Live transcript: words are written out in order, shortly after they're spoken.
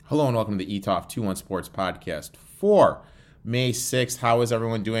Hello and welcome to the ETOF 21 Sports Podcast for May 6th. How is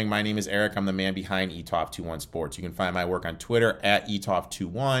everyone doing? My name is Erik. I'm the man behind ETOF 21 Sports. You can find my work on Twitter at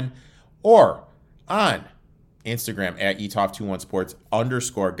ETOF21 or on Instagram at ETOF21 Sports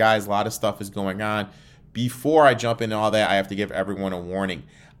 _. Guys, a lot of stuff is going on. Before I jump into all that, I have to give everyone a warning.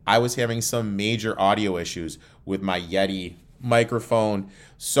 I was having some major audio issues with my Yeti microphone.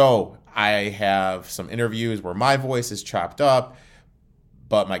 So I have some interviews where my voice is chopped up,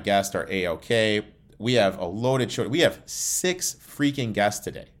 but my guests are A-OK. We have a loaded show. We have 6 freaking guests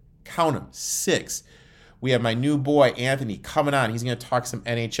today. Count them, 6. We have my new boy, Anthony, coming on. He's going to talk some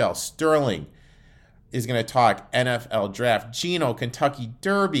NHL. Sterling is going to talk NFL draft. Gino, Kentucky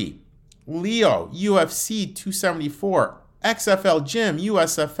Derby. Leo, UFC 274. XFL Jim,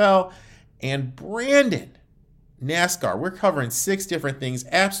 USFL. And Brandon, NASCAR. We're covering 6 different things.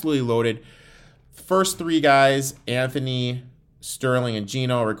 Absolutely loaded. First 3 guys, Anthony, Sterling, and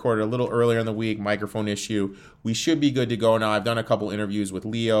Gino, recorded a little earlier in the week, microphone issue. We should be good to go now. I've done a couple interviews with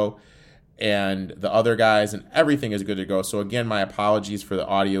Leo and the other guys, and everything is good to go. So again, my apologies for the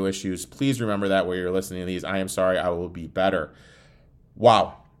audio issues. Please remember that where you're listening to these. I am sorry. I will be better.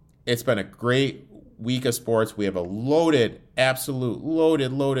 Wow. It's been a great week of sports. We have a loaded, absolute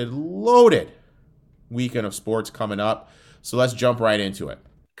loaded weekend of sports coming up. So let's jump right into it.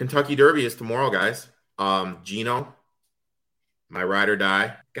 Kentucky Derby is tomorrow, guys. Gino, my ride or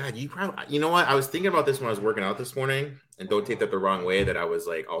die. God, you know what? I was thinking about this when I was working out this morning, and don't take that the wrong way that I was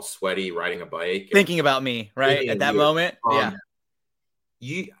like all sweaty riding a bike. Thinking about me, right? At that moment. Yeah.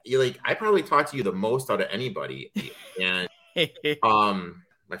 You like, I probably talked to you the most out of anybody. And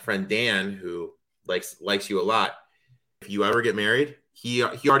my friend Dan, who likes you a lot, if you ever get married, he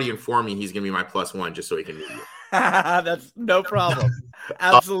already informed me he's gonna be my +1 just so he can meet you. That's no problem.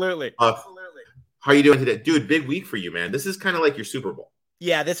 Absolutely. How are you doing today? Dude, big week for you, man. This is kind of like your Super Bowl.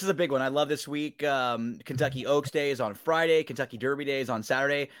 Yeah, this is a big one. I love this week. Kentucky Oaks Day is on Friday. Kentucky Derby Day is on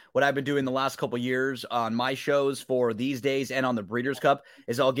Saturday. What I've been doing the last couple years on my shows for these days and on the Breeders' Cup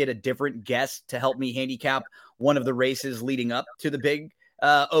is I'll get a different guest to help me handicap one of the races leading up to the big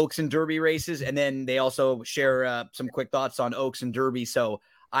Oaks and Derby races. And then they also share some quick thoughts on Oaks and Derby. So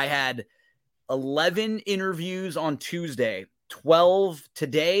I had 11 interviews on Tuesday. 12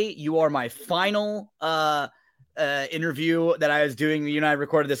 today. You are my final interview that I was doing. You and I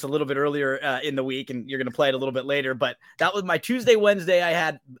recorded this a little bit earlier in the week, and you're going to play it a little bit later. But that was my Tuesday, Wednesday. I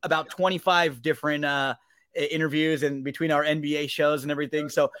had about 25 different interviews and between our NBA shows and everything.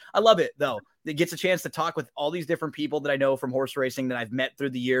 So I love it, though. It gets a chance to talk with all these different people that I know from horse racing that I've met through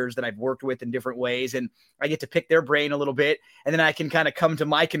the years, that I've worked with in different ways. And I get to pick their brain a little bit. And then I can kind of come to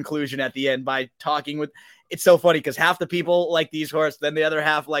my conclusion at the end by talking with. It's so funny because half the people like these horses, then the other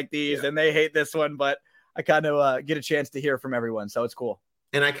half like these, and they hate this one. But I kind of get a chance to hear from everyone. So it's cool.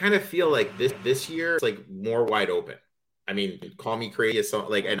 And I kind of feel like this year it's like more wide open. I mean, call me crazy, so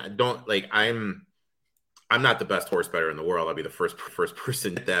like, and I don't like I'm not the best horse bettor in the world. I'll be the first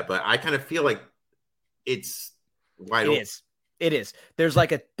person at that, but I kind of feel like it's wide open. It is. There's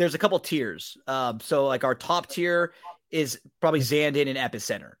a couple tiers. So like our top tier is probably Zandon and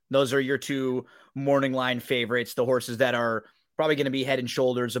Epicenter. Those are your 2 morning line favorites, the horses that are probably going to be head and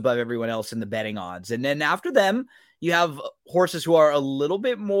shoulders above everyone else in the betting odds. And then after them, you have horses who are a little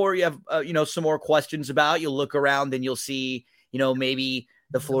bit more, you have, some more questions about. You'll look around and you'll see, maybe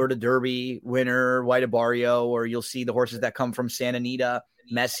the Florida Derby winner, White Barrio, or you'll see the horses that come from Santa Anita,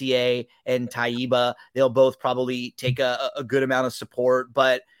 Messier and Taiba. They'll both probably take a good amount of support.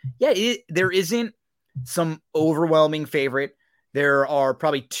 But yeah, there isn't some overwhelming favorite. There are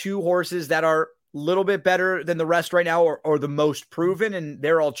probably 2 horses that are a little bit better than the rest right now, or the most proven, and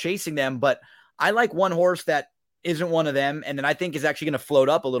they're all chasing them. But I like one horse that isn't one of them, and then I think is actually going to float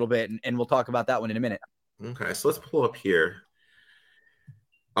up a little bit, and we'll talk about that one in a minute. Okay, so let's pull up here.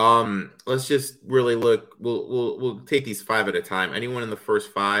 Let's just really look. We'll take these 5 at a time. Anyone in the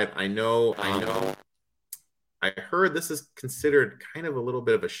first 5? I know. I heard this is considered kind of a little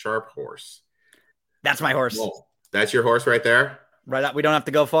bit of a sharp horse. That's my horse. Whoa. That's your horse right there? Right up. We don't have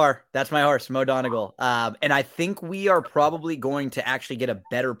to go far. That's my horse, Mo Donegal. And I think we are probably going to actually get a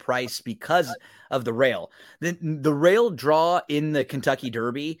better price because of the rail. The rail draw in the Kentucky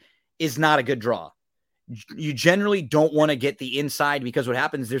Derby is not a good draw. You generally don't want to get the inside because what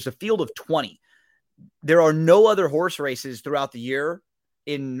happens, there's a field of 20. There are no other horse races throughout the year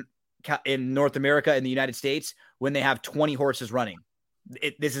in North America, in the United States, when they have 20 horses running.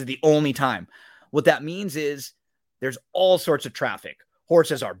 This is the only time. What that means is there's all sorts of traffic.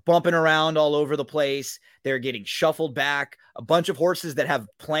 Horses are bumping around all over the place. They're getting shuffled back. A bunch of horses that have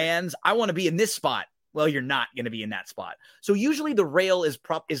plans. I want to be in this spot Well, you're not going to be in that spot. So usually the rail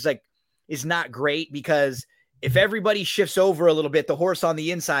is not great, because if everybody shifts over a little bit, the horse on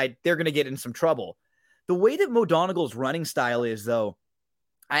the inside, they're going to get in some trouble. The way that Mo Donegal's running style is, though,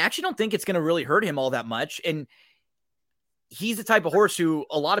 I actually don't think it's going to really hurt him all that much. And he's the type of horse who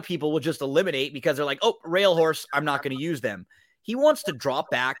a lot of people will just eliminate because they're like, oh, rail horse, I'm not going to use them. He wants to drop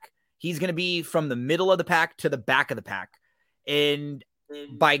back. He's going to be from the middle of the pack to the back of the pack. And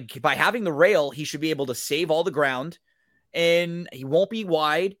by having the rail, he should be able to save all the ground, and he won't be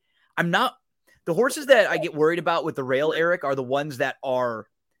wide. The horses that I get worried about with the rail, Erik, are the ones that are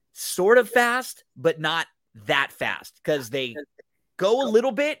sort of fast, but not that fast, because they go a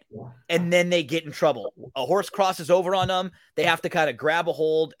little bit and then they get in trouble. A horse crosses over on them. They have to kind of grab a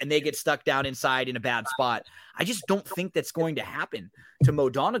hold and they get stuck down inside in a bad spot. I just don't think that's going to happen to Mo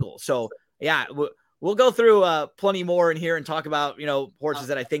Donegal. So yeah, we'll go through plenty more in here and talk about, horses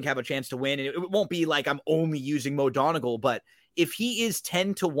that I think have a chance to win. And it won't be like I'm only using Mo Donegal, but if he is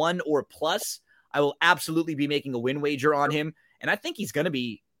 10-1 or plus, I will absolutely be making a win wager on him. And I think he's going to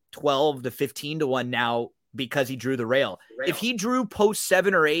be 12 to 15-1 now because he drew the rail. If he drew post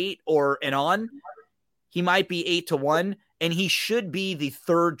 7 or 8 and on, he might be 8-1, and he should be the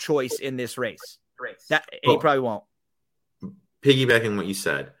third choice in this race. He probably won't. Piggybacking what you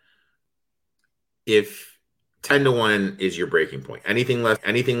said, if 10-1 is your breaking point, anything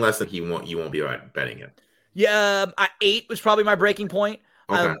less than you won't be betting him. Yeah, 8 was probably my breaking point.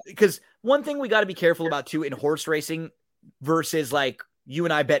 Okay. Because one thing we got to be careful about too in horse racing versus like you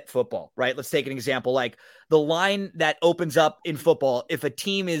and I bet football, right? Let's take an example. Like the line that opens up in football, if a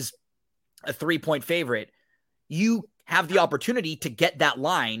team is a 3-point favorite, you have the opportunity to get that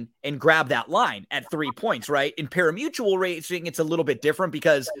line and grab that line at 3 points, right? In parimutuel racing, it's a little bit different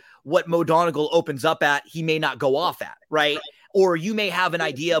because what Mo Donegal opens up at, he may not go off at, right? Or you may have an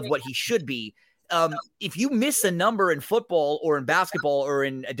idea of what he should be. If you miss a number in football or in basketball or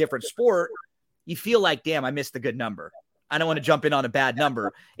in a different sport, you feel like, damn, I missed a good number. I don't want to jump in on a bad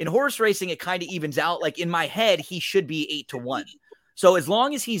number. In horse racing, it kind of evens out. Like in my head, he should be 8-1. So as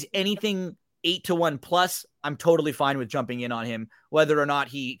long as he's anything 8-1 plus, I'm totally fine with jumping in on him, whether or not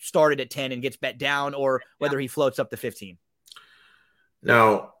he started at 10 and gets bet down or whether he floats up to 15.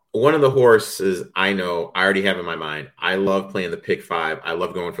 Now, one of the horses I already have in my mind. I love playing the pick 5. I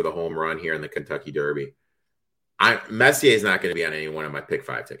love going for the home run here in the Kentucky Derby. Messier is not going to be on any one of my pick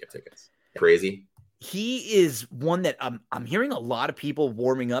 5 tickets. Crazy. He is one that I'm hearing a lot of people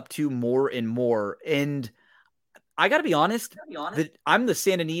warming up to more and more. And I got to be honest, that I'm the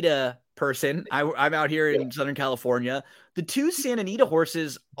Santa Anita person. I'm out here in Southern California. The 2 Santa Anita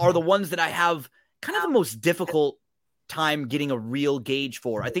horses are the ones that I have kind of the most difficult time getting a real gauge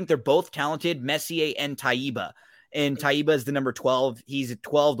for. I think they're both talented, Messier and Taiba. And Taiba is the number 12. He's at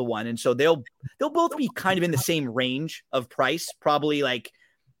 12-1. And so they'll both be kind of in the same range of price, probably like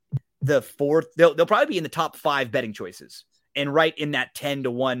the fourth. They'll probably be in the top 5 betting choices and right in that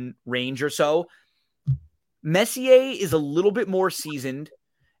 10-1 range or so. Messier is a little bit more seasoned.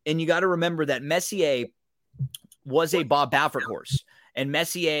 And you got to remember that Messier was a Bob Baffert horse. And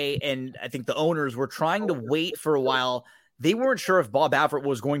Messier and I think the owners were trying to wait for a while. They weren't sure if Bob Baffert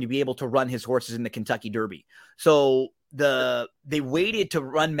was going to be able to run his horses in the Kentucky Derby. So they waited to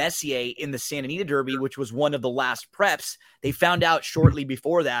run Messier in the Santa Anita Derby, which was one of the last preps. They found out shortly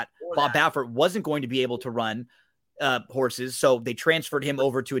before that Bob Baffert wasn't going to be able to run horses. So they transferred him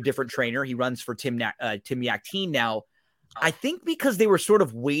over to a different trainer. He runs for Tim Yaktine now. I think because they were sort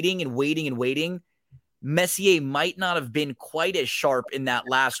of waiting, Messier might not have been quite as sharp in that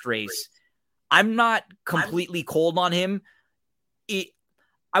last race. I'm not completely cold on him.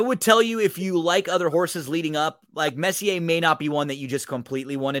 I would tell you, if you like other horses leading up, like Messier may not be one that you just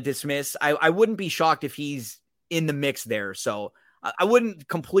completely want to dismiss. I wouldn't be shocked if he's in the mix there. So I wouldn't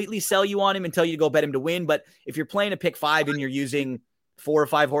completely sell you on him and tell you to go bet him to win. But if you're playing a pick 5 and you're using 4 or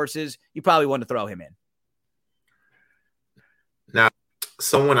 5 horses, you probably want to throw him in. Now,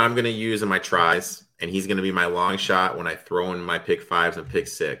 someone I'm going to use in my tries, and he's going to be my long shot when I throw in my pick 5s and pick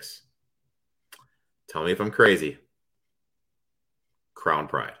 6. Tell me if I'm crazy. Crown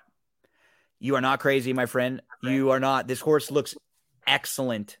Pride. You are not crazy, my friend. You are not. This horse looks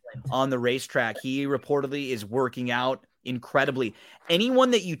excellent on the racetrack. He reportedly is working out incredibly.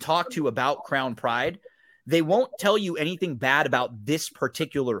 Anyone that you talk to about Crown Pride, they won't tell you anything bad about this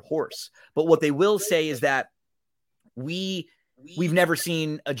particular horse. But what they will say is that we've never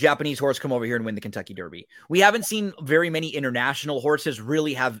seen a Japanese horse come over here and win the Kentucky Derby. We haven't seen very many international horses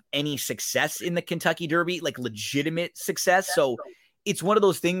really have any success in the Kentucky Derby, like legitimate success. So it's one of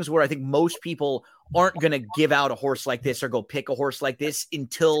those things where I think most people aren't going to give out a horse like this or go pick a horse like this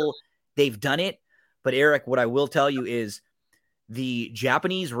until they've done it. But Erik, what I will tell you is the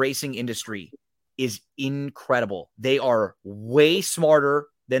Japanese racing industry is incredible. They are way smarter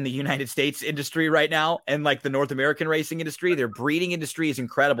than the United States industry right now. And like the North American racing industry, their breeding industry is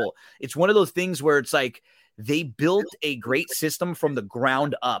incredible. It's one of those things where it's like they built a great system from the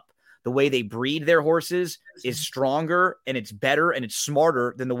ground up. The way they breed their horses is stronger and it's better and it's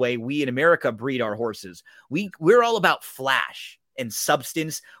smarter than the way we in America breed our horses. We're all about flash and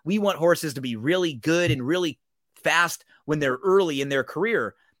substance. We want horses to be really good and really fast when they're early in their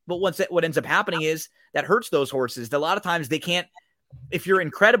career. But what ends up happening is that hurts those horses. A lot of times they can't, if you're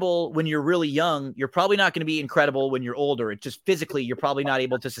incredible when you're really young, you're probably not going to be incredible when you're older. It's just physically, you're probably not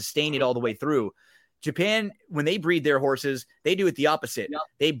able to sustain it all the way through. Japan, when they breed their horses, they do it the opposite.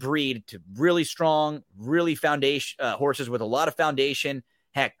 They breed to really strong, really foundation horses with a lot of foundation.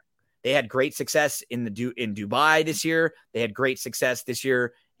 Heck, they had great success in Dubai this year. They had great success this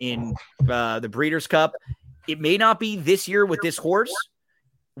year in the Breeders' Cup. It may not be this year with this horse.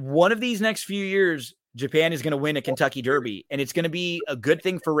 One of these next few years, Japan is going to win a Kentucky Derby, and it's going to be a good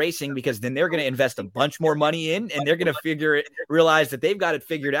thing for racing because then they're going to invest a bunch more money in, and they're going to realize that they've got it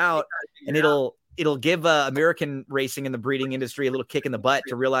figured out, and it'll give American racing and the breeding industry a little kick in the butt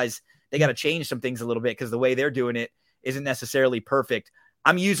to realize they got to change some things a little bit because the way they're doing it isn't necessarily perfect.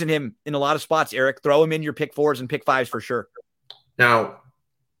 I'm using him in a lot of spots, Erik. Throw him in your pick 4s and pick 5s for sure. Now,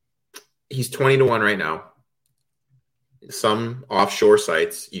 he's 20-1 right now. Some offshore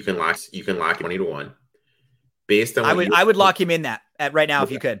sites you can lock 20-1. Based on I would lock him in that at right now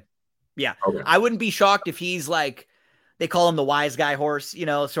if you could. Yeah. Okay. I wouldn't be shocked if he's like, they call him the wise guy horse,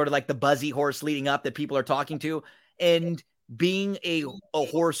 sort of like the buzzy horse leading up that people are talking to, and being a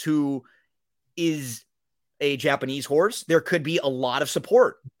horse who is a Japanese horse, there could be a lot of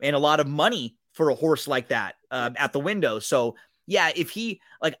support and a lot of money for a horse like that at the window. So yeah, if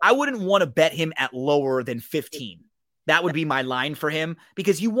I wouldn't want to bet him at lower than 15. That would be my line for him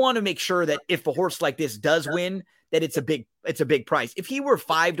because you want to make sure that if a horse like this does win, that it's a big price. If he were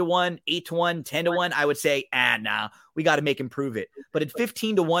 5-1, 8-1, 10-1, I would say, nah, we got to make him prove it. But at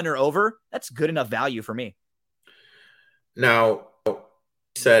 15-1 or over, that's good enough value for me. Now, you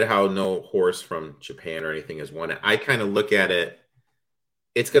said how no horse from Japan or anything has won it. I kind of look at it,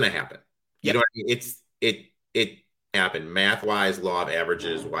 it's going to happen. You know what I mean? It happened. Math-wise, law of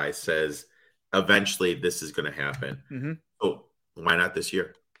averages wise says eventually this is going to happen. Mm-hmm. So why not this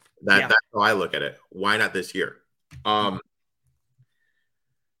year? That's how I look at it. Why not this year? Now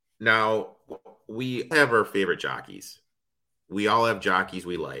we have our favorite jockeys. We all have jockeys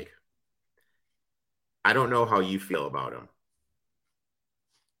we like. I don't know how you feel about them.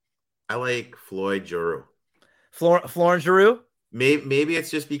 I like Floyd Giroux. Florence Giroux? Maybe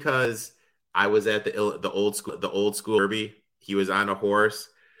it's just because I was at the old school derby. He was on a horse.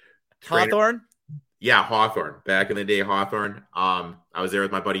 Hawthorne? Yeah, Hawthorne. Back in the day, Hawthorne. I was there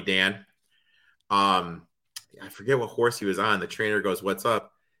with my buddy Dan. I forget what horse he was on. The trainer goes, "What's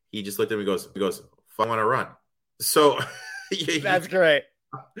up?" He just looked at me and goes, "I want to run." So that's great.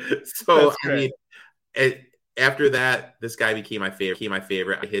 So that's great. I mean, after that, this guy became my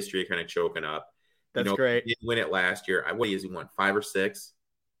favorite. History kind of choking up. That's great. He didn't win it last year. What is he won? 5 or 6.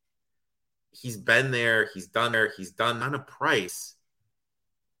 He's been there. He's done there. He's done on a price.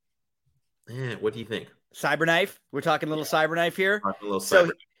 What do you think? Cyberknife. We're talking a little Cyberknife here.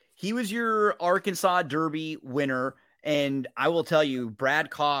 He was your Arkansas Derby winner. And I will tell you, Brad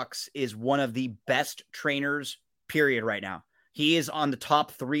Cox is one of the best trainers, period, right now. He is on the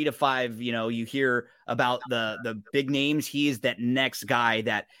top 3 to 5. You hear about the big names. He is that next guy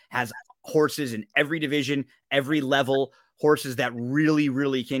that has horses in every division, every level, horses that really,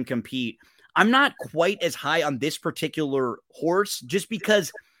 really can compete. I'm not quite as high on this particular horse just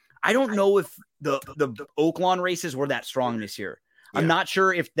because I don't know if the Oaklawn races were that strong this year. Yeah. I'm not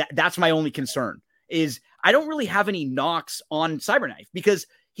sure if that's my only concern is I don't really have any knocks on Cyberknife because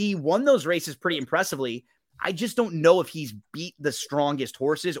he won those races pretty impressively. I just don't know if he's beat the strongest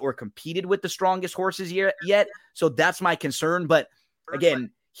horses or competed with the strongest horses yet. So that's my concern. But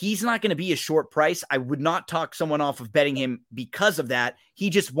again, he's not going to be a short price. I would not talk someone off of betting him because of that. He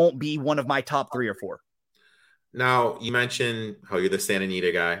just won't be one of my top 3 or 4. Now, you mentioned how you're the Santa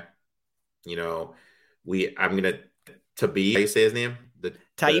Anita guy. I'm going to Tabi, how you say his name?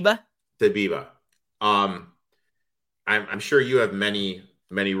 Taiba? Tabiba. I'm sure you have many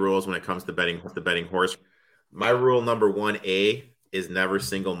rules when it comes to betting horse. My rule number 1A is never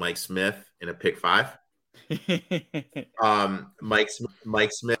single Mike Smith in a pick 5. Mike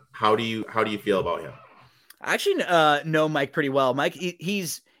Smith, how do you feel about him? I actually know Mike pretty well. Mike,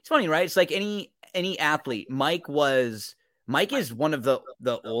 he's funny, right? It's like any athlete. Mike was Mike is one of the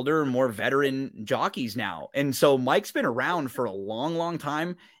older, more veteran jockeys now. And so Mike's been around for a long, long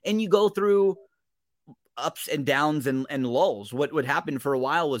time. And you go through ups and downs and lulls. What would happen for a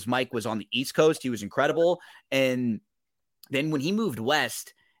while was Mike was on the East Coast. He was incredible. And then when he moved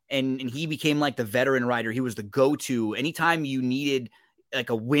west and he became like the veteran rider, he was the go-to. Anytime you needed like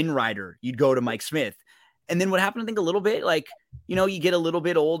a win rider, you'd go to Mike Smith. And then what happened, I think a little bit, like, you get a little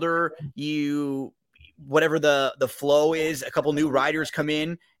bit older, whatever the flow is, a couple new riders come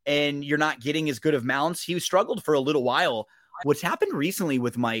in and you're not getting as good of mounts. He struggled for a little while. What's happened recently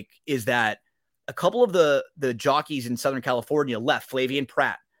with Mike is that a couple of the jockeys in Southern California left. Flavien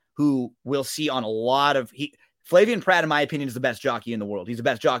Prat, who we'll see on a lot of Flavien Prat, in my opinion, is the best jockey in the world. He's the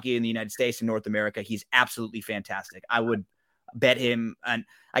best jockey in the United States and North America. He's absolutely fantastic. I would bet him. And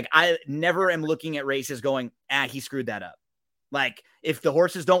like, I never am looking at races going, he screwed that up. Like, if the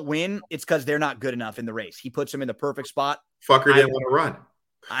horses don't win, it's because they're not good enough in the race. He puts them in the perfect spot. Fucker didn't want to run.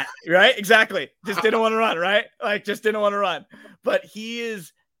 Right? Exactly. Just didn't want to run, right? Like, just didn't want to run. But he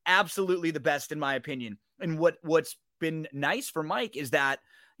is absolutely the best, in my opinion. And what's been nice for Mike is that,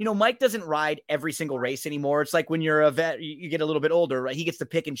 Mike doesn't ride every single race anymore. It's like when you're a vet, you get a little bit older, right? He gets to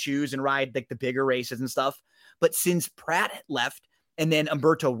pick and choose and ride like the bigger races and stuff. But since Pratt left, and then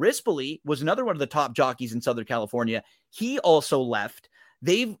Umberto Rispoli was another one of the top jockeys in Southern California, he also left.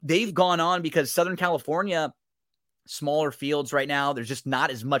 They've gone on because Southern California, smaller fields right now, there's just not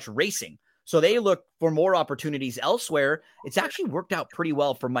as much racing. So they look for more opportunities elsewhere. It's actually worked out pretty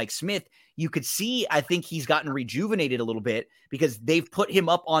well for Mike Smith. You could see, I think he's gotten rejuvenated a little bit because they've put him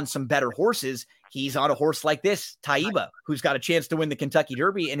up on some better horses. He's on a horse like this, Taiba, who's got a chance to win the Kentucky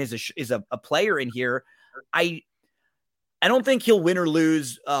Derby and is a player in here. I don't think he'll win or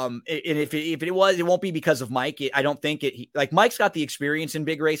lose. And if it was, it won't be because of Mike. I don't think it. Like, Mike's got the experience in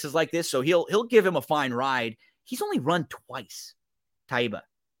big races like this, so he'll give him a fine ride. He's only run twice, Taiba.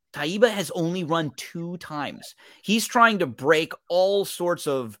 Taiba has only run 2 times. He's trying to break all sorts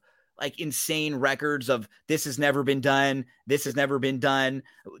of like insane records of this has never been done. This has never been done.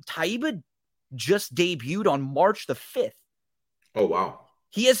 Taiba just debuted on March the 5th. Oh, wow.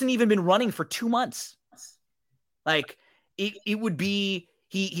 He hasn't even been running for 2 months. Like, it would be,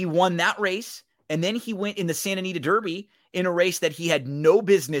 he won that race, and then he went in the Santa Anita Derby in a race that he had no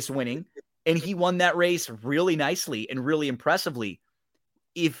business winning, and he won that race really nicely and really impressively.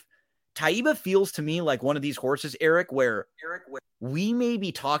 If Taiba feels to me like one of these horses, Erik, where we may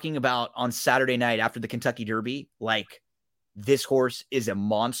be talking about on Saturday night after the Kentucky Derby, like, this horse is a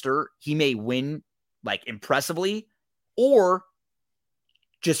monster. He may win like impressively or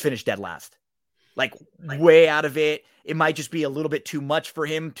just finish dead last, like way out of it. It might just be a little bit too much for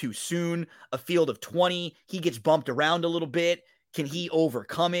him too soon. A field of 20, he gets bumped around a little bit. Can he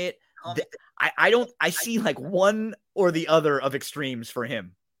overcome it? I see like one or the other of extremes for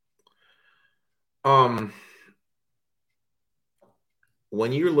him. When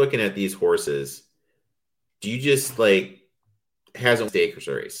you're looking at these horses, do you just like hasn't won a stakes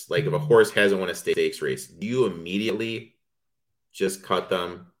race? Like, if a horse hasn't won a stakes race, do you immediately just cut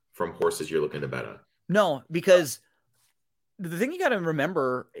them from horses you're looking to bet on? No, because the thing you got to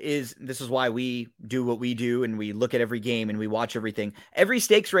remember is this is why we do what we do and we look at every game and we watch everything. Every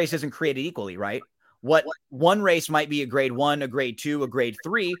stakes race isn't created equally, right? What one race might be a grade 1, a grade 2, a grade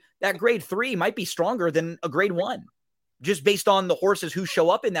 3. That grade 3 might be stronger than a grade 1 just based on the horses who show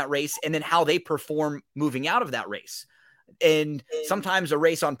up in that race and then how they perform moving out of that race. And sometimes a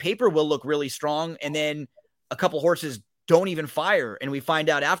race on paper will look really strong, and then a couple horses don't even fire. And we find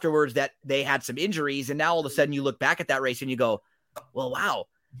out afterwards that they had some injuries. And now all of a sudden you look back at that race and you go, well, wow,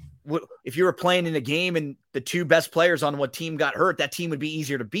 if you were playing in a game and the 2 best players on what team got hurt, that team would be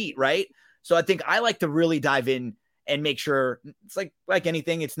easier to beat. Right. So I think I like to really dive in and make sure it's like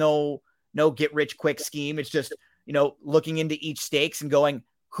anything. It's no get rich quick scheme. It's just, looking into each stakes and going,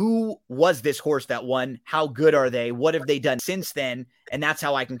 who was this horse that won? How good are they? What have they done since then? And that's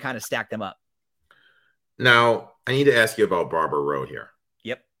how I can kind of stack them up. Now, I need to ask you about Barber Road here.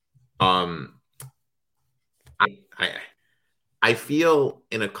 Yep. I feel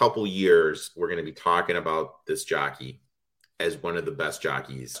in a couple years we're going to be talking about this jockey as one of the best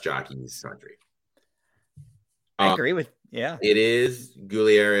jockeys in this country. I agree with, yeah. It is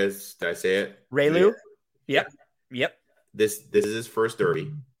Gutierrez. Did I say it? Raylu? Yep. This is his first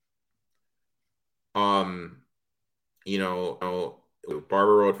Derby. Barber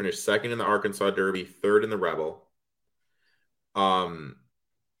Road finished 2nd in the Arkansas Derby, 3rd in the Rebel.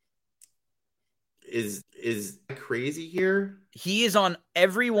 is crazy here. He is on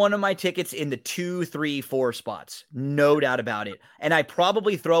every one of my tickets in the 2, 3, 4 spots. No doubt about it. And I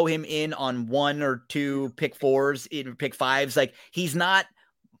probably throw him in on 1 or 2 pick 4s, pick 5s. Like, he's not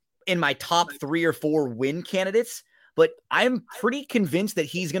in my top 3 or 4 win candidates, but I'm pretty convinced that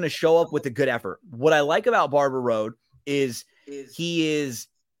he's going to show up with a good effort. What I like about Barber Road is he is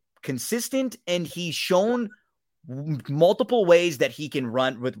consistent, and he's shown multiple ways that he can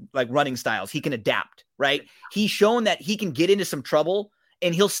run with, like, running styles. He can adapt, right? He's shown that he can get into some trouble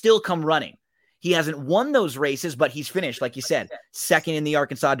and he'll still come running. He hasn't won those races, but he's finished, like you said, 2nd in the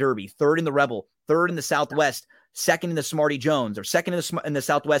Arkansas Derby, 3rd in the Rebel, 3rd in the Southwest, 2nd in the Smarty Jones, or 2nd in the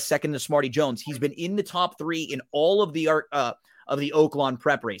Southwest, 2nd in the Smarty Jones. He's been in the top 3 in all of the Oaklawn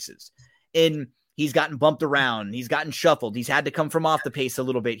prep races. And he's gotten bumped around. He's gotten shuffled. He's had to come from off the pace a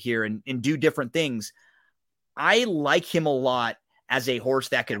little bit here and do different things. I like him a lot as a horse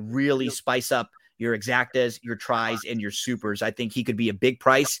that could really spice up your exactas, your tries, and your supers. I think he could be a big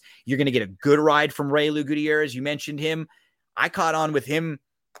price. You're going to get a good ride from Ray Lou Gutierrez. You mentioned him. I caught on with him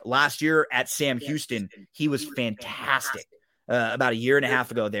last year at Sam Houston. He was fantastic. About a year and a half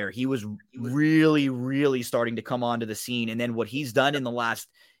ago there, he was really, really starting to come onto the scene. And then what he's done in the last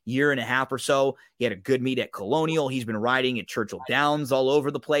year and a half or so, he had a good meet at Colonial. He's been riding at Churchill Downs all over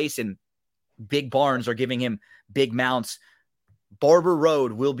the place, and big barns are giving him big mounts. Barber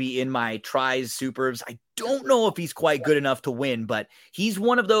Road will be in my tries, supers. I don't know if he's quite good enough to win, but he's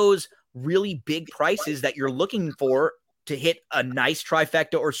one of those really big prices that you're looking for to hit a nice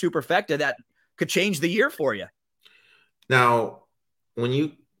trifecta or superfecta that could change the year for you. Now, when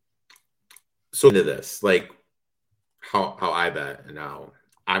you into this, like how I bet now,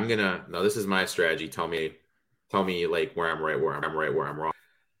 this is my strategy. Tell me like where I'm right, where I'm wrong.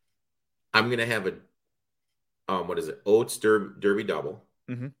 I'm going to have a Oats Derby double.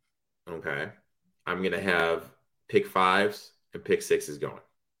 Mm-hmm. Okay. I'm going to have pick 5s and pick 6s going.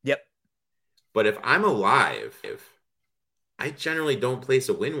 Yep. But if I'm alive, I generally don't place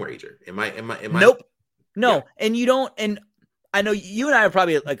a win wager. Am I? Nope. No. Yeah. And you don't, and I know you and I are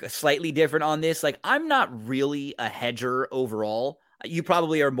probably like slightly different on this. Like, I'm not really a hedger overall. You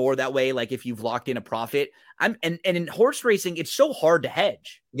probably are more that way. Like, if you've locked in a profit, and in horse racing, it's so hard to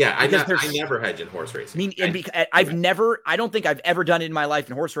hedge. Yeah. I never hedge in horse racing. I don't think I've ever done it in my life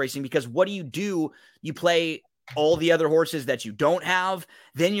in horse racing, because what do? You play all the other horses that you don't have.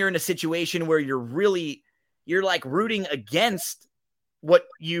 Then you're in a situation where you're like rooting against what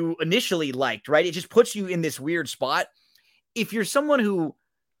you initially liked, right? It just puts you in this weird spot. If you're someone who,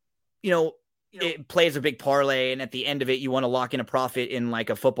 it plays a big parlay, and at the end of it, you want to lock in a profit in like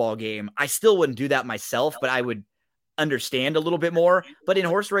a football game, I still wouldn't do that myself, but I would understand a little bit more. But in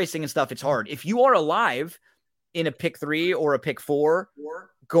horse racing and stuff, it's hard. If you are alive in a pick 3 or a pick 4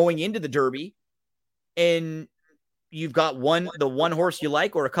 going into the Derby, and you've got the one horse you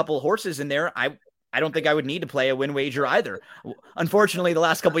like or a couple of horses in there, I don't think I would need to play a win wager either. Unfortunately, the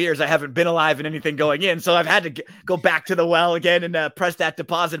last couple of years, I haven't been alive in anything going in, so I've had to go back to the well again and press that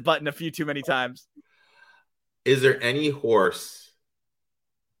deposit button a few too many times. Is there any horse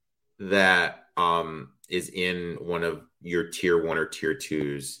that is in one of your tier 1 or tier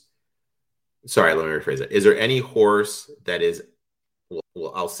 2s? Sorry, let me rephrase that. Is there any horse that is,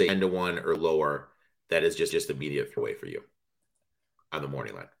 well, I'll say 10-1 or lower, that is just immediate throwaway for you on the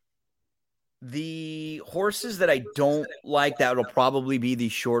morning line? The horses that I don't like that will probably be the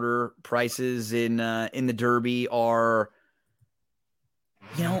shorter prices in the Derby are,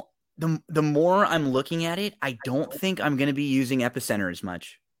 the more I'm looking at it, I don't think I'm going to be using Epicenter as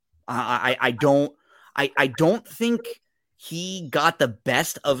much. I don't think he got the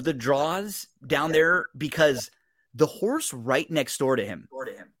best of the draws down there, because the horse right next door to him,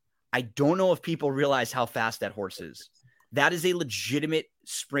 I don't know if people realize how fast that horse is. That is a legitimate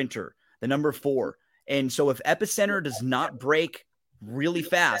sprinter, the number 4. And so if Epicenter does not break really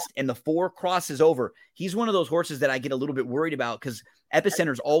fast and the 4 crosses over, he's one of those horses that I get a little bit worried about, because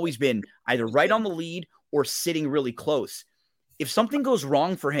Epicenter's always been either right on the lead or sitting really close. If something goes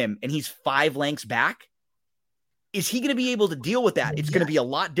wrong for him and he's 5 lengths back, is he going to be able to deal with that? It's going to be a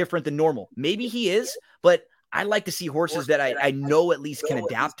lot different than normal. Maybe he is, but I like to see horses that I know at least can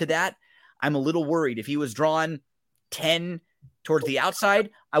adapt to that. I'm a little worried. If he was drawn 10 towards the outside,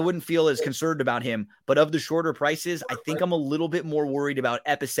 I wouldn't feel as concerned about him. But of the shorter prices, I think I'm a little bit more worried about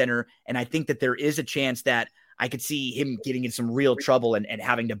Epicenter. And I think that there is a chance that I could see him getting in some real trouble and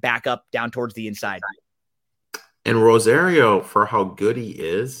having to back up down towards the inside. And Rosario, for how good he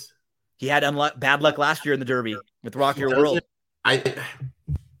is, he had bad luck last year in the Derby with Rock Your World.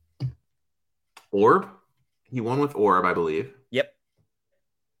 Orb? He won with Orb, I believe. Yep.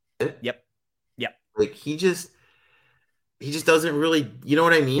 Like he just doesn't really, you know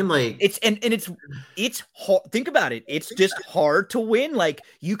what I mean? Like it's hard. Think about it. It's just hard to win. Like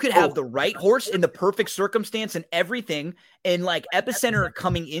you could have the right horse in the perfect circumstance and everything. And like Epicenter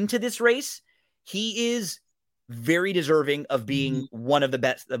coming into this race, he is very deserving of being one of the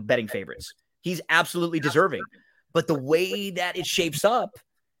best betting favorites. He's absolutely deserving. But the way that it shapes up,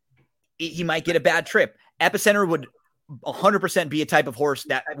 he might get a bad trip. Epicenter would 100% be a type of horse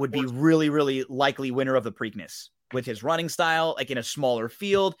that would be really, really likely winner of the Preakness. With his running style, like in a smaller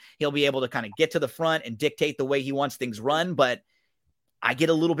field, he'll be able to kind of get to the front and dictate the way he wants things run. But I get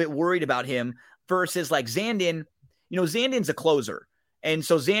a little bit worried about him versus like Zandon. You know, Zandon's a closer. And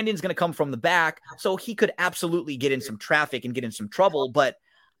so Zandon's going to come from the back. So he could absolutely get in some traffic and get in some trouble. But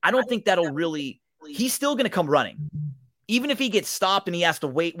I don't think that'll really, he's still going to come running. Even if he gets stopped and he has to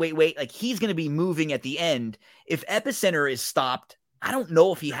wait, like he's going to be moving at the end. If Epicenter is stopped, I don't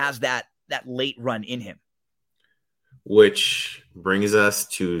know if he has that late run in him. Which brings us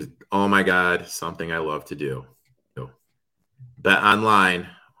to, oh my God, something I love to do. Bet online,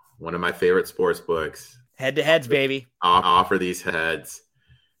 one of my favorite sports books. Head-to-heads, baby. I'll offer these heads.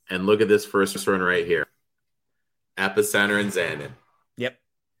 And look at this first run right here. Epicenter and Zandon. Yep.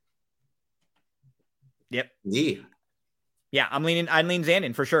 Yeah, I'm leaning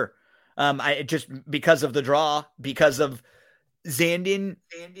Zandon for sure. I just because of the draw, because of Zandon,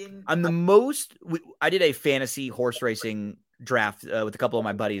 I did a fantasy horse racing draft with a couple of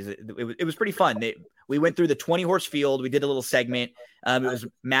my buddies. It was pretty fun. We went through the 20 horse field. We did a little segment. It was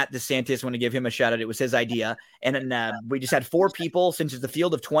Matt DeSantis. I want to give him a shout out. It was his idea. And then we just had 4 people. Since it's the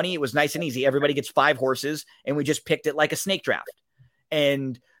field of 20, it was nice and easy. Everybody gets 5 horses and we just picked it like a snake draft.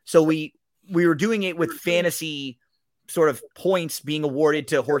 And so we were doing it with fantasy sort of points being awarded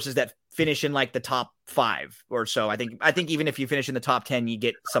to horses that finish in like the top 5 or so. I think even if you finish in the top 10, you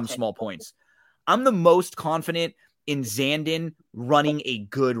get some small points. I'm the most confident in Zandon running a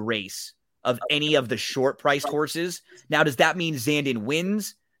good race of any of the short priced horses. Now, does that mean Zandon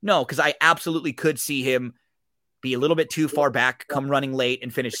wins? No, because I absolutely could see him be a little bit too far back, come running late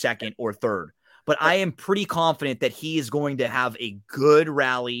and finish second or third. But I am pretty confident that he is going to have a good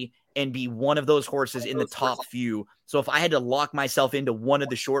rally and be one of those horses in the top few. So if I had to lock myself into one of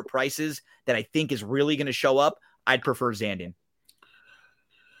the short prices that I think is really going to show up, I'd prefer Zandon.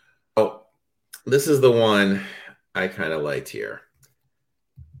 Oh, this is the one I kind of liked here.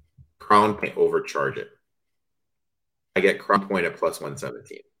 Crown Point overcharge it. I get Crown Point at plus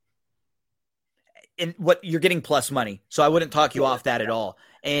 117. And what you're getting plus money. So I wouldn't talk you off that at all.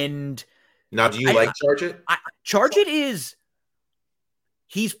 And now, do you like Charge It? Charge It is,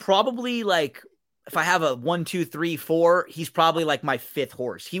 he's probably like, if I have a 1, 2, 3, 4, he's probably like my 5th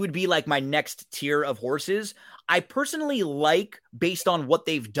horse. He would be like my next tier of horses. I personally like, based on what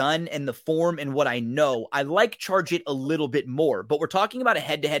they've done and the form and what I know, I like Charge It a little bit more. But we're talking about a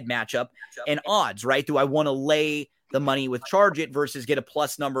head-to-head matchup and odds, right? Do I want to lay the money with Charge It versus get a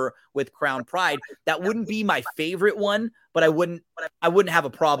plus number with Crown Pride? That wouldn't be my favorite one, but I wouldn't have a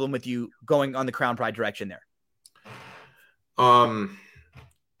problem with you going on the Crown Pride direction there.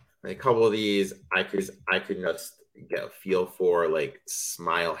 A couple of these I could just get a feel for, like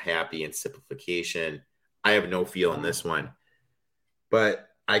Smile Happy and Simplification. I have no feel in this one, but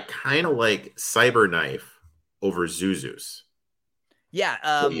I kind of like Cyberknife over Zuzus. Yeah,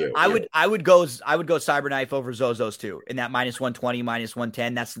 I would go Cyberknife over Zozos too in that minus 120, minus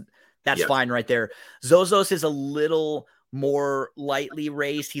 110. That's fine right there. Zozos is a little more lightly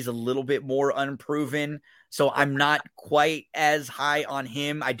raced. He's a little bit more unproven. So I'm not quite as high on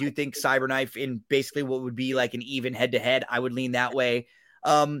him. I do think Cyberknife in basically what would be like an even head-to-head, I would lean that way.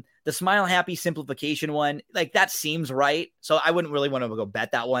 The Smile Happy Simplification one, like that seems right. So I wouldn't really want to go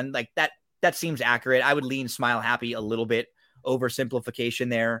bet that one. Like that seems accurate. I would lean Smile Happy a little bit over Simplification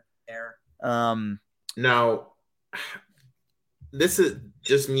there. Now, this is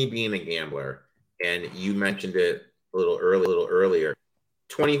just me being a gambler, and you mentioned it a little earlier.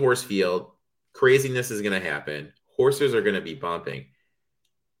 20 horse field, craziness is going to happen. Horses are going to be bumping.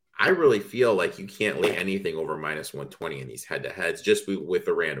 I really feel like you can't lay anything over minus 120 in these head-to-heads just with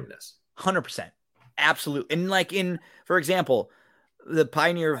the randomness. 100%. Absolutely. And like for example, the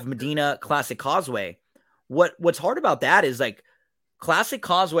Pioneer of Medina Classic Causeway, what's hard about that is like Classic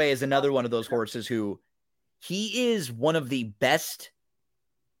Causeway is another one of those horses who he is one of the best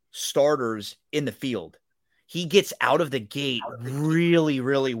starters in the field. He gets out of the gate really,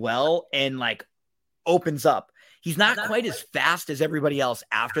 really well and like opens up. He's not quite as fast as everybody else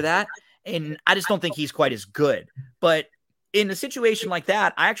after that. And I just don't think he's quite as good. But in a situation like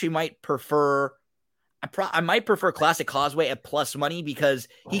that, I actually might prefer Classic Causeway at plus money because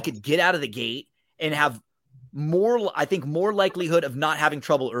he could get out of the gate and have more likelihood of not having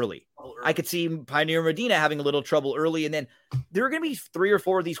trouble early. I could see Pioneer Medina having a little trouble early, and then there are going to be 3 or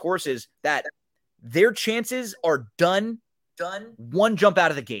 4 of these horses that their chances are done one jump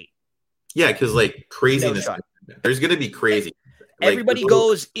out of the gate. Yeah, because like craziness, there's going to be crazy. Everybody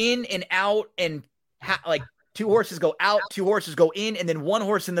goes in and out, and like 2 horses go out, 2 horses go in, and then 1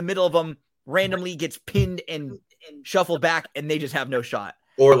 horse in the middle of them randomly gets pinned and shuffled back, and they just have no shot.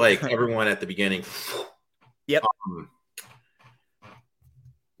 Or like everyone at the beginning. Yep.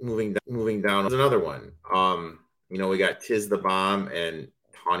 Moving down. There's another one. We got Tiz the Bomb and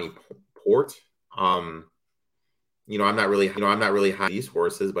Tawny Port. I'm not really high on these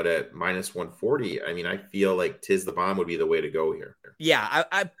horses, but at -140, I mean, I feel like Tiz the Bomb would be the way to go here. Yeah,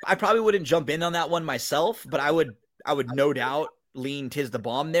 I probably wouldn't jump in on that one myself, but I would no doubt lean Tiz the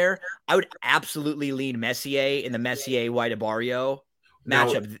Bomb there. I would absolutely lean Messier in the Messier White Barrio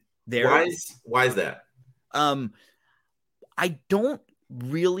matchup there. Why is that? I don't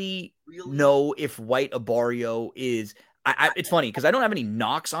really know if White Barrio is. It's funny because I don't have any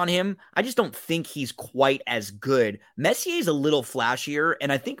knocks on him. I just don't think he's quite as good. Messier's a little flashier,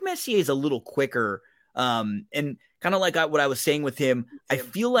 and I think Messier's a little quicker. And kind of like what I was saying with him, I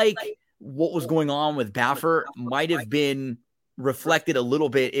feel like what was going on with Baffer might have been reflected a little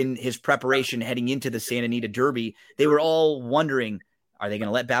bit in his preparation heading into the Santa Anita Derby. They were all wondering, are they going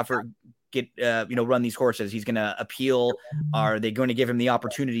to let Baffer get run these horses? He's going to appeal. Are they going to give him the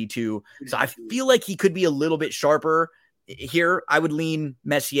opportunity to? So I feel like he could be a little bit sharper here. I would lean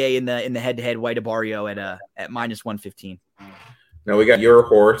Messier in the head-to-head White Barrio at -115. Now we got your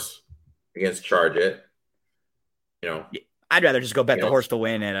horse against Charge It. I'd rather just go bet the horse to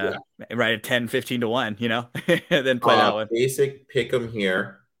win at right at 10, 15 to 1, than play that one. Basic pick 'em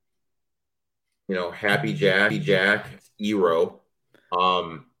here. Happy Jack, Eero.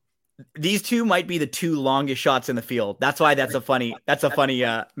 These 2 might be the 2 longest shots in the field. That's why that's a funny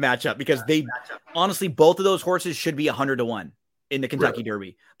matchup, because they honestly, both of those horses should be 100 to 1 in the Kentucky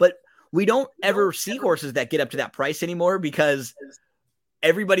Derby. But we don't ever see horses that get up to that price anymore because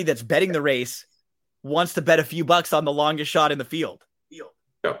everybody that's betting the race wants to bet a few bucks on the longest shot in the field.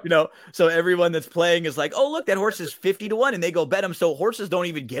 So everyone that's playing is like, oh, look, that horse is 50 to 1, and they go bet him. So horses don't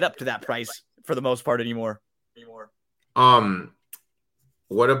even get up to that price for the most part anymore.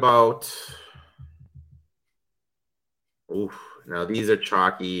 What about? Now these are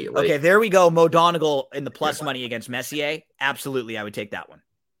chalky. Okay, there we go. Mo Donegal in the plus money against Messier. Absolutely, I would take that one.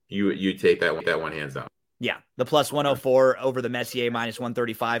 You take that one hands down. Yeah, the plus 104 over the Messier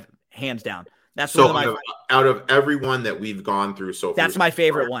 -135, hands down. That's so out of everyone that we've gone through so far. That's my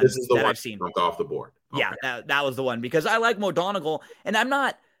favorite one. This is the one I've seen off the board. Okay. Yeah, that was the one because I like Mo Donegal, and I'm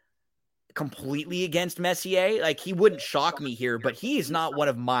not completely against Messier. Like, he wouldn't shock me here, but he is not one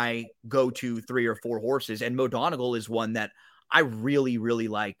of my go-to 3 or 4 horses, and Mo Donegal is one that I really, really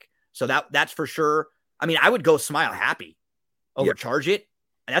like. So that's for sure. I mean, I would go Smile Happy over Charge It,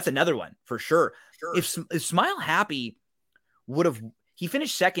 and that's another one for sure. If Smile Happy he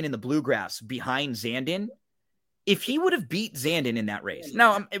finished second in the Bluegrass behind Zandon. If he would have beat Zandon in that race,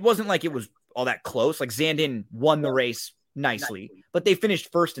 now it wasn't like it was all that close. Like, Zandon won the race nicely, but they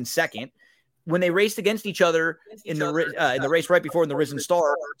finished first and second. When they raced against each other in the race right before in the Risen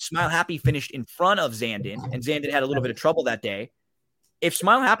Star, Smile Happy finished in front of Zandon, and Zandon had a little bit of trouble that day. If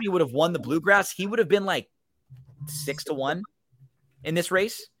Smile Happy would have won the Bluegrass, he would have been like 6 to 1 in this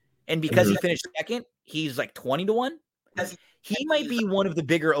race. And because he finished second, he's like 20 to 1. He might be one of the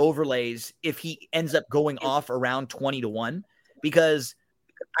bigger overlays if he ends up going off around 20 to 1, because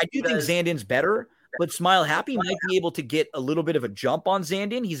I do think Zandon's better, but Smile Happy might be able to get a little bit of a jump on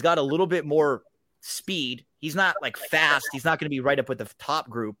Zandon. He's got a little bit more speed. He's not like fast. He's not going to be right up with the top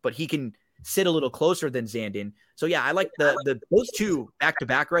group, but he can sit a little closer than Zandon. So yeah, I like those 2 back to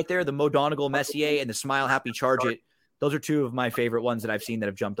back right there, the Mo Donegal Messier and the Smile Happy Charge It. Those are 2 of my favorite ones that I've seen that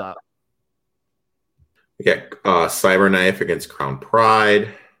have jumped up. Okay, Cyberknife against Crown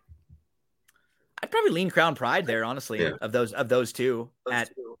Pride. I'd probably lean Crown Pride there, honestly, of those 2 at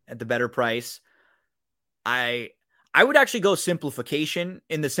the better price. I would actually go Simplification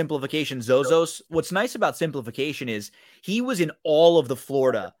in the Simplification Zozos. What's nice about Simplification is he was in all of the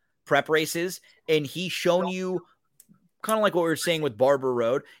Florida prep races, and he's shown you kind of like what we were saying with Barber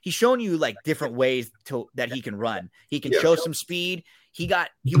Road. He's shown you like different ways that he can run. He can show some speed. He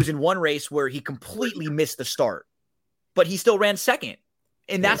was in one race where he completely missed the start, but he still ran second.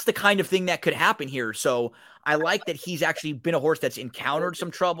 And that's the kind of thing that could happen here. So I like that he's actually been a horse that's encountered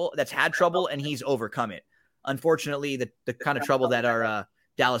some trouble, that's had trouble, and he's overcome it. Unfortunately, the kind of trouble that our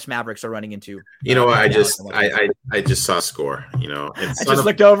Dallas Mavericks are running into. You know what? I just saw a score, you know. I just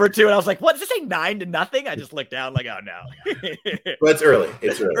looked over too, and I was like, what? Does it say 9-0? I just looked down like, oh no. But it's early.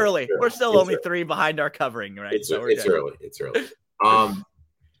 It's early. We're still only 3 behind our covering, right? It's early. It's early.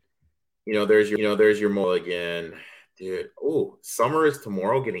 You know, there's your mulligan, dude. Oh, Summer is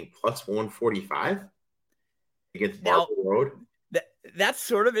tomorrow getting plus 145 against Barber Road. That's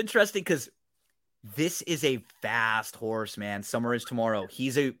sort of interesting because this is a fast horse, man. Summer is tomorrow.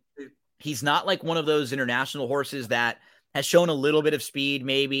 He's not like one of those international horses that has shown a little bit of speed,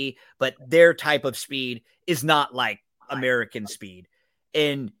 maybe, but their type of speed is not like American speed.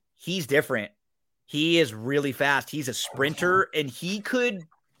 And he's different. He is really fast. He's a sprinter, and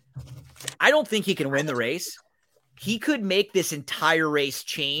I don't think he can win the race. He could make this entire race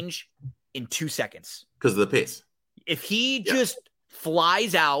change in 2 seconds. Because of the pace. If he just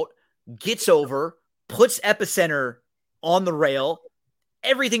flies out, gets over, puts epicenter on the rail,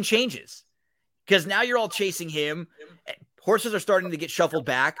 everything changes. Because now you're all chasing him. Horses are starting to get shuffled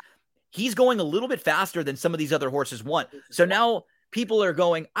back. He's going a little bit faster than some of these other horses want. So now people are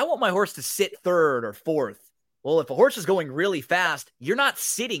going, I want my horse to sit third or fourth. Well, if a horse is going really fast, you're not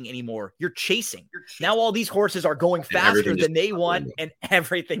sitting anymore. You're chasing. Now all these horses are going faster than they want, and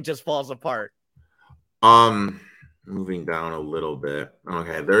everything just falls apart. Moving down a little bit.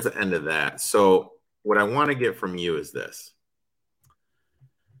 Okay, there's the end of that. So what I want to get from you is this.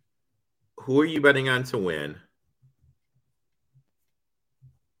 Who are you betting on to win?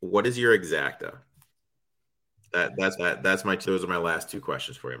 What is your exacta? Those are my last 2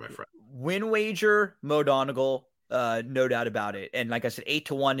 questions for you, my friend. Win wager, Mo Donegal, no doubt about it. And like I said,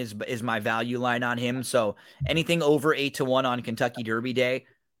 8-1 is my value line on him. So anything over 8-1 on Kentucky Derby Day,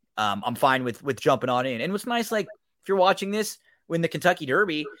 I'm fine with jumping on in. And what's nice, like if you're watching this in the Kentucky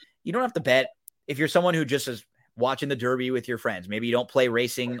Derby, you don't have to bet. If you're someone who just is watching the Derby with your friends, maybe you don't play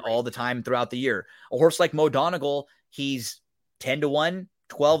racing all the time throughout the year. A horse like Mo Donegal, he's 10-1,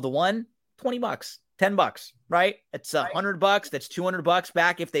 12-1, $20. $10, right? It's $100. That's $200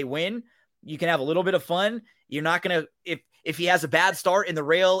 back if they win. You can have a little bit of fun. You're not going to, if he has a bad start and the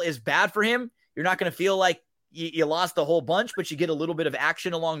rail is bad for him, you're not going to feel like you lost the whole bunch, but you get a little bit of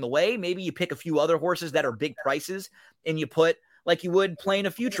action along the way. Maybe you pick a few other horses that are big prices and you put like you would playing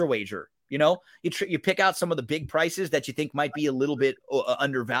a future wager. You know, you pick out some of the big prices that you think might be a little bit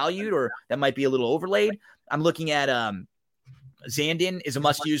undervalued or that might be a little overlaid. I'm looking at Zandon is a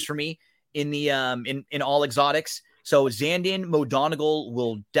must use for me in the in all exotics. So Zandon, Mo Donegal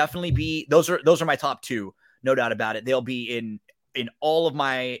will definitely be those are my top 2, no doubt about it. They'll be in all of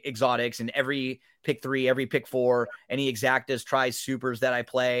my exotics and every pick 3, every pick 4, any exactas, tries, supers that I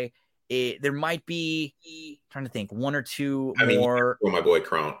play. There might be trying to think 1 or 2 more. Throw my boy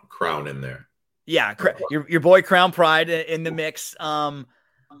Crown in there. Yeah, your boy Crown Pride in the mix. Let's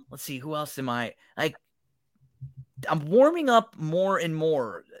see, who else am I like? I'm warming up more and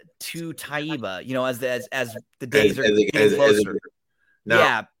more to Taiba, you know, as the days are getting closer.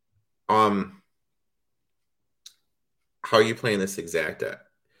 Now, how are you playing this exacta?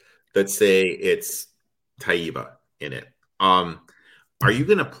 Let's say it's Taiba in it. Are you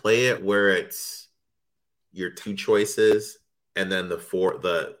going to play it where it's your 2 choices and then those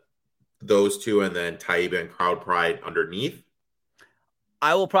 2 and then Taiba and Crowd Pride underneath?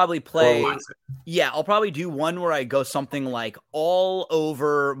 I will probably play. I'll probably do one where I go something like all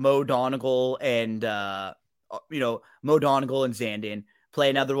over Mo Donegal and Mo Donegal and Zandon. Play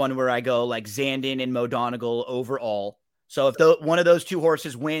another one where I go like Zandon and Mo Donegal overall. So if one of those 2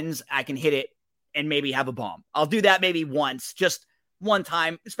 horses wins, I can hit it and maybe have a bomb. I'll do that maybe once, just one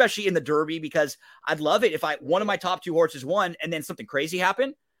time, especially in the Derby, because I'd love it if one of my top 2 horses won and then something crazy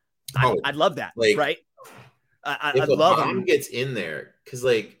happened. I'd love that, right? If a bomb gets in there, because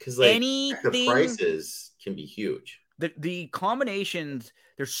the prices can be huge. The combinations,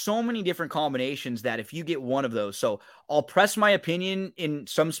 there's so many different combinations that if you get one of those, so I'll press my opinion in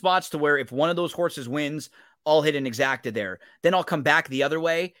some spots to where if one of those horses wins, I'll hit an exacta there. Then I'll come back the other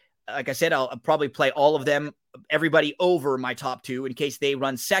way. Like I said, I'll probably play all of them, everybody over my top 2 in case they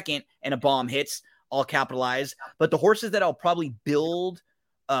run second and a bomb hits. I'll capitalize. But the horses that I'll probably build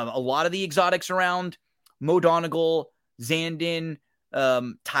a lot of the exotics around, Mo Donegal, Zandon,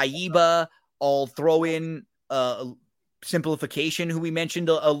 Taiba, I'll throw in Simplification, who we mentioned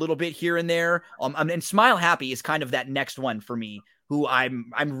a little bit here and there. And Smile Happy is kind of that next one for me, who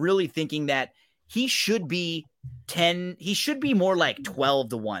I'm really thinking that he should be 10. He should be more like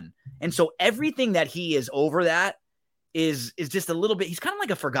 12-1. And so everything that he is over that is just a little bit, he's kind of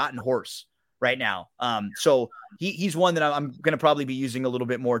like a forgotten horse, right now. So he's one that I'm going to probably be using a little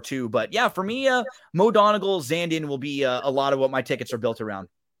bit more too. But yeah, for me, Mo Donegal, Zandon will be a lot of what my tickets are built around.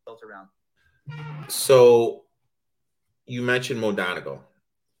 So you mentioned Mo Donegal.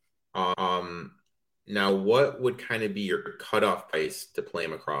 Now what would kind of be your cutoff price to play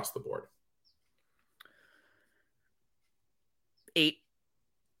him across the board? 8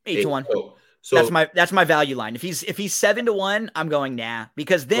 to 1. So that's my value line. If he's 7 to 1, I'm going nah,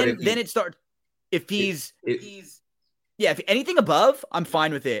 because then it starts. If he's if anything above, I'm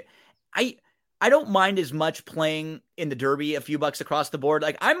fine with it. I don't mind as much playing in the Derby a few bucks across the board.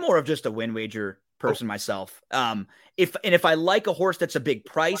 Like, I'm more of just a win wager person myself. If I like a horse that's a big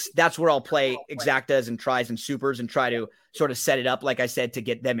price, that's where I'll play exactas and tries and supers and try to sort of set it up, like I said, to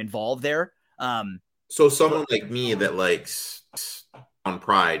get them involved there. So someone like me that likes on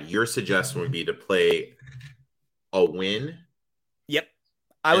Pride, your suggestion would be to play a win. Yep.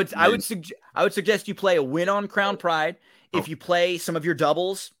 I would suggest you play a win on Crown Pride. If you play some of your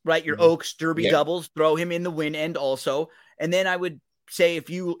doubles, right, your Oaks Derby doubles, throw him in the win end also. And then I would say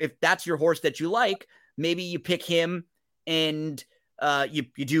if that's your horse that you like, maybe you pick him and you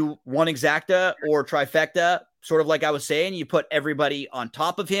do one exacta or trifecta, sort of like I was saying. You put everybody on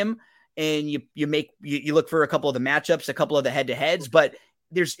top of him, and you look for a couple of the matchups, a couple of the head-to-heads. But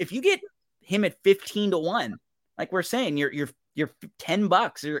if you get him at 15 to 1, like we're saying, you're $10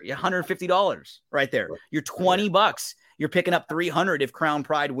 or $150 right there. You're $20. You're picking up 300 if Crown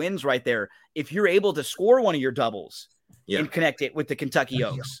Pride wins right there. If you're able to score one of your doubles and connect it with the Kentucky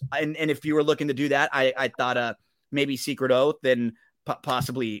Oaks. And if you were looking to do that, I thought maybe Secret Oath and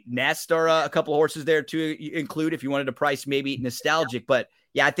possibly Nest are a couple of horses there to include if you wanted to price maybe nostalgic. But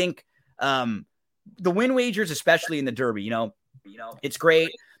yeah, I think the win wagers, especially in the Derby, it's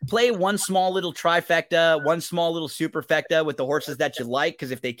great. Play one small little trifecta, one small little superfecta with the horses that you like,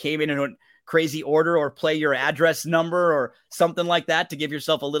 because if they came in a crazy order, or play your address number or something like that to give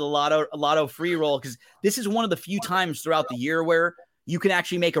yourself a little lotto free roll, because this is one of the few times throughout the year where you can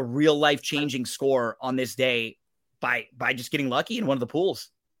actually make a real life changing score on this day by just getting lucky in one of the pools.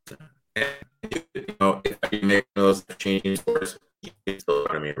 If you make those changing scores, you still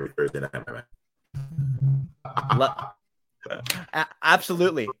me every Thursday night.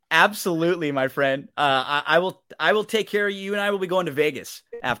 Absolutely, my friend. I will take care of you, and I will be going to Vegas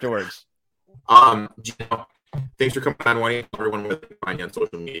afterwards. Gino, thanks for coming on. Why don't everyone with find you on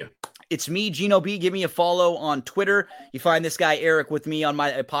social media? It's me, Gino B. Give me a follow on Twitter. You find this guy Erik with me on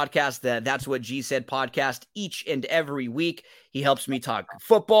my podcast, That's What G Said podcast, each and every week. He helps me talk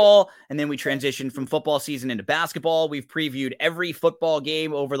football, and then we transition from football season into basketball. We've previewed every football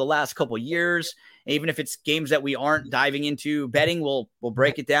game over the last couple years. Even if it's games that we aren't diving into betting, we'll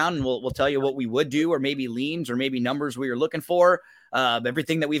break it down, and we'll tell you what we would do, or maybe leans, or maybe numbers we are looking for.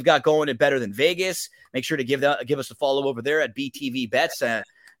 Everything that we've got going at Better Than Vegas. Make sure to give us a follow over there at BTV Bets.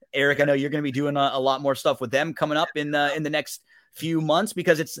 Erik, I know you're going to be doing a lot more stuff with them coming up in the next few months,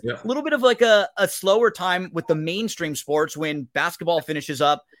 because it's a little bit of like a slower time with the mainstream sports when basketball finishes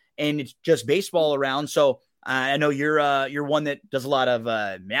up and it's just baseball around. So I know you're one that does a lot of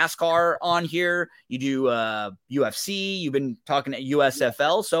NASCAR on here. You do UFC. You've been talking at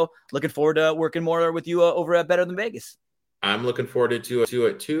USFL. So looking forward to working more with you over at Better Than Vegas. I'm looking forward to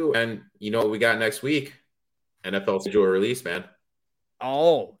it too. And you know what we got next week? NFL schedule release, man.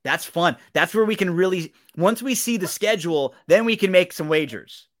 Oh, that's fun. That's where we can really, once we see the schedule, then we can make some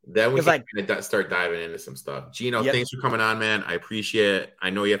wagers. Then we can start diving into some stuff. Gino, thanks for coming on, man. I appreciate it.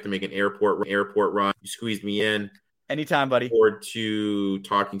 I know you have to make an airport run. You squeezed me in. Anytime, buddy. Look forward to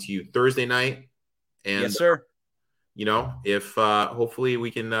talking to you Thursday night. And, yes, sir. If hopefully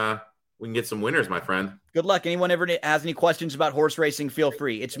we can get some winners, my friend. Good luck. Anyone ever has any questions about horse racing, feel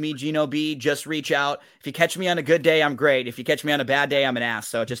free. It's me, Gino B. Just reach out. If you catch me on a good day, I'm great. If you catch me on a bad day, I'm an ass.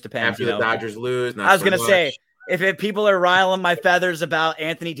 So it just depends. After the Dodgers lose. I was going to say, if people are riling my feathers about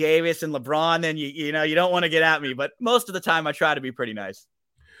Anthony Davis and LeBron, then you don't want to get at me. But most of the time, I try to be pretty nice.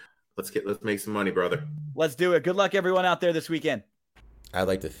 Let's make some money, brother. Let's do it. Good luck, everyone out there this weekend. I'd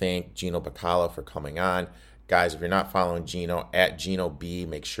like to thank Gino Buccola for coming on. Guys, if you're not following Gino at Gino B,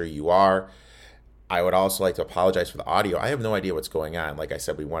 make sure you are. I would also like to apologize for the audio. I have no idea what's going on. Like I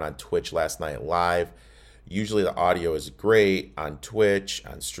said, we went on Twitch last night live. Usually the audio is great on Twitch,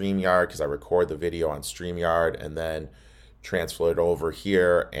 on StreamYard, because I record the video on StreamYard and then transfer it over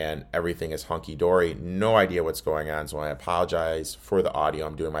here, and everything is hunky-dory. No idea what's going on, so I apologize for the audio.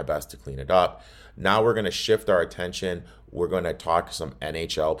 I'm doing my best to clean it up. Now we're going to shift our attention. We're going to talk some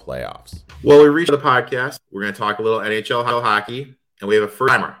NHL playoffs. Well, we reached the podcast. We're going to talk a little NHL hockey, and we have a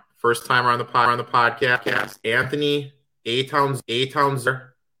first timer on the podcast. Anthony A-Town's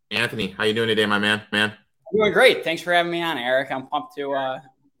Anthony, how you doing today, my man? I'm doing great. Thanks for having me on, Erik. I'm pumped to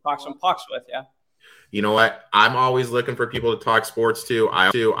talk some pucks with you. You know what? I'm always looking for people to talk sports to.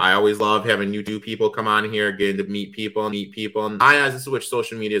 I always love having new people come on here, getting to meet people. And this is what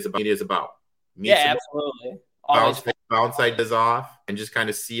social media is about. Absolutely. Bounce ideas off and just kind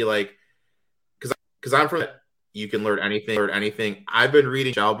of see, like, because I'm from, you can learn anything. I've been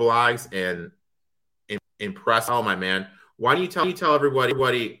reading NHL blogs and impressed. Oh, my man. Why don't you tell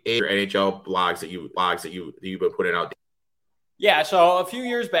everybody your NHL blogs that you've been putting out? Yeah, so a few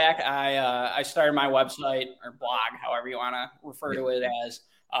years back, I started my website or blog, however you want to refer to it as,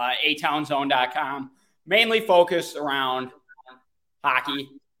 atownzone.com, mainly focused around hockey.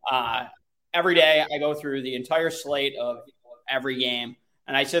 Every day I go through the entire slate of every game,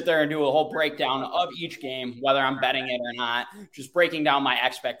 and I sit there and do a whole breakdown of each game, whether I'm betting it or not, just breaking down my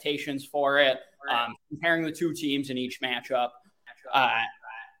expectations for it, comparing the two teams in each matchup,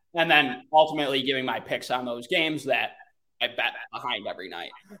 and then ultimately giving my picks on those games that I bet behind every night.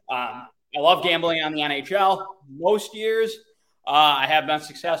 I love gambling on the NHL. Most years, I have been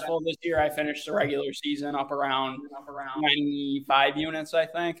successful. This year, I finished the regular season up around 95 units, I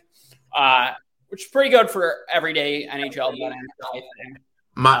think, which is pretty good for everyday NHL betting.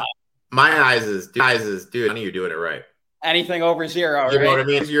 My eyes is, dude, I know you're doing it right. Anything over zero, you right? know what I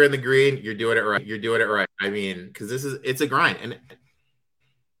mean? You're in the green. You're doing it right. I mean, because it's a grind, and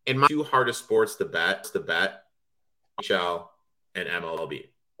in my two hardest sports to bet. NHL and MLB.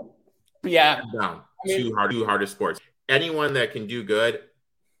 Yeah. Down. Two hardest sports. Anyone that can do good,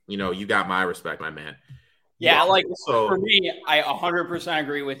 you got my respect, my man. Yeah, for me, I 100%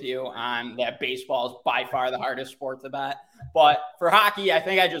 agree with you on that. Baseball is by far the hardest sport to bet. But for hockey, I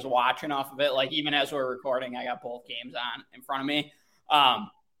think I just watch enough of it. Like, even as we're recording, I got both games on in front of me. But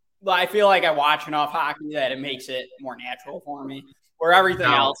I feel like I watch enough hockey that it makes it more natural for me. Where everything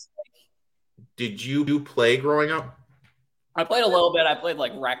else. Did you play growing up? I played a little bit. I played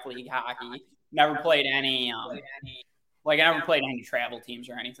like rec league hockey. Never played any I never played any travel teams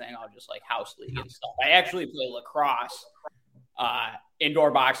or anything. I was just like house league and stuff. I actually play lacrosse.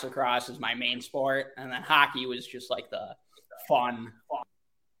 Indoor box lacrosse is my main sport, and then hockey was just like the fun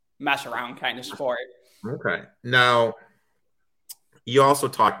mess around kind of sport. Okay. Now, you also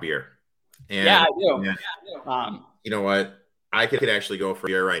talk beer. And, yeah, I do. And, you know what? I could actually go for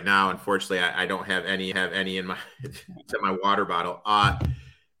beer right now. Unfortunately, I don't have any in my water bottle.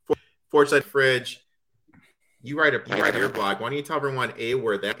 Fortunately, fridge. You write a beer blog. Why don't you tell everyone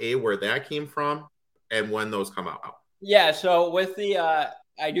where that came from and when those come out? Yeah. So with the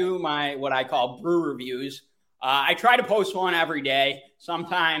I do my what I call brew reviews. I try to post one every day.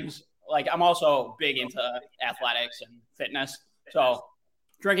 Sometimes, I'm also big into athletics and fitness, so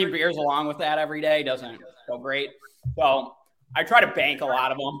drinking beers along with that every day doesn't go great. So I try to bank a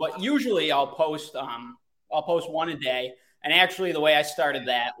lot of them, but usually I'll post one a day. And actually, the way I started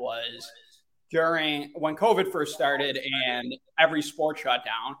that was when COVID first started and every sport shut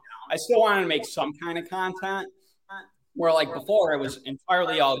down. I still wanted to make some kind of content where, before, it was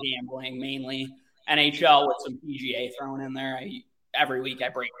entirely all gambling, mainly NHL with some PGA thrown in there. Every week I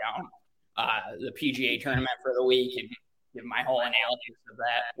break down the PGA tournament for the week and give my whole analysis of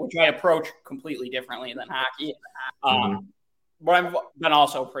that, which I approach completely differently than hockey. But I've been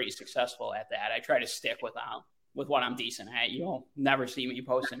also pretty successful at that. I try to stick with what I'm decent at. You'll never see me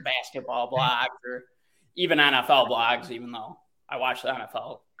posting basketball blogs or even NFL blogs, even though I watch the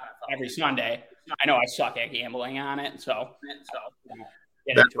NFL every Sunday. I know I suck at gambling on it, so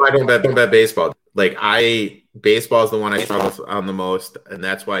that's why I don't bet baseball. Baseball is the one I struggle on the most, and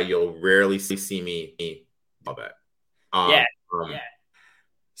that's why you'll rarely see me bet.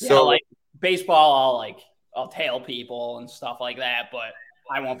 So baseball, I'll tail people and stuff like that, but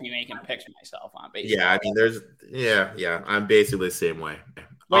I won't be making picks myself on baseball. Yeah, I mean, I'm basically the same way.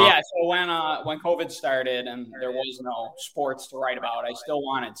 But so when COVID started and there was no sports to write about, I still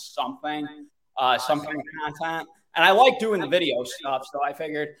wanted something, some kind of content. And I like doing the video stuff, so I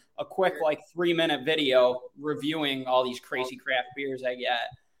figured a quick 3-minute video reviewing all these crazy craft beers I get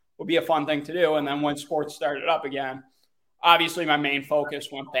would be a fun thing to do. And then when sports started up again, obviously my main focus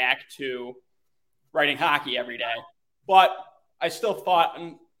went back to writing hockey every day. But I still thought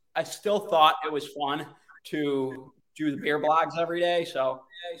it was fun to do the beer blogs every day. So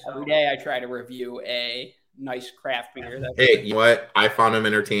every day I try to review a nice craft beer. Hey, you know what? I found them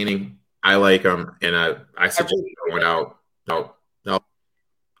entertaining. I like them, and I suggest going out. No,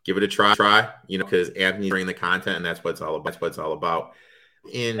 give it a try. Because Anthony's bringing the content, and that's what it's all about.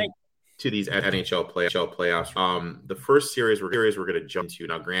 To these NHL playoffs. The first series we're going to jump to.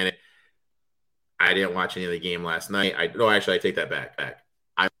 Now, granted, I didn't watch any of the game last night. I take that back.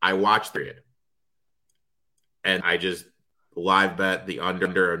 I watched it, and I just live bet the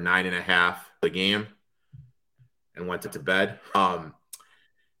under of 9.5 the game, and went to bed.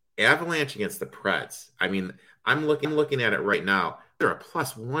 Avalanche against the Preds. I mean, I'm looking at it right now. They're a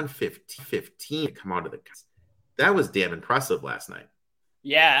plus 115 to come out of the. That was damn impressive last night.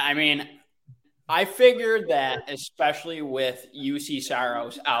 Yeah, I mean, I figured that especially with UC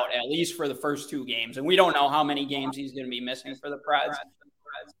Saros out, at least for the first 2 games, and we don't know how many games he's going to be missing for the Preds.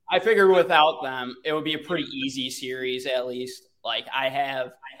 I figured without them, it would be a pretty easy series, at least. Like, I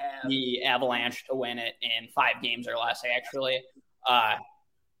have the Avalanche to win it in 5 games or less, actually.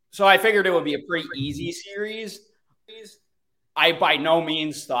 So I figured it would be a pretty easy series. I by no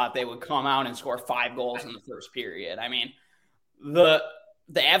means thought they would come out and score 5 goals in the first period. I mean, the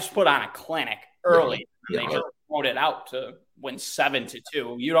Avs put on a clinic early. Yeah. They just wrote it out to win 7-2.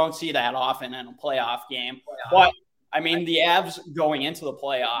 You don't see that often in a playoff game. But, I mean, the Avs going into the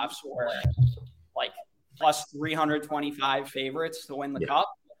playoffs were like plus 325 favorites to win the cup.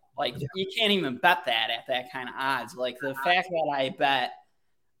 Like, you can't even bet that at that kind of odds. Like, the fact that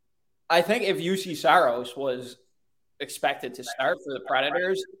I think if UC Saros was expected to start for the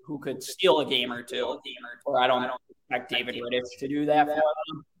Predators, who could steal a game or two, or I don't expect David Rittich to do that for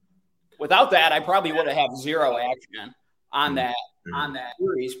them. Without that, I probably would have had 0 action on that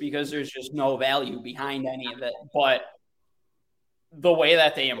series because there's just no value behind any of it. But the way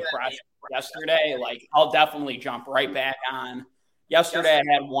that they impressed yesterday, like, I'll definitely jump right back on. Yesterday,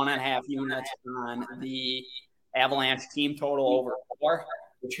 I had 1.5 units on the Avalanche team total over 4,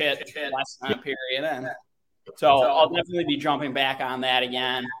 which hit less than a period in. So I'll definitely be jumping back on that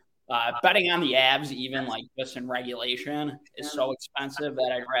again. Betting on the Avs, even like just in regulation, is so expensive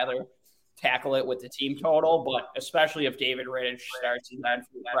that I'd rather tackle it with the team total. But especially if David Rittich starts again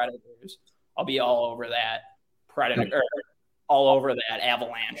for the Predators, I'll be all over that all over that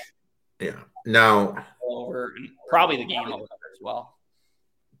Avalanche. Yeah. Now, all over, and probably the game over as well.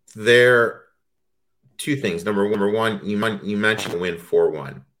 There 2 things. Number one, you mentioned win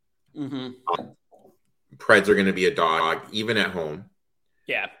 4-1. Mm-hmm. Preds are going to be a dog, even at home.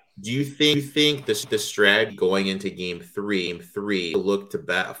 Yeah. Do you think the strategy going into game three look to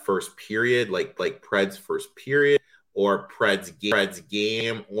bet a first period, like Preds first period, or Preds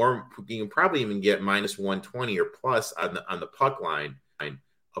game, or you can probably even get minus 120 or plus on the puck line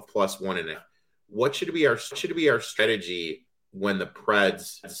of plus 1.5? What should be our strategy when the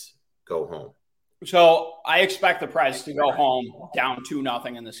Preds go home? So I expect the Preds to go home down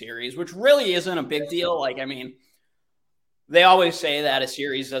 2-0 in the series, which really isn't a big deal. Like, I mean, they always say that a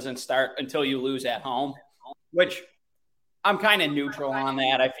series doesn't start until you lose at home, which I'm kind of neutral on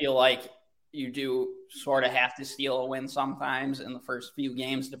that. I feel like you do sort of have to steal a win sometimes in the first few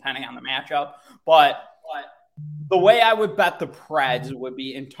games, depending on the matchup. But the way I would bet the Preds would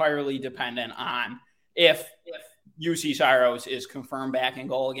be entirely dependent on if UC Saros is confirmed back in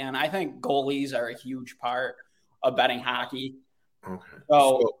goal again. I think goalies are a huge part of betting hockey. Okay.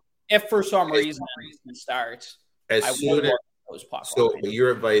 So if for some reason it starts,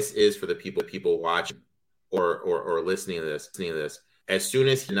 your advice is for the people watching or listening to this, as soon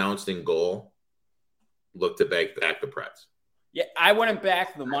as he announced in goal, look to back the Preds. Yeah, I wouldn't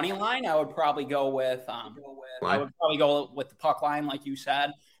back the money line. I would probably go with the puck line, like you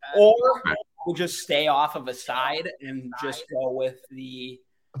said, or we'll just stay off of a side and just go with the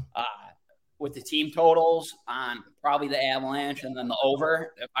team totals on probably the Avalanche and then the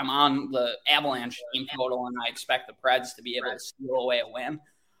over. If I'm on the Avalanche team total and I expect the Preds to be able to steal away a win,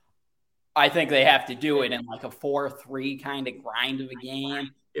 I think they have to do it in like a 4-3 kind of grind of a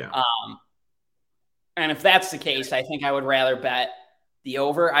game. Yeah. And if that's the case, I think I would rather bet the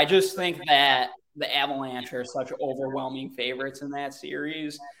over. I just think that the Avalanche are such overwhelming favorites in that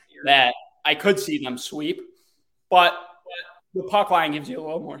series that I could see them sweep. But the puck line gives you a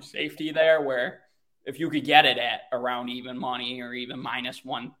little more safety there, where if you could get it at around even money or even minus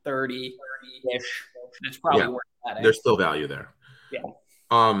 130-ish, it's probably worth that. There's still value there. Yeah.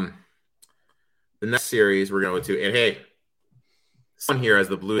 The next series we're going to go to, and hey, someone here has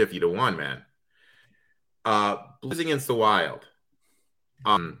the Blue 50-1, man. Blues against the Wild.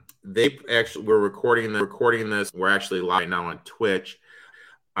 They actually we're recording this. We're actually live now on Twitch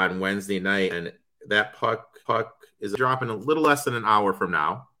on Wednesday night, and that puck is dropping a little less than an hour from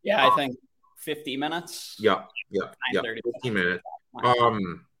now. Yeah, I think 50 minutes. Yeah, 15 minutes.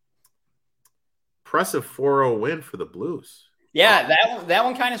 Impressive 4-0 win for the Blues. Yeah, that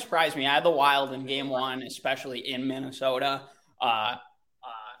one kind of surprised me. I had the Wild in game 1, especially in Minnesota.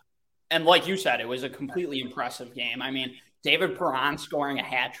 And like you said, it was a completely impressive game. I mean, David Perron scoring a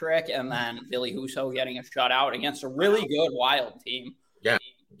hat trick and then Billy Husso getting a shutout against a really good Wild team. Yeah.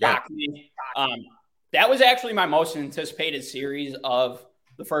 shocked me. That was actually my most anticipated series of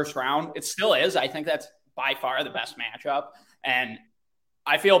the first round. It still is. I think that's by far the best matchup. And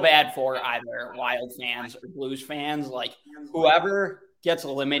I feel bad for either Wild fans or Blues fans. Like, whoever gets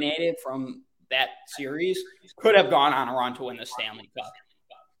eliminated from that series could have gone on a run to win the Stanley Cup.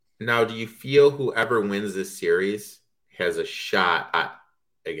 Now, do you feel whoever wins this series has a shot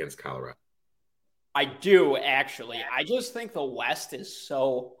against Colorado? I do, actually. I just think the West is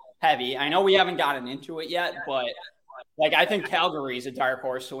so heavy. I know we haven't gotten into it yet, but like, I think Calgary is a dark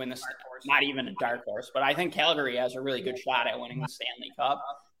horse to win this. Not even a dark horse, but I think Calgary has a really good shot at winning the Stanley Cup.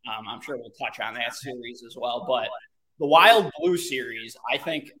 I'm sure we'll touch on that series as well. But the Wild Blue series, I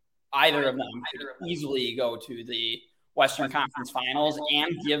think either of them could easily go to the Western Conference Finals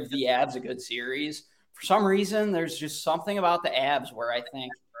and give the Avs a good series. For some reason, there's just something about the Avs where I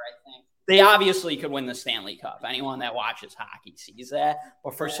think they obviously could win the Stanley Cup. Anyone that watches hockey sees that.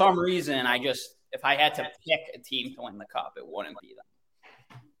 But for some reason, if I had to pick a team to win the cup, it wouldn't be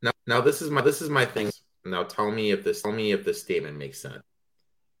them. Now this is my thing. Now tell me if this statement makes sense.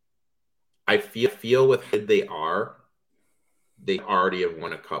 I feel with who they already have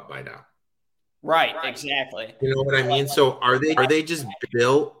won a cup by now. Right, exactly. You know what I mean? So are they just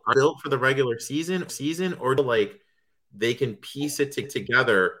built for the regular season, or like they can piece it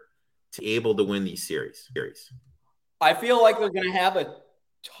together to able to win these series? I feel like they're going to have a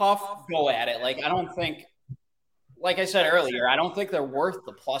tough go at it. Like, I don't think, like I said earlier, I don't think they're worth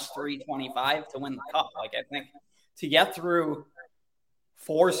the plus 325 to win the cup. Like, I think to get through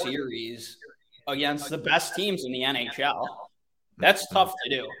 4 series against the best teams in the NHL, that's tough to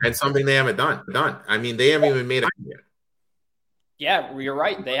do. And something they haven't done. I mean, they haven't even made a yet. Yeah, you're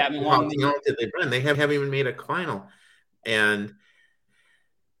right. They haven't won. They haven't even made a final. And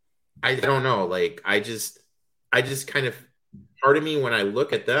I don't know. Like, I just kind of, part of me when I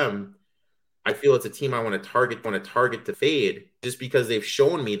look at them, I feel it's a team I want to target to fade, just because they've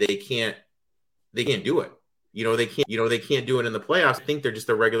shown me they can't do it. They can't do it in the playoffs. I think they're just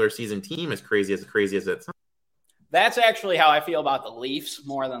a regular season team, as crazy as that sounds. That's actually how I feel about the Leafs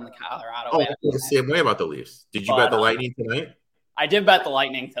more than the Colorado. I feel the same way about the Leafs. Did you bet the Lightning tonight? I did bet the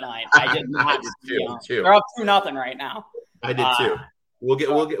Lightning tonight. I did not. I did too. They're up 2-0 right now. I did too. We'll get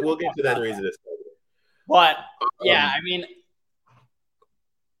to that raise this. But yeah, I mean,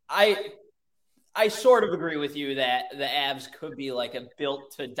 I sort of agree with you that the Avs could be like a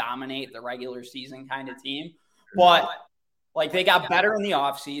built to dominate the regular season kind of team. But like, they got better in the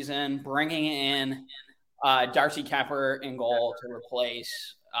offseason, bringing in Darcy Kemper in goal to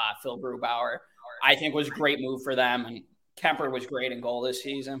replace Phil Grubauer, I think was a great move for them. And Kemper was great in goal this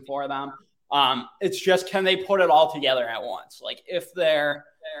season for them. It's just, can they put it all together at once? Like, if their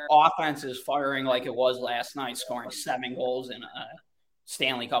offense is firing like it was last night, scoring 7 goals in a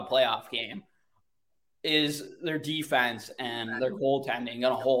Stanley Cup playoff game, is their defense and their goaltending going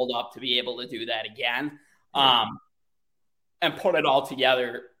to hold up to be able to do that again? And put it all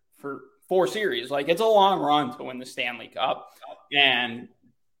together for 4 series. Like, it's a long run to win the Stanley Cup, and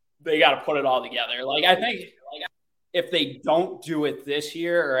they got to put it all together. Like, I think if they don't do it this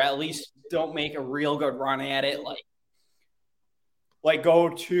year, or at least don't make a real good run at it, like go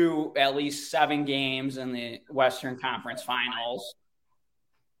to at least 7 games in the Western Conference Finals,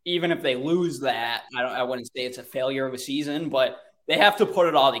 even if they lose that, I wouldn't say it's a failure of a season, but they have to put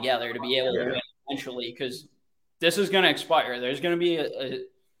it all together to be able to win eventually, because this is going to expire. There's going to be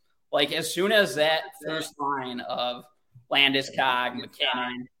like, as soon as that first line of Landeskog,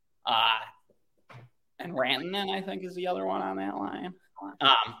 McKinnon, and Rantanen, I think, is the other one on that line.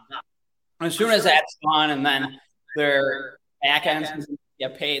 As soon as that's done, and then their back ends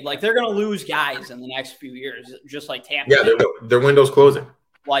get paid, like, they're going to lose guys in the next few years, just like Tampa. Yeah, their window's closing.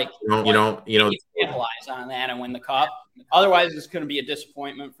 Like, capitalize on that and win the cup. Otherwise, it's going to be a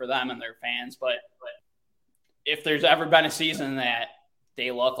disappointment for them and their fans. But if there's ever been a season that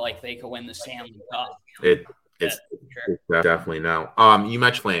they look like they could win the Stanley Cup, it's definitely now. You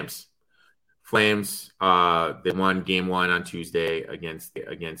mentioned Flames. Flames, they won game 1 on Tuesday against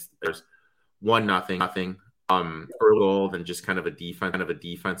there's 1-0. Early goal and just kind of a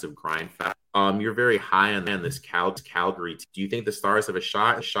defensive grind. You're very high on this Calgary. Do you think the Stars have a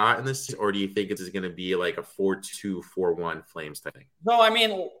shot in this, or do you think it's going to be like a 4-2, 4-1 Flames type thing? No, I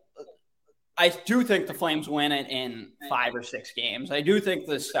mean, I do think the Flames win it in 5 or 6 games. I do think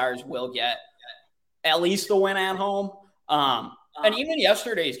the Stars will get at least a win at home. And even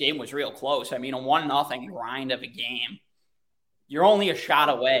yesterday's game was real close. I mean, a 1-0 grind of a game, you're only a shot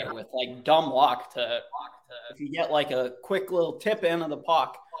away with like dumb luck to if you get like a quick little tip in of the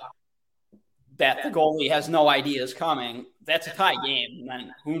puck, that the goalie has no idea is coming, that's a tie game. And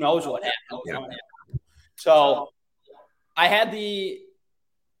then who knows what happens. Yeah. So I had the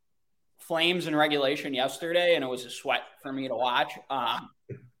Flames in regulation yesterday, and it was a sweat for me to watch.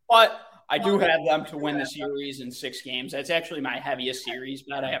 But I do have them to win the series in 6 games. That's actually my heaviest series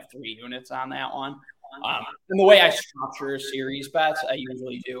bet. I have 3 units on that one. And the way I structure series bets, I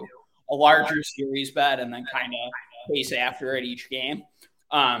usually do a larger series bet and then kind of pace after it each game.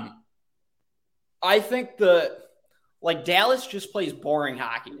 I think Dallas just plays boring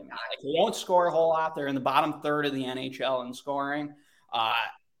hockey to me. Like, they don't score a whole lot. They're in the bottom third of the NHL in scoring.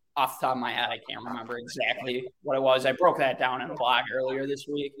 Off the top of my head, I can't remember exactly what it was. I broke that down in a blog earlier this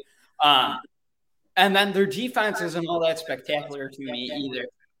week. And then their defense isn't all that spectacular to me either.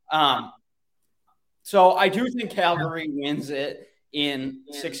 So I do think Calgary wins it in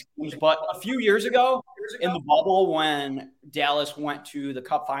 6 games. But a few years ago in the bubble, when Dallas went to the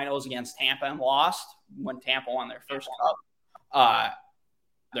Cup Finals against Tampa and lost, when Tampa won their first Cup,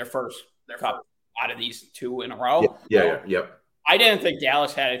 their first Cup out of these 2 in a row. Yep. I didn't think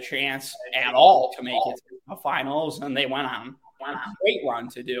Dallas had a chance at all to make it to the finals, and they went on a great run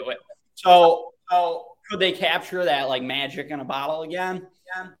to do it. So could they capture that like magic in a bottle again?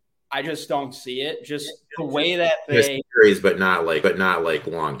 I just don't see it. Just the way that they series, but not like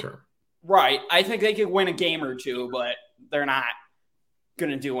long term. Right. I think they could win a game or 2, but they're not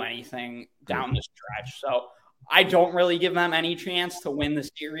going to do anything down the stretch. So I don't really give them any chance to win the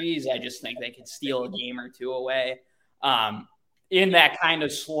series. I just think they could steal a game or 2 away. In that kind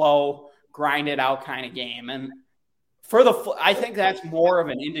of slow, grind it out kind of game. And I think that's more of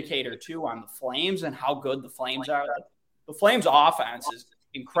an indicator too on the Flames and how good the Flames are. Like, the Flames offense is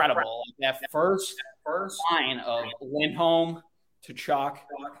incredible. Like, that first line of Lindholm to Chuck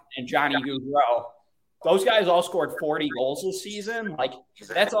and Johnny Gaudreau, those guys all scored 40 goals this season. Like,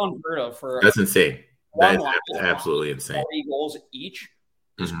 that's unheard of for. That's insane. That's absolutely insane. 40 goals each.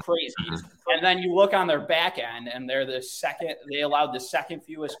 It's crazy. And then you look on their back end, and they're they allowed the second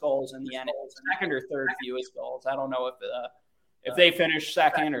fewest goals in the NHL, second or third fewest goals. I don't know if they finished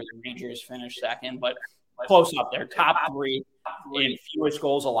second or the Rangers finished second, but close up there. Top 3 in fewest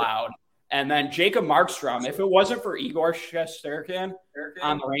goals allowed. And then Jacob Markstrom, if it wasn't for Igor Shesterkin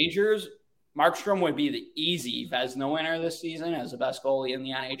on the Rangers, Markstrom would be the easy Vezina winner this season as the best goalie in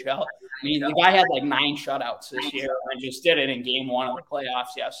the NHL. I mean, the guy had like 9 shutouts this year and just did it in game 1 of the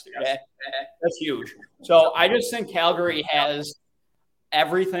playoffs yesterday. That's huge. So I just think Calgary has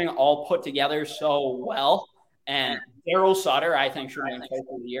everything all put together so well. And Daryl Sutter, I think, should win Coach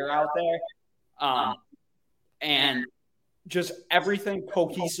of the Year out there. And just everything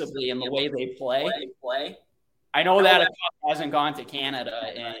cohesively in the way they play. I know that a cup hasn't gone to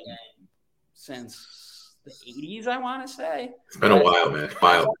Canada since the 80s, I want to say. It's been a while, man.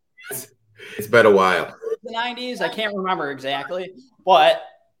 It's been a while. The 90s, I can't remember exactly. But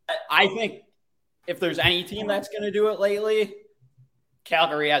I think if there's any team that's going to do it lately,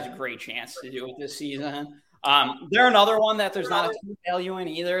 Calgary has a great chance to do it this season. They're another one that there's not a ton of value in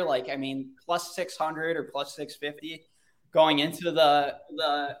either. Like, I mean, plus 600 or plus 650 going into the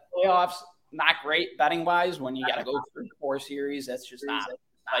playoffs, not great betting-wise when you got to go through 4 series. That's just not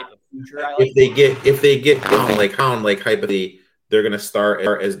type of future I like. If they get hypothetically, they're going to start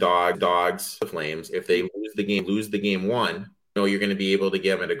as dogs, the Flames. If they lose the game 1, you're going to be able to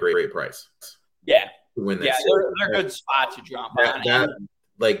get them at a great price. Yeah, to win that. Yeah, they're a good spot to jump on.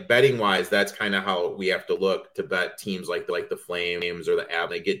 Like betting wise, that's kind of how we have to look to bet teams like the Flames or the Avs.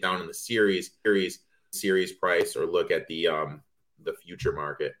 They get down in the series price, or look at the future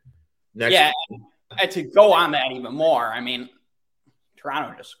market. And to go on that even more, I mean,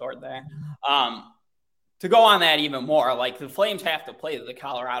 Toronto just scored there. To go on that even more, like, the Flames have to play the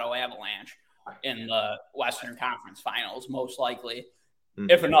Colorado Avalanche in the Western Conference Finals, most likely,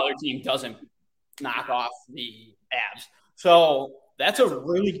 if another team doesn't knock off the Avs. So that's a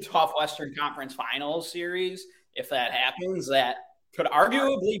really tough Western Conference Finals series. If that happens, that could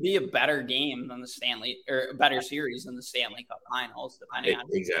arguably be a better game than the Stanley, or a better series than the Stanley Cup Finals, depending on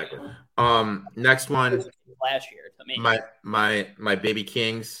exactly. Next one last year to me. My baby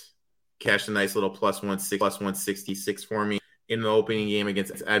Kings cashed a nice little plus 166 for me in the opening game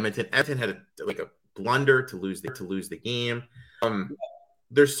against Edmonton. Edmonton had a blunder to lose the game.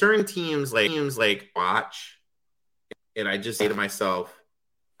 There's certain teams like watch, and I just say to myself,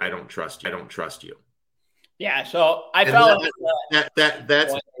 I don't trust you. Yeah, so I felt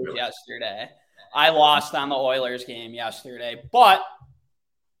that's yesterday. I lost on the Oilers game yesterday, but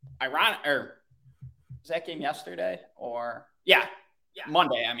was that game yesterday or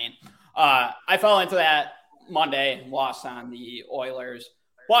Monday? I mean, I fell into that Monday, lost on the Oilers,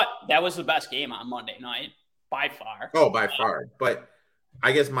 But that was the best game on Monday night by far. Oh, by far. But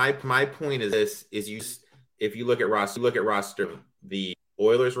I guess my point is this: if you look at roster, the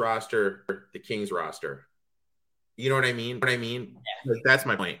Oilers roster, the Kings roster. You know what I mean? Yeah. That's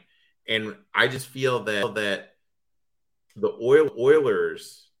my point. And I just feel that the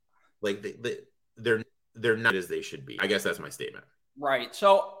Oilers, like they're not as they should be. I guess that's my statement. Right.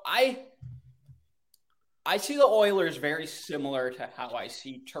 So I see the Oilers very similar to how I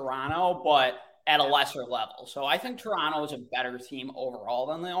see Toronto, but at a lesser level. So I think Toronto is a better team overall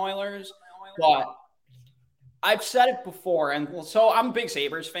than the Oilers. But I've said it before, and so I'm a big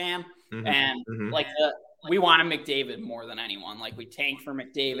Sabres fan, and like we wanted McDavid more than anyone. Like we tanked for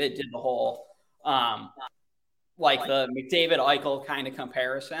McDavid, did the whole like the McDavid-Eichel kind of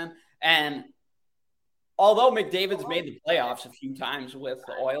comparison. And although McDavid's made the playoffs a few times with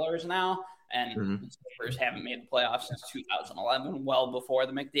the Oilers now, and the Sabres haven't made the playoffs since 2011, well before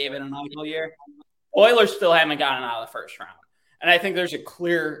the McDavid and Eichel year, Oilers still haven't gotten out of the first round. And I think there's a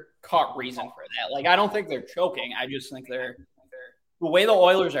clear-cut reason for that. Like, I don't think they're choking. I just think the way the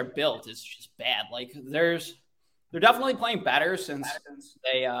Oilers are built is just bad. Like, they're definitely playing better since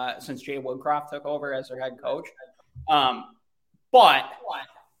Jay Woodcroft took over as their head coach. But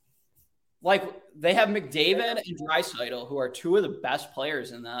like they have McDavid and Draisaitl, who are two of the best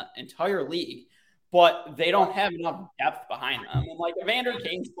players in the entire league, but they don't have enough depth behind them. And like Evander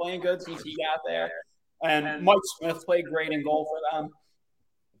Kane's playing good since he got there, and Mike Smith played great in goal for them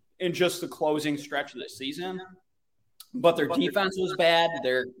in just the closing stretch of the season. But their defense was bad.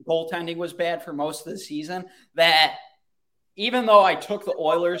 Their goaltending was bad for most of the season. That even though I took the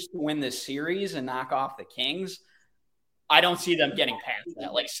Oilers to win this series and knock off the Kings, I don't see them getting past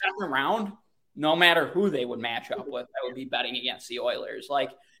that. Like second round, no matter who they would match up with, I would be betting against the Oilers.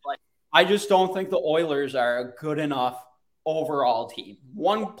 Like I just don't think the Oilers are a good enough overall team.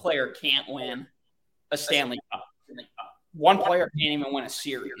 One player can't win a Stanley Cup. One player can't even win a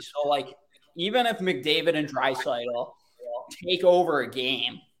series. So like even if McDavid and Draisaitl take over a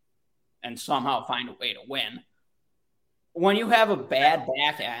game and somehow find a way to win, when you have a bad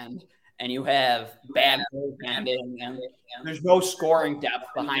back end and you have bad goaltending and there's no scoring depth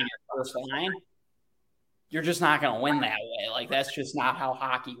behind your first line, you're just not going to win that way. Like, that's just not how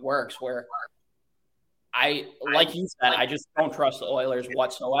hockey works, where like you said, I just don't trust the Oilers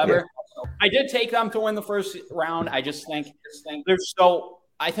whatsoever. I did take them to win the first round. I just think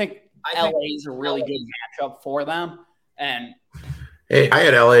I think LA is a really good matchup for them. And hey, I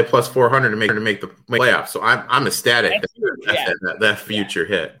had LA plus 400 to make the playoffs, so I'm ecstatic that future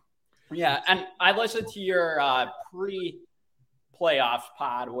hit. Yeah, and I listened to your pre-playoffs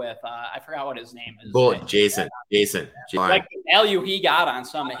pod with I forgot what his name is. Jason. Like the value he got on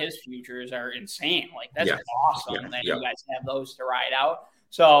some of his futures are insane. Like that's awesome that you guys have those to ride out.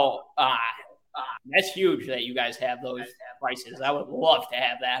 So that's huge that you guys have those prices. I would love to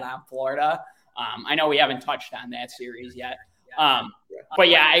have that on Florida. I know we haven't touched on that series yet. But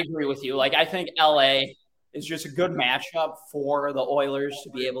yeah, I agree with you. Like I think LA is just a good matchup for the Oilers to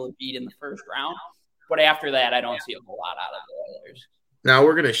be able to beat in the first round. But after that, I don't see a whole lot out of the Oilers. Now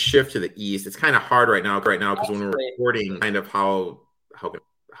we're going to shift to the East. It's kind of hard right now because when we're recording, kind of how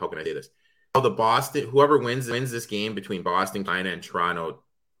can I say this? How the Boston, whoever wins this game between Boston, China, and Toronto,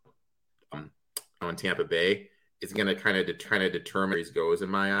 and Tampa Bay, is going to kind of determine where he goes in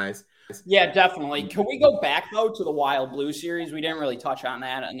my eyes. Yeah, definitely. Can we go back though to the Wild Blue series? We didn't really touch on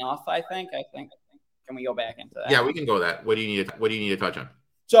that enough. I think. Can we go back into that? Yeah, we can go that. What do you need to touch on?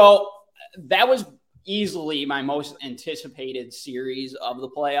 So that was easily my most anticipated series of the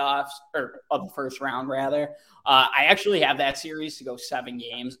playoffs, or of the first round, rather. I actually have that series to go 7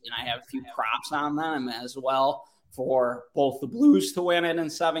 games, and I have a few props on them as well for both the Blues to win it in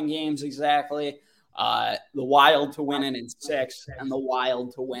 7 games exactly, the Wild to win it in 6, and the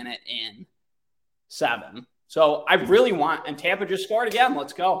Wild to win it in 7. So I really want, and Tampa just scored again.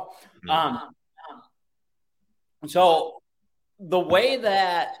 Let's go. So the way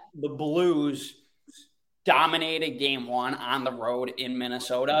that the Blues dominated game 1 on the road in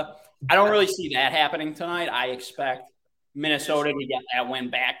Minnesota, I don't really see that happening tonight. I expect Minnesota to get that win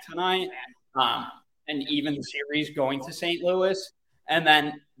back tonight, and even the series going to St. Louis. And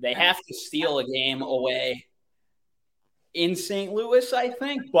then they have to steal a game away in St. Louis, I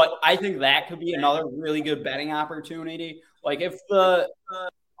think. But I think that could be another really good betting opportunity. Like if the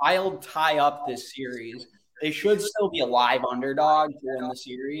Wild tie up this series, they should still be a live underdog to win the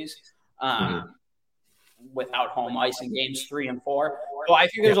series without home ice in games 3 and 4. So I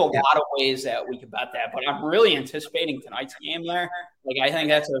think there's a lot of ways that we could bet that. But I'm really anticipating tonight's game there. Like I think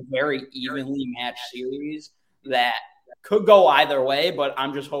that's a very evenly matched series that could go either way, but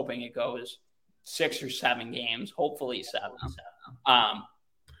I'm just hoping it goes 6 or 7 games, hopefully 7.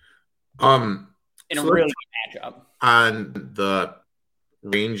 In a really good matchup. On the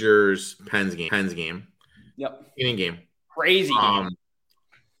Rangers Pens game. Yep. Inning game. Crazy game.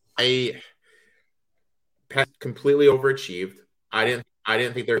 Pens completely overachieved. I didn't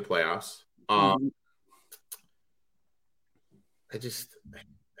think they were in the playoffs.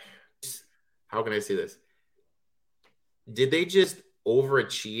 How can I say this? Did they just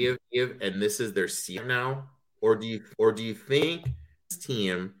overachieve and this is their season now? Or do you think this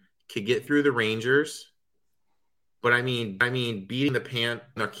team could get through the Rangers? But I mean, beating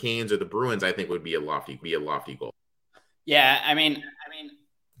the Canes or the Bruins, I think would be a lofty goal. Yeah, I mean,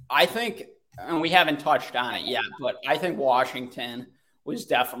 I think, and we haven't touched on it yet, but I think Washington was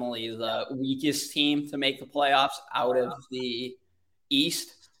definitely the weakest team to make the playoffs out of the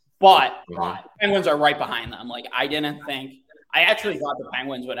East. But Penguins are right behind them. Like, I actually thought the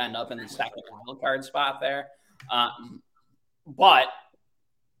Penguins would end up in the second wild card spot there. But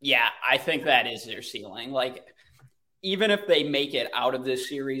yeah, I think that is their ceiling. Like, even if they make it out of this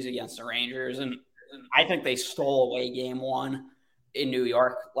series against the Rangers, and I think they stole away game 1 in New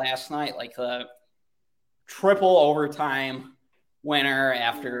York last night, like the triple overtime winner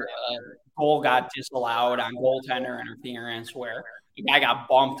after a goal got disallowed on goaltender interference where the guy got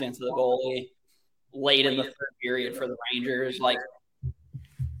bumped into the goalie late in the third period for the Rangers. Like,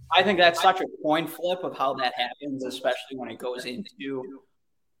 I think that's such a coin flip of how that happens, especially when it goes into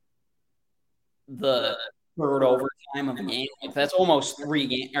the third overtime of the game. Like, that's almost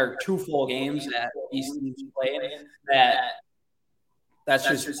 2 full games that these teams played. That's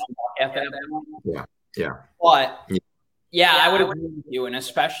just at that point. Yeah. But yeah, I would agree with you, and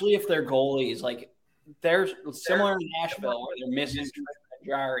especially if their goalies, like, they're similar to Nashville where they're missing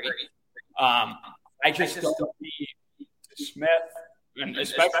Jari. I just don't see Smith, and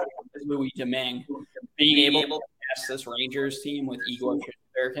especially Louis Domingue, being able to pass this Rangers team with Igor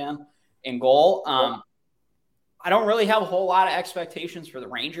Shesterkin in goal. I don't really have a whole lot of expectations for the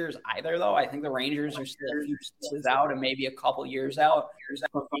Rangers either, though. I think the Rangers are still a few seasons out and maybe a couple years out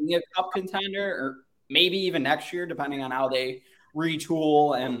from being a cup contender, or maybe even next year, depending on how they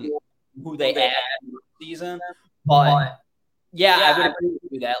retool and who they add in the season. But yeah, I would agree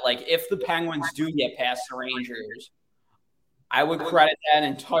with you that, like, if the Penguins do get past the Rangers, I would credit that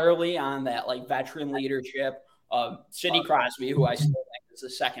entirely on that, like, veteran leadership of Sidney Crosby, who I still think is the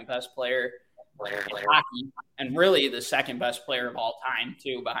second best player in hockey, and really the second best player of all time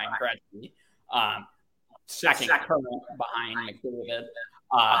too, behind Gretzky. Second current behind McDavid.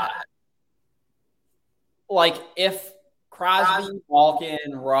 Like, if Crosby,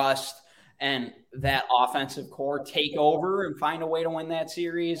 Malkin, Rust, and that offensive core take over and find a way to win that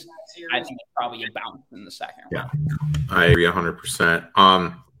series, I think it's probably a bounce in the second round. Yeah, I agree 100%.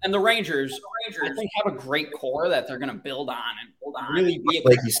 And the Rangers, I think, have a great core that they're going to build on and really be a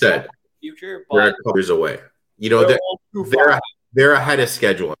like you said, future. They're a couple years away. You know, they're ahead of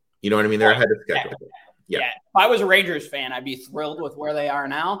schedule. You know what I mean? They're ahead of schedule. Yeah. If I was a Rangers fan, I'd be thrilled with where they are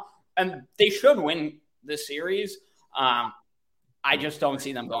now, and they should win this series. I just don't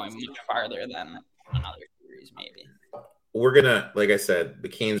see them going much farther than another series, maybe. We're gonna, like I said, the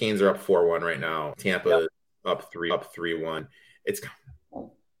Canes are up 4-1 right now. Tampa up 3-1. It's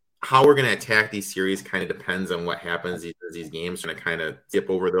how we're gonna attack these series kind of depends on what happens these games. We're gonna kind of dip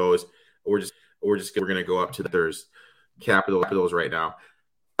over those. We're gonna go up to the Capitals right now.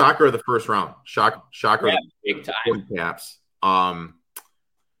 Shocker of the first round. Shocker. Big time. Caps.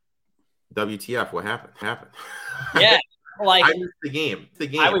 WTF? What happened? Yeah. Like, I missed the game.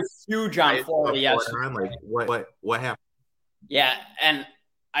 I was huge on Florida yesterday. Like, what happened? Yeah, and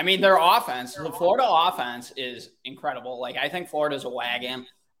I mean, their offense, the Florida offense is incredible. Like, I think Florida's a wagon.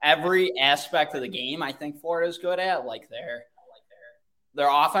 Every aspect of the game, I think Florida's good at. Like, their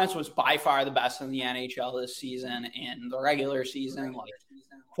offense was by far the best in the NHL this season. In the regular season, like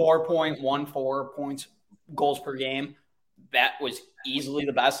 4.14 points, goals per game. That was easily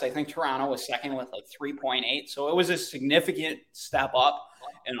the best. I think Toronto was second with like 3.8. So it was a significant step up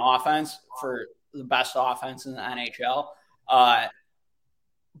in offense for the best offense in the NHL.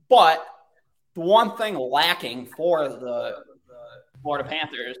 But the one thing lacking for the Florida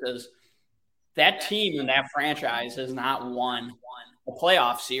Panthers is that team and that franchise has not won a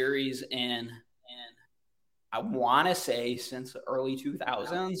playoff series in I want to say since the early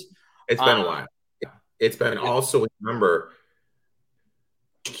 2000s. It's been a while. It's been also, remember,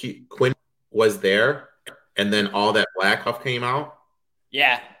 Quinn was there, and then all that black stuff came out.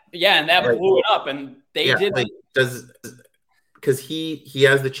 Yeah, and that blew it up, and they did. Because he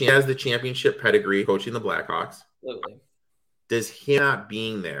has the championship pedigree coaching the Blackhawks. Absolutely. does him not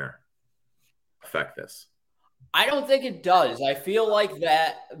being there affect this? I don't think it does. I feel like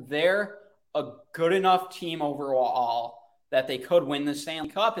that they're a good enough team overall that they could win the Stanley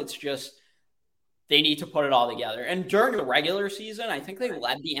Cup. It's just they need to put it all together. And during the regular season, I think they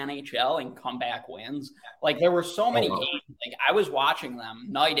led the NHL in comeback wins. Like, there were so many games. Like, I was watching them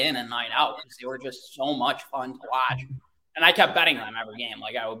night in and night out because they were just so much fun to watch. And I kept betting them every game.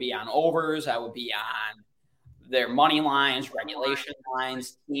 Like, I would be on overs. I would be on their money lines, regulation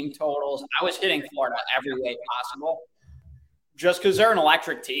lines, team totals. I was hitting Florida every way possible just because they're an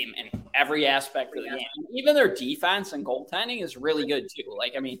electric team in every aspect of the game. Even their defense and goaltending is really good too.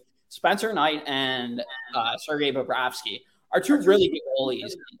 Like, I mean, Spencer Knight and Sergei Bobrovsky are two really good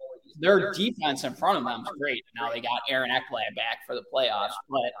goalies. Their defense in front of them is great. Now they got Aaron Ekblad back for the playoffs.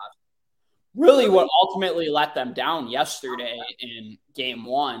 But really what ultimately let them down yesterday in game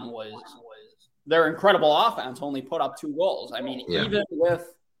one was their incredible offense only put up 2 goals. I mean, even with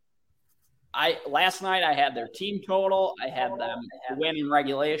last night I had their team total, I had them win in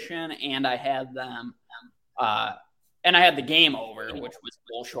regulation, and I had them and I had the game over, which was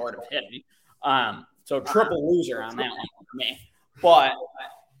a goal short of hitting. So triple loser on that one for me. But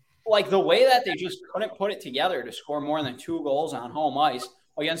like the way that they just couldn't put it together to score more than 2 goals on home ice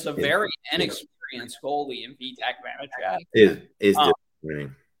against a very inexperienced goalie in Vitek Vanacek is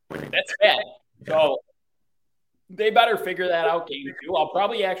winning. That's bad. So they better figure that out game 2. I'll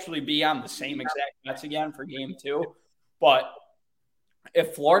probably actually be on the same exact bets again for game 2. But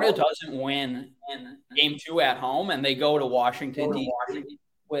if Florida doesn't win in game 2 at home and they go to Washington, D.C.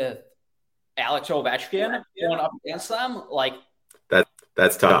 with Alex Ovechkin going up against them, like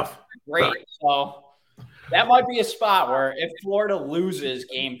that's tough. Great. So that might be a spot where if Florida loses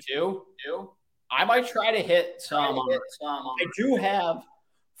game 2, I might try to hit some. I do have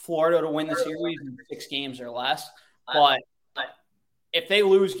Florida to win the series in 6 games or less, but if they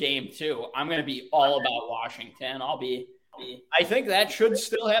lose game 2, I'm going to be all about Washington. I think that should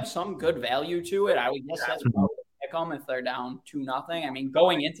still have some good value to it. I would guess that's probably pick them if they're down 2-0. I mean,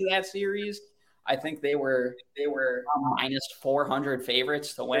 going into that series, I think they were minus 400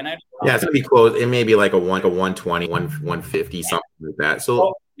 favorites to win it. Yeah, it's gonna be close. It may be like a 120, 150, something like that.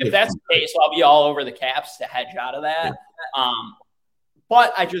 So if that's the case, I'll be all over the Caps to hedge out of that.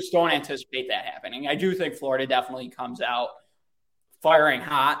 But I just don't anticipate that happening. I do think Florida definitely comes out firing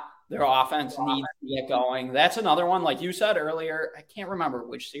hot. Their offense needs to get going. That's another one, like you said earlier. I can't remember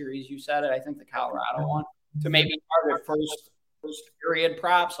which series you said it. I think the Colorado one. To maybe target first period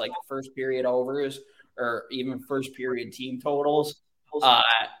props, like first period overs or even first period team totals. Those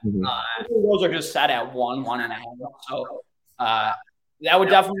are just set at 1.5. So that would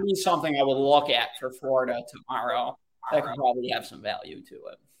definitely be something I would look at for Florida tomorrow. That could probably have some value to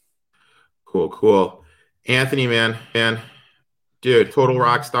it. Cool. Anthony, man, dude, total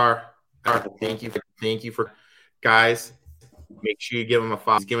rock star. Thank you for guys. Make sure you give him a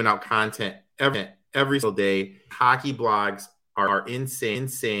follow. He's giving out content every single day. Hockey blogs are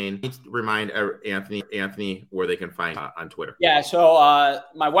insane. Remind Anthony where they can find on Twitter. Yeah, so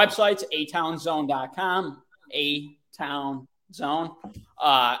my website's atownzone.com, atownzone.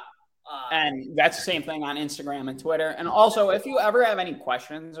 And that's the same thing on Instagram and Twitter. And also, if you ever have any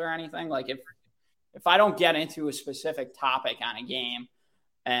questions or anything, like if I don't get into a specific topic on a game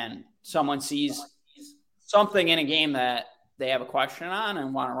and someone sees something in a game that they have a question on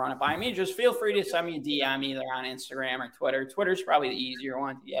and want to run it by me, just feel free to send me a DM either on Instagram or Twitter. Twitter's probably the easier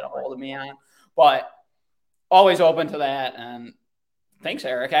one to get a hold of me on, but always open to that. And thanks,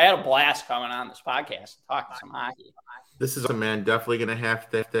 Erik. I had a blast coming on this podcast and talking some hockey. This is awesome, man. Definitely going to have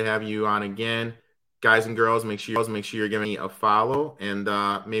to have you on again. Guys and girls, make sure you're giving me a follow, and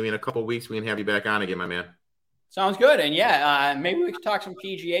maybe in a couple of weeks we can have you back on again, my man. Sounds good. And yeah, maybe we could talk some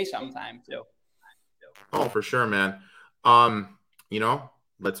PGA sometime too. Oh, for sure, man.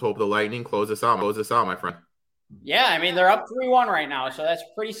 Let's hope the Lightning close this out, my friend. Yeah, I mean, they're up 3-1 right now, so that's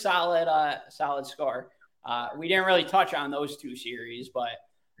a pretty solid score. We didn't really touch on those 2 series, but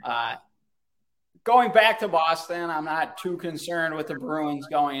going back to Boston, I'm not too concerned with the Bruins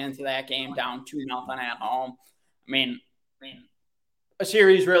going into that game down 2-0 at home. I mean, a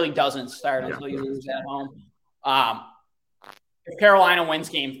series really doesn't start until you lose at home. If Carolina wins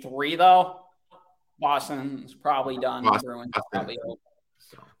game 3, though, Boston's probably done. The Bruins are probably over.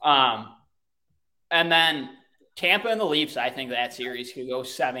 And then Tampa and the Leafs, I think that series could go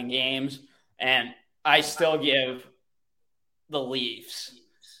 7 games, and I still give the Leafs.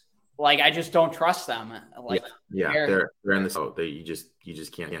 Like, I just don't trust them. Like, they're in the so you just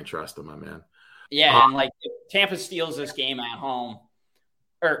can't trust them, my man. Yeah, and like if Tampa steals this game at home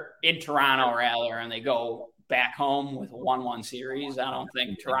or in Toronto rather, and they go back home with a 1-1 series. I don't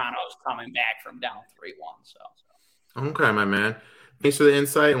think Toronto's coming back from down 3-1. So, okay, my man. Thanks for the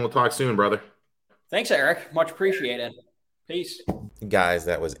insight, and we'll talk soon, brother. Thanks, Erik. Much appreciated. Peace. Guys,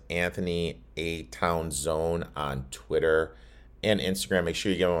 that was Anthony A. Town Zone on Twitter and Instagram. Make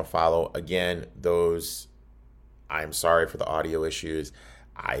sure you give him a follow. Again, I'm sorry for the audio issues.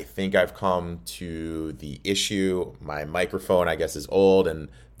 I think I've come to the issue. My microphone, I guess, is old, and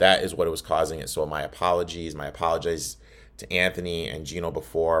that is what was causing it. So my apologies. My apologies to Anthony and Gino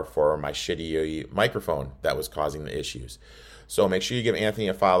before for my shitty microphone that was causing the issues. So make sure you give Anthony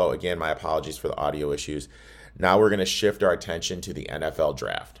a follow. Again, my apologies for the audio issues. Now we're going to shift our attention to the NFL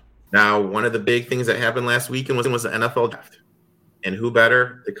draft. Now, one of the big things that happened last weekend was the NFL draft. And who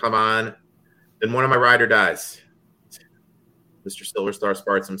better to come on than one of my ride or dies, Mr. Silver Star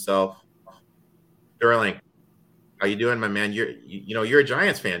Sparks himself. Sterling, how you doing, my man? You're a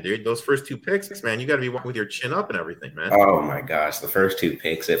Giants fan, dude. Those first 2 picks, man, you got to be walking with your chin up and everything, man. Oh my gosh, the first 2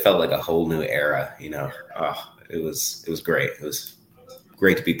 picks, it felt like a whole new era. It was great. It was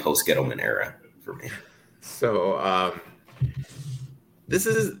great to be post Gettleman era for me. So this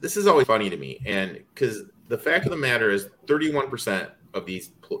is always funny to me, and because the fact of the matter is, 31% of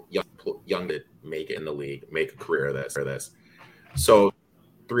these young that make it in the league make a career of this. So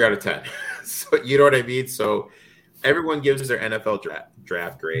 3 out of 10. So you know what I mean? So everyone gives their NFL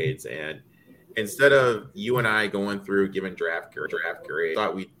draft grades, and instead of you and I going through giving draft grades, I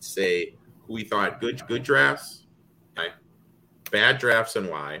thought we'd say who we thought good drafts, bad drafts, and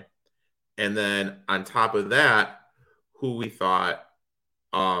why. And then on top of that, who we thought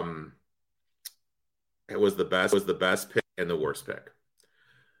it was the best pick and the worst pick.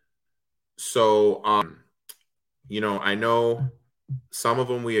 So I know some of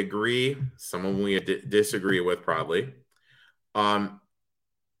them we agree, some of them we disagree with probably.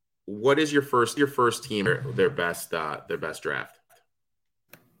 What is your first team their best draft?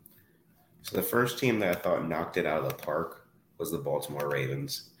 So the first team that I thought knocked it out of the park was the Baltimore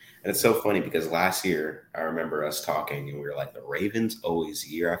Ravens. And it's so funny because last year I remember us talking and we were like, the Ravens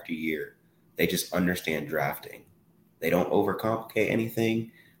always year after year, they just understand drafting. They don't overcomplicate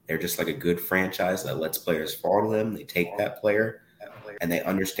anything. They're just like a good franchise that lets players fall to them. They take that player and they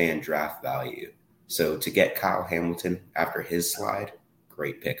understand draft value. So to get Kyle Hamilton after his slide,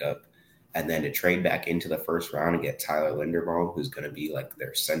 great pickup. And then to trade back into the first round and get Tyler Linderbaum, who's going to be like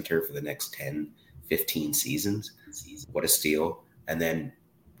their center for the next 10, 15 seasons. What a steal. And then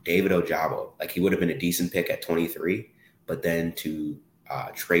David Ojabo, like he would have been a decent pick at 23, but then to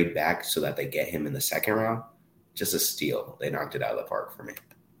trade back so that they get him in the second round, just a steal. They knocked it out of the park for me.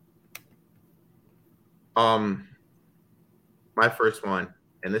 My first one,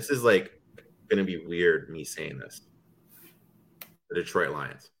 and this is like going to be weird me saying this, the Detroit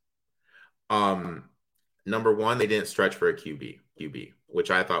Lions. Number one, they didn't stretch for a QB,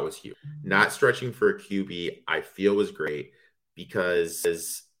 which I thought was huge. Not stretching for a QB, I feel was great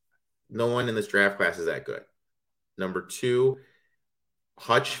because no one in this draft class is that good. Number two,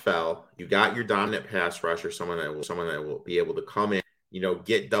 Hutch fell. You got your dominant pass rusher, someone that will be able to come in,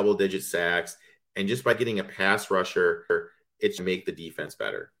 get double-digit sacks, and just by getting a pass rusher, it's make the defense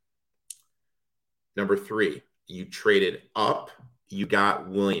better. Number three, you traded up. You got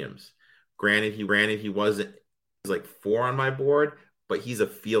Williams. Granted, he wasn't like 4 on my board, but he's a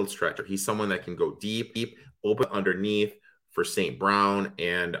field stretcher. He's someone that can go deep, open underneath for St. Brown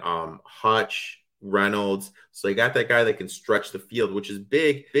and Hutch, Reynolds. So you got that guy that can stretch the field, which is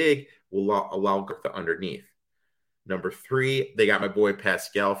big, will allow the underneath. Number 3, they got my boy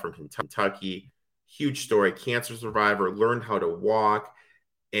Pascal from Kentucky. Huge story, cancer survivor, learned how to walk,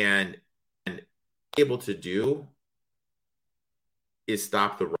 and able to do is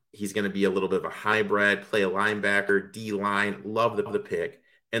stop the run. He's going to be a little bit of a hybrid, play a linebacker, D-line, love the pick.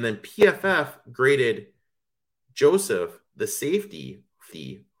 And then PFF graded Joseph, the safety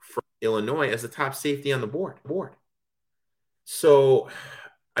from Illinois, as the top safety on the board. So,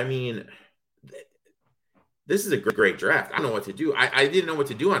 I mean, this is a great draft. I don't know what to do. I didn't know what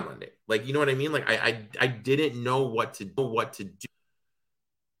to do on Monday. Like, you know what I mean? Like, I didn't know what to do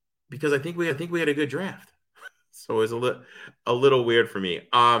because I think we had a good draft. So it was a little weird for me.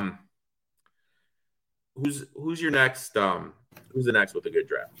 Who's your next? Who's the next with a good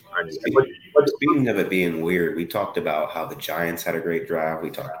draft? Speaking of it being weird, we talked about how the Giants had a great draft. We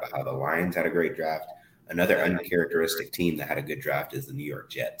talked about how the Lions had a great draft. Another uncharacteristic team that had a good draft is the New York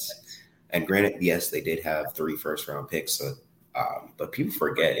Jets. And granted, yes, they did have 3 first-round picks. So, but people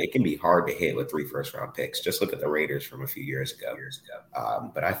forget it can be hard to hit with 3 first-round picks. Just look at the Raiders from a few years ago.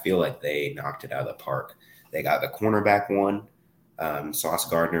 But I feel like they knocked it out of the park. They got the cornerback one. Sauce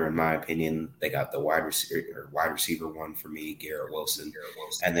Gardner, in my opinion. They got the wide receiver one for me, Garrett Wilson.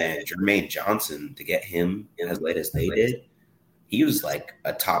 And then Jermaine Johnson, to get him as late as they did, he was like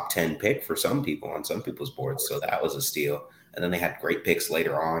a top 10 pick for some people on some people's boards. So that was a steal. And then they had great picks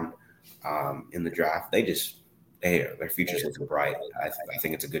later on in the draft. Their future's looking bright. I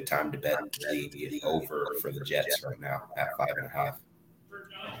think it's a good time to bet the over for the Jets right now at 5.5.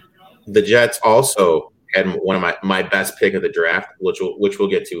 The Jets also had one of my best pick of the draft, which we'll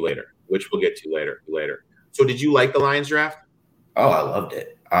get to later. So did you like the Lions draft? Oh, I loved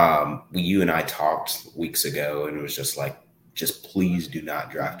it. You and I talked weeks ago, and it was just like, just please do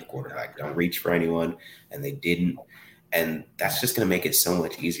not draft a quarterback. Don't reach for anyone. And they didn't. And that's just going to make it so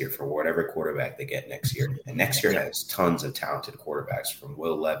much easier for whatever quarterback they get next year. And next year has tons of talented quarterbacks, from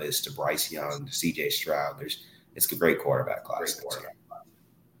Will Levis to Bryce Young to C.J. Stroud. It's a great quarterback class.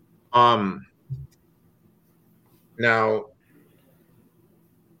 Now,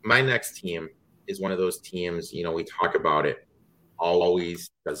 my next team is one of those teams, we talk about it, always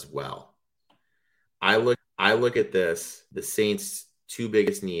does well. I look at this, the Saints' two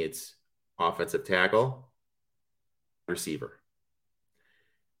biggest needs, offensive tackle, receiver.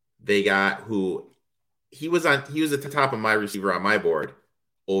 They got he was at the top of my receiver on my board,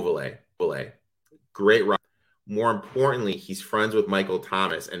 Ovale. Great run. More importantly, he's friends with Michael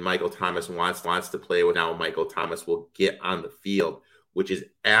Thomas, and Michael Thomas wants to play with how Michael Thomas will get on the field, which is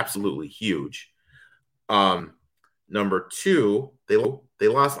absolutely huge. Number two, they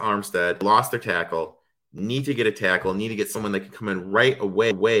lost Armstead, lost their tackle, need to get a tackle, need to get someone that can come in right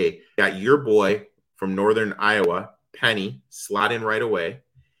away. Got your boy from Northern Iowa, Penny, slot in right away.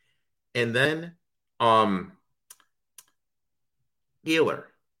 And then Taylor,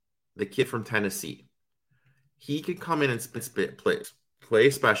 the kid from Tennessee. He could come in and play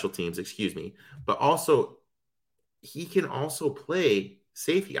special teams, but also he can also play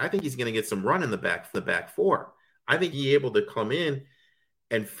safety. I think he's going to get some run in the back four. I think he's able to come in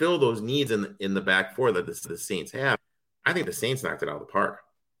and fill those needs in the back four that the Saints have. I think the Saints knocked it out of the park.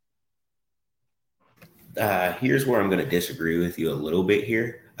 Here's where I'm going to disagree with you a little bit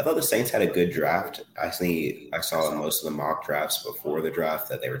here. I thought the Saints had a good draft. I saw in most of the mock drafts before the draft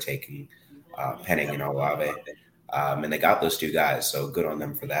that they were taking Penning and Olave, and they got those two guys, so good on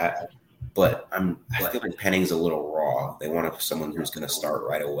them for that. But I feel like Penning's a little raw. They want someone who's going to start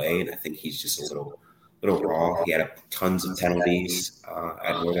right away, and I think he's just a little raw. He had tons of penalties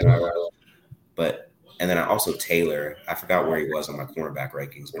at Northern Iowa, and then also Taylor. I forgot where he was on my cornerback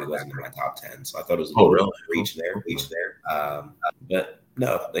rankings, but he wasn't in my top 10. So I thought it was a little reach there. But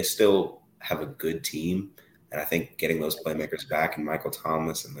no, they still have a good team. And I think getting those playmakers back and Michael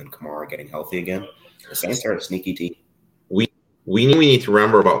Thomas and then Kamara getting healthy again, the Saints are a sneaky team. We need to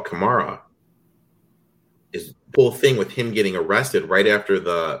remember about Kamara is the whole thing with him getting arrested right after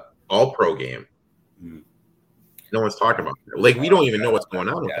the All-Pro game. Mm. No one's talking about it. Like, we don't even know what's going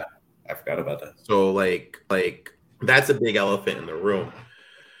on with that. I forgot about that. So, like that's a big elephant in the room.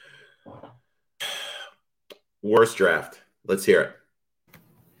 Worst draft. Let's hear it.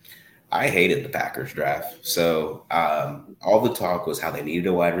 I hated the Packers draft. So all the talk was how they needed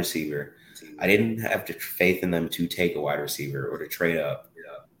a wide receiver. I didn't have faith in them to take a wide receiver or to trade up.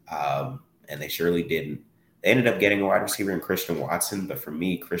 And they surely didn't. They ended up getting a wide receiver in Christian Watson. But for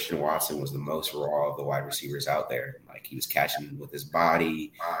me, Christian Watson was the most raw of the wide receivers out there. Like, he was catching with his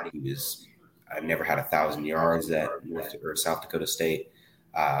body. I've never had 1,000 yards at South Dakota State.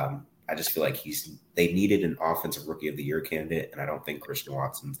 I just feel like they needed an offensive rookie of the year candidate, and I don't think Christian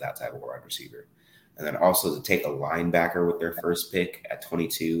Watson's that type of wide receiver. And then also to take a linebacker with their first pick at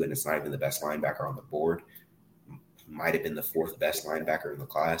 22, and it's not even the best linebacker on the board. Might have been the fourth best linebacker in the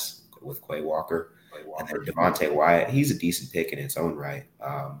class with Quay Walker. And then Devontae Wyatt, he's a decent pick in its own right.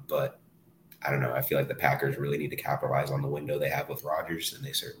 But I don't know. I feel like the Packers really need to capitalize on the window they have with Rodgers, and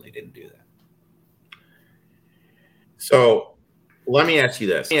they certainly didn't do that. So let me ask you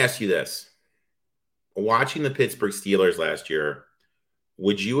this. Watching the Pittsburgh Steelers last year,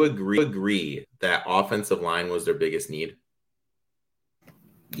 would you agree that offensive line was their biggest need?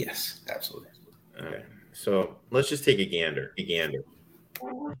 Yes, absolutely. Okay. So let's just take a gander.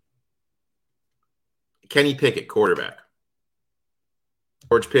 Kenny Pickett, quarterback.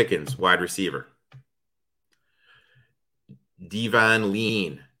 George Pickens, wide receiver. Devon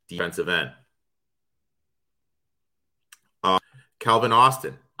Lean, defensive end. Calvin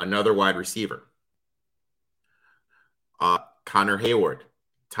Austin, another wide receiver. Connor Hayward,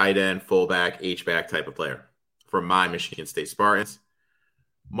 tight end, fullback, H-back type of player from my Michigan State Spartans.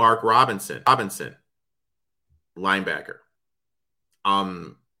 Mark Robinson, linebacker.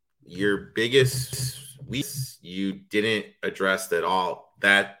 Your biggest you didn't address that at all.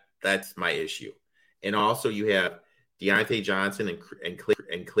 That's my issue. And also you have Deontay Johnson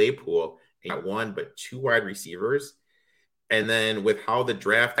and Claypool, and not one but two wide receivers. And then with how the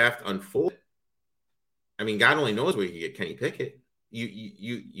draft unfolded, I mean, God only knows where you could get Kenny Pickett.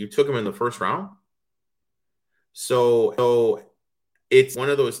 You took him in the first round. So it's one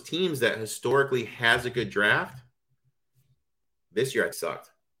of those teams that historically has a good draft. This year it sucked.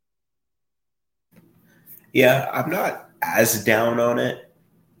 Yeah, I'm not as down on it,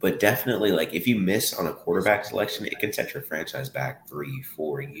 but definitely, like, if you miss on a quarterback selection, it can set your franchise back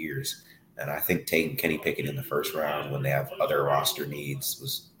 3-4 years. And I think taking Kenny Pickett in the first round when they have other roster needs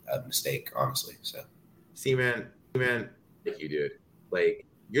was a mistake, honestly. So, see, man, thank you, dude. Like,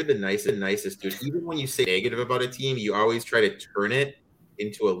 you're the nicest dude. Even when you say negative about a team, you always try to turn it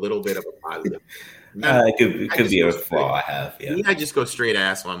into a little bit of a positive. It could be a flaw I have. Yeah, I just go straight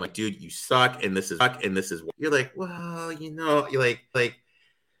asshole. I'm like, dude, you suck, and this is what you're like. Well, you're like,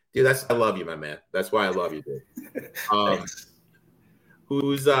 dude, I love you, my man. That's why I love you, dude.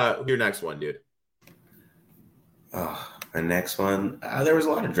 Who's your next one, dude? My next one. There was a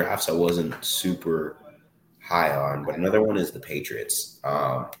lot of drafts I wasn't super high on, but another one is the Patriots.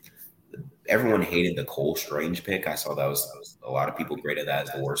 Everyone hated the Cole Strange pick. I saw that was a lot of people graded that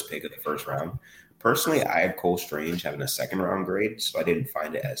as the worst pick of the first round. Personally, I had Cole Strange having a second round grade, so I didn't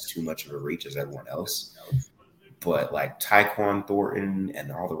find it as too much of a reach as everyone else. But like Tyquan Thornton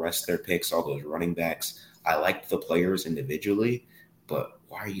and all the rest of their picks, all those running backs, I liked the players individually, but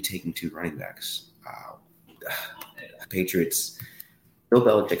why are you taking two running backs? Patriots, Bill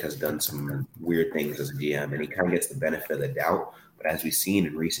Belichick has done some weird things as a GM, and he kind of gets the benefit of the doubt. But as we've seen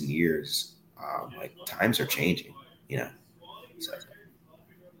in recent years, like times are changing, So.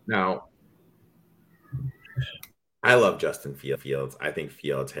 Now, I love Justin Fields. I think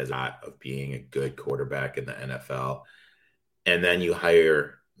Fields has a lot of being a good quarterback in the NFL. And then you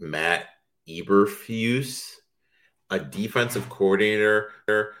hire Matt Eberflus, a defensive coordinator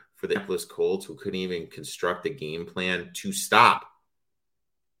for the Indianapolis Colts, who couldn't even construct a game plan to stop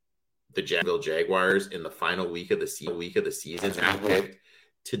the Jacksonville Jaguars in the final week of the season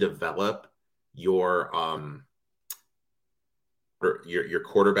to develop your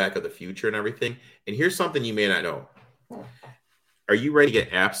quarterback of the future and everything. And here's something you may not know. Are you ready to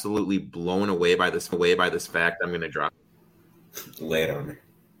get absolutely blown away by this fact I'm going to drop? Lay it on me.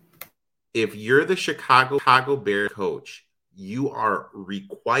 If you're the Chicago Bears coach, you are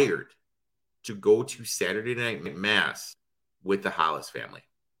required to go to Saturday Night Mass with the Hollis family.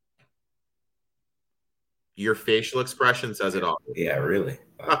 Your facial expression says it all. Yeah, really.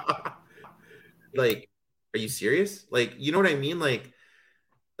 Like, are you serious? Like, you know what I mean? Like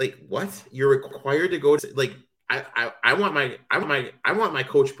what? You're required to go to, like, I want my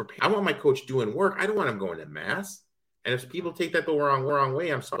coach prepared. I want my coach doing work. I don't want him going to Mass. And if people take that the wrong way,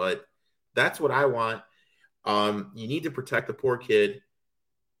 I'm sorry, but that's what I want. You need to protect the poor kid.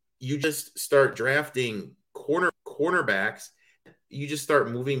 You just start drafting cornerbacks. You just start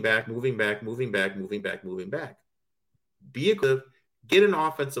moving back. Be aggressive. Get an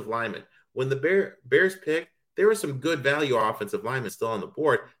offensive lineman. When the Bears picked, there were some good value offensive linemen still on the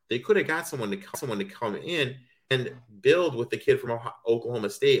board. They could have got someone to come in and build with the kid from Oklahoma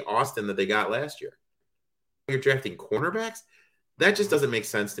State, Austin, that they got last year. You're drafting cornerbacks? That just doesn't make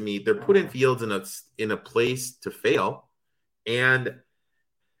sense to me. They're putting Fields in a place to fail, and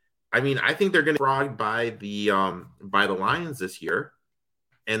I mean, I think they're going to be frogged by the Lions this year,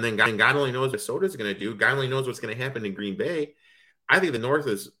 and then God only knows what Minnesota's going to do. God only knows what's going to happen in Green Bay. I think the North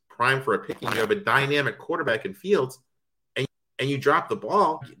is prime for a picking. You have a dynamic quarterback in Fields, and you drop the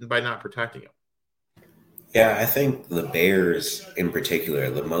ball by not protecting him. Yeah, I think the Bears in particular,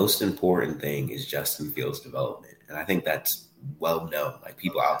 the most important thing is Justin Fields' development. And I think that's well known. Like,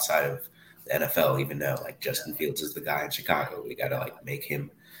 people outside of the NFL even know, like, Justin Fields is the guy in Chicago. We got to, like, make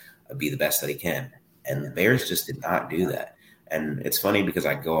him be the best that he can. And the Bears just did not do that. And it's funny because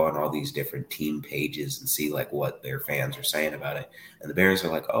I go on all these different team pages and see, like, what their fans are saying about it. And the Bears are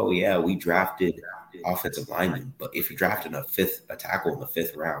like, oh, yeah, we drafted offensive linemen. But if you drafted a tackle in the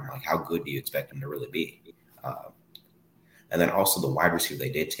fifth round, like, how good do you expect him to really be? And then also the wide receiver they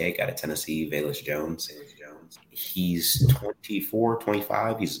did take out of Tennessee, Velus Jones. He's 24,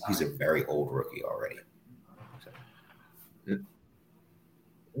 25. He's a very old rookie already. So.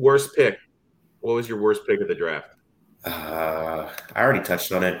 Worst pick. What was your worst pick of the draft? I already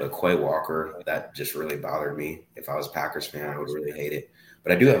touched on it, but Quay Walker, that just really bothered me. If I was a Packers fan, I would really hate it.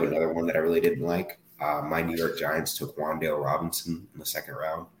 But I do have another one that I really didn't like. My New York Giants took Wan'Dale Robinson in the second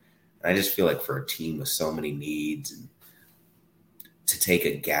round. And I just feel like for a team with so many needs and to take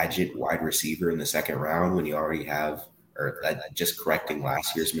a gadget wide receiver in the second round when you already have, or just correcting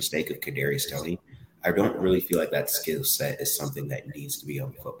last year's mistake of Kadarius Toney, I don't really feel like that skill set is something that needs to be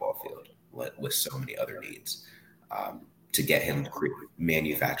on the football field with so many other needs to get him to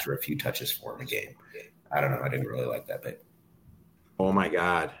manufacture a few touches for him a game. I don't know. I didn't really like that pick. Oh my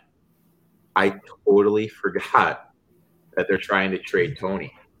God. I totally forgot that they're trying to trade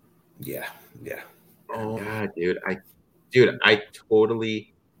Tony. Yeah. Oh God, dude. I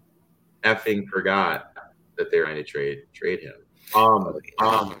totally effing forgot that they're trying to trade him.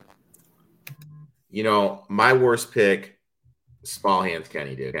 You know, my worst pick, small hands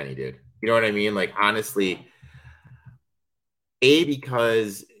Kenny did. You know what I mean? Like, honestly,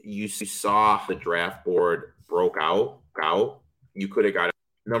 because you saw the draft board broke out, you could have got it.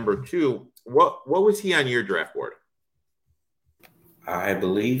 Number two, what was he on your draft board? I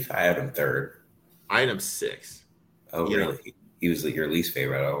believe I had him third. I had him 6. Oh, really? Know? He was your least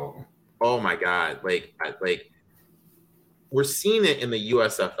favorite. Oh my God! Like we're seeing it in the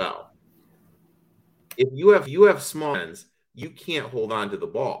USFL. If you have small hands, you can't hold on to the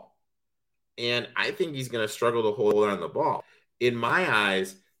ball, and I think he's going to struggle to hold on to the ball. In my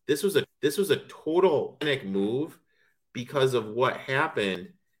eyes, this was a total panic move because of what happened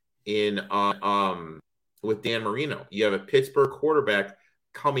in with Dan Marino. You have a Pittsburgh quarterback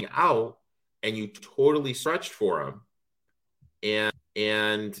coming out, and you totally stretched for him,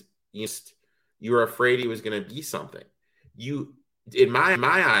 and you were afraid he was going to be something. In my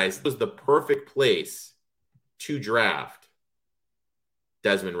eyes, it was the perfect place to draft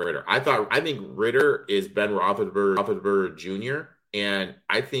Desmond Ridder. I think Ridder is Ben Roethlisberger Jr., and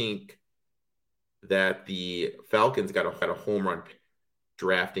I think that the Falcons got a home run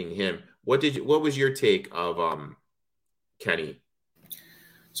drafting him. What was your take of Kenny?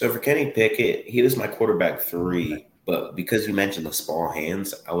 So for Kenny Pickett, he was my quarterback 3, but because you mentioned the small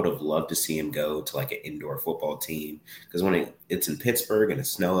hands, I would have loved to see him go to like an indoor football team, because when it's in Pittsburgh and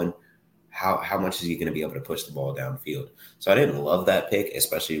it's snowing, how much is he going to be able to push the ball downfield? So I didn't love that pick,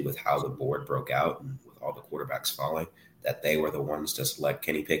 especially with how the board broke out and with all the quarterbacks falling, that they were the ones to select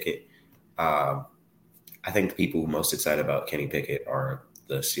Kenny Pickett. I think the people most excited about Kenny Pickett are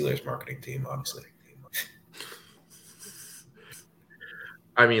the Steelers marketing team, honestly.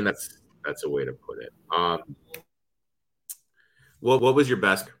 I mean, that's a way to put it. What was your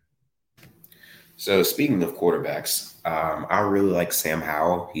best? So speaking of quarterbacks, I really like Sam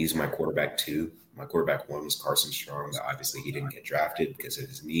Howell. He's my quarterback 2. My quarterback 1 was Carson Strong. Obviously, he didn't get drafted because of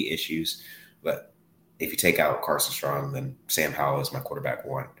his knee issues. But if you take out Carson Strong, then Sam Howell is my quarterback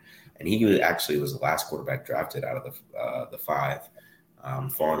 1. And he was the last quarterback drafted out of the 5,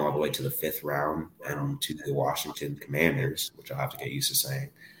 falling all the way to the 5th round and to the Washington Commanders, which I'll have to get used to saying.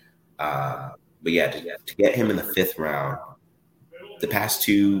 But yeah, to get him in the 5th round, the past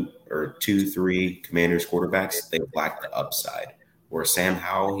 3 Commanders quarterbacks, they lack the upside. Where Sam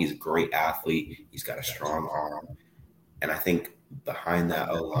Howell, he's a great athlete. He's got a strong arm. And I think behind that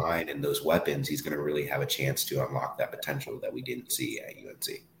O-line and those weapons, he's going to really have a chance to unlock that potential that we didn't see at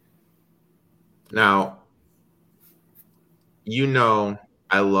UNC. Now,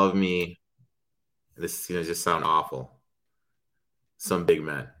 I love me. This is going to just sound awful. Some big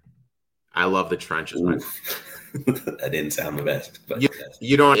men. I love the trenches. That didn't sound the best. But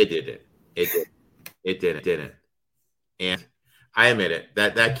you don't. It didn't. It didn't. And I admit it.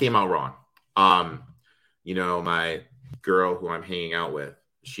 That came out wrong. My girl who I'm hanging out with,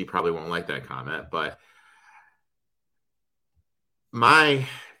 she probably won't like that comment, but my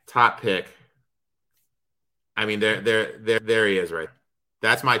top pick. I mean, there he is, right?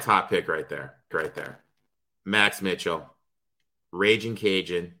 That's my top pick right there. Max Mitchell, Raging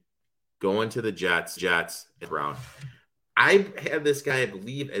Cajun, going to the Jets and Brown. I have this guy, I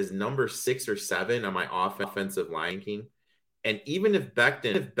believe, as number 6 or 7 on my offensive line ranking. And even if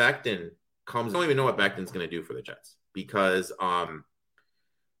Becton comes, I don't even know what Becton's going to do for the Jets, because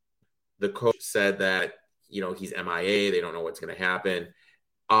the coach said that, he's MIA. They don't know what's going to happen.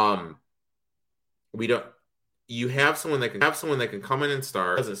 You have someone that can come in and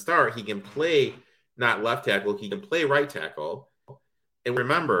start. Doesn't start, he can play not left tackle, he can play right tackle. And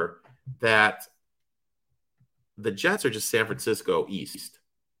remember that the Jets are just San Francisco East.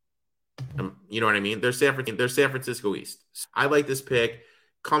 You know what I mean? They're San Francisco East. I like this pick.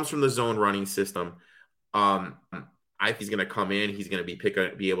 Comes from the zone running system. I think he's going to come in. He's going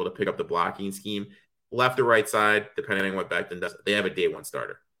to be able to pick up the blocking scheme, left or right side, depending on what Becton does. They have a day 1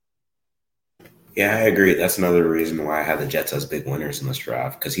 starter. Yeah, I agree. That's another reason why I have the Jets as big winners in this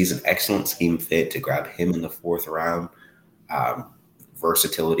draft, because he's an excellent scheme fit to grab him in the 4th round.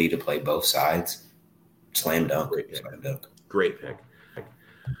 Versatility to play both sides. Slam dunk. Great pick.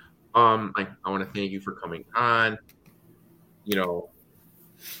 I want to thank you for coming on. You know,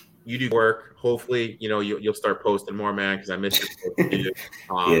 you do work. Hopefully, you'll start posting more, man, because I miss your posts, dude.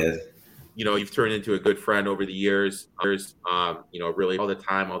 Yeah. You've turned into a good friend over the years. Really all the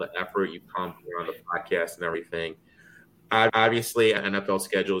time, all the effort you come on the podcast and everything. Obviously, an NFL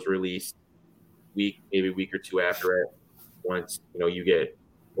schedule is released maybe a week or two after it. Once you get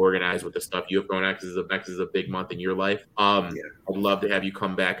organized with the stuff you have going on, because next is a big month in your life. I'd love to have you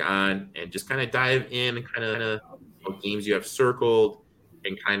come back on and just kind of dive in and kind of games you have circled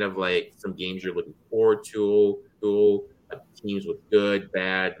and kind of like some games you're looking forward to, teams with good,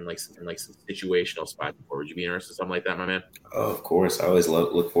 bad, and some situational spots. Would you be interested in something like that, my man? Oh, of course. I always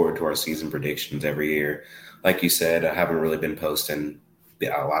look forward to our season predictions every year. Like you said, I haven't really been posting.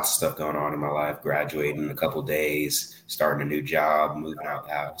 Lots of stuff going on in my life, graduating in a couple days, starting a new job, moving out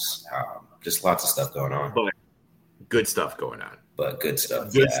the house. Just lots of stuff going on. But good stuff going on. But good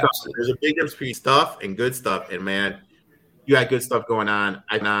stuff. Good stuff. Absolutely. There's a big difference between stuff and good stuff. And, man, you got good stuff going on.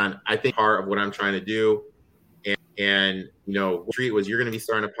 I think part of what I'm trying to do, and treat was you're going to be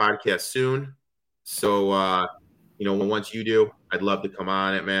starting a podcast soon. So, once you do, I'd love to come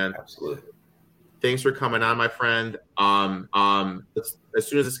on it, man. Absolutely. Thanks for coming on, my friend. As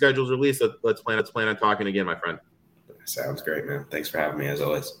soon as the schedule's released, let's plan on talking again, my friend. Sounds great, man. Thanks for having me, as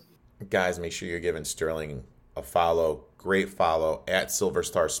always. Guys, make sure you're giving Sterling a follow. Great follow at Silver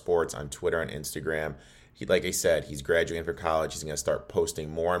Star Sports on Twitter and Instagram. Like I said, he's graduating from college. He's going to start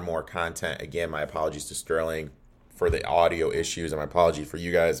posting more and more content. Again, my apologies to Sterling for the audio issues, and my apology for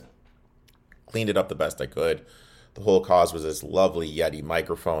you guys. Cleaned it up the best I could. The whole cause was this lovely Yeti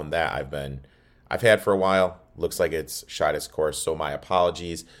microphone that I've had for a while. Looks like it's shot its course, so my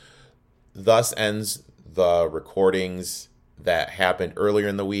apologies. Thus ends the recordings that happened earlier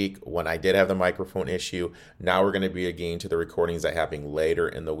in the week when I did have the microphone issue. Now we're going to be again to the recordings that happened later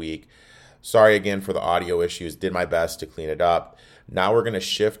in the week. Sorry again for the audio issues. Did my best to clean it up. Now we're going to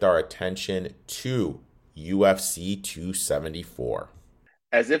shift our attention to UFC 274.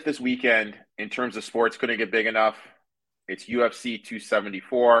 As if this weekend, in terms of sports, couldn't get big enough, it's UFC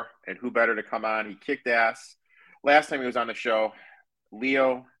 274, and who better to come on? He kicked ass. Last time he was on the show,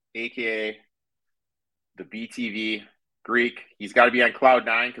 Leo, a.k.a. the BTV Greek. He's got to be on cloud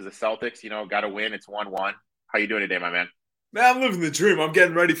nine because the Celtics, got to win. It's 1-1. How you doing today, my man? Man, I'm living the dream. I'm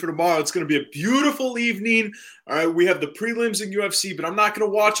getting ready for tomorrow. It's going to be a beautiful evening. All right, we have the prelims in UFC, but I'm not going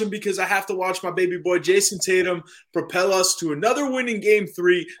to watch them because I have to watch my baby boy Jason Tatum propel us to another winning Game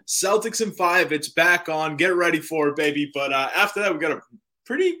 3. Celtics in 5. It's back on. Get ready for it, baby. But after that, we got a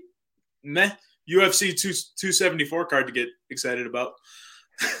pretty meh UFC 274 card to get excited about.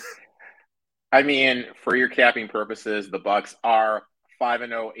 I mean, for your capping purposes, the Bucks are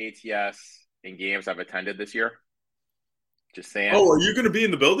 5-0 ATS in games I've attended this year. Just saying. Oh, are you going to be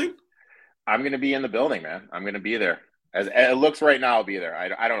in the building? I'm going to be in the building, man. I'm going to be there. As it looks right now, I'll be there.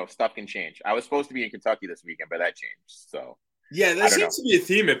 I don't know. Stuff can change. I was supposed to be in Kentucky this weekend, but that changed. So yeah, that seems to be a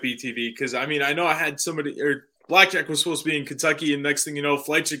theme at BTV because, I mean, I know I had somebody – or Blackjack was supposed to be in Kentucky, and next thing you know,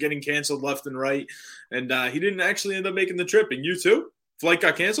 flights are getting canceled left and right, and he didn't actually end up making the trip. And you too? Flight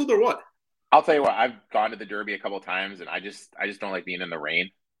got canceled or what? I'll tell you what. I've gone to the Derby a couple of times, and I just don't like being in the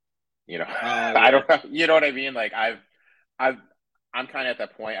rain. I don't – you know what I mean? Like I'm kind of at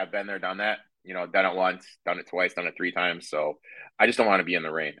that point. I've been there, done that. Done it once, done it twice, done it 3 times. So I just don't want to be in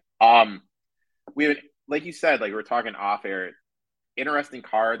the rain. We would, like you said, like we were talking off air. Interesting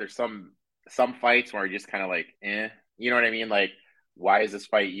card. There's some fights where you're just kind of like, you know what I mean? Like, why is this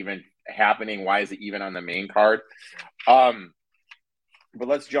fight even happening? Why is it even on the main card? But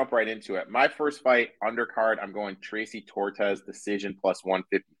let's jump right into it. My first fight, undercard, I'm going Tracy Tortes, decision plus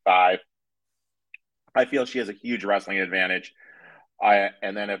 155. I feel she has a huge wrestling advantage.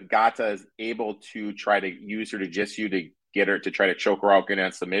 And then if Gata is able to try to use her jiu-jitsu to get her to try to choke her out, get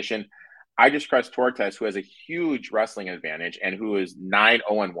in submission, I just trust Tortes, who has a huge wrestling advantage and who is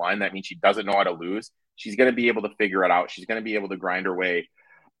 9-0-1. That means she doesn't know how to lose. She's going to be able to figure it out. She's going to be able to grind her way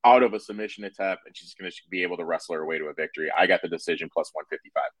out of a submission attempt, and she's going to be able to wrestle her way to a victory. I got the decision plus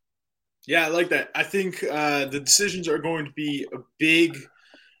 155. Yeah, I like that. I think the decisions are going to be a big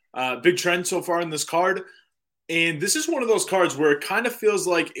trend so far in this card. And this is one of those cards where it kind of feels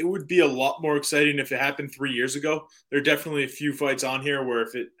like it would be a lot more exciting if it happened 3 years ago. There are definitely a few fights on here where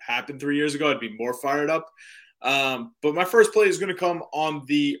if it happened 3 years ago, I'd be more fired up. But my first play is going to come on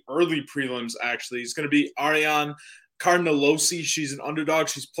the early prelims, actually. It's going to be Ariane Cardinalosi. She's an underdog.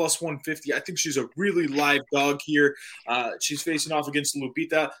 She's plus 150. I think she's a really live dog here. She's facing off against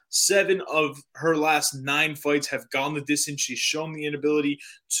Lupita. 7 of her last 9 fights have gone the distance. She's shown the inability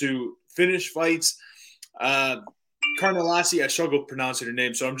to finish fights. Carnellassi. I struggle pronouncing her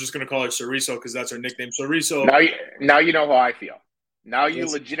name, so I'm just going to call her Cereso because that's her nickname. Cereso. Now you know how I feel. Now you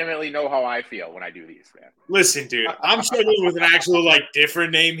legitimately know how I feel when I do these, man. Listen, dude, I'm struggling with an actual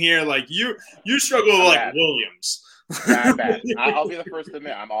different name here. Like you struggle with Williams. Not bad. I'll be the first to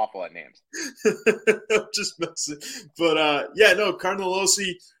admit I'm awful at names. I'm just messing. But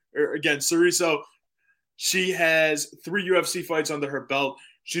Carnellassi, again, Cereso, she has 3 UFC fights under her belt.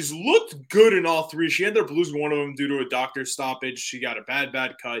 She's looked good in all 3. She ended up losing one of them due to a doctor's stoppage. She got a bad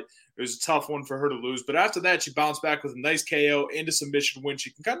cut. It was a tough one for her to lose. But after that, she bounced back with a nice KO and a submission win.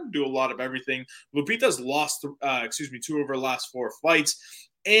 She can kind of do a lot of everything. Lupita's lost, 2 of her last 4 fights.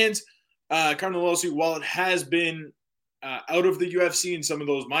 And Carnellassi, while it has been out of the UFC in some of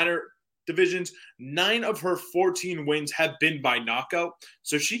those minor divisions, 9 of her 14 wins have been by knockout.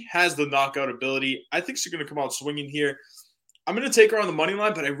 So she has the knockout ability. I think she's going to come out swinging here. I'm going to take her on the money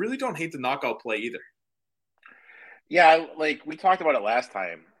line, but I really don't hate the knockout play either. Yeah, like we talked about it last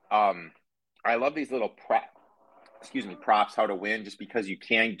time. I love these little props, how to win, just because you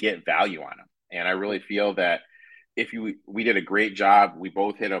can get value on them. And I really feel that we did a great job. We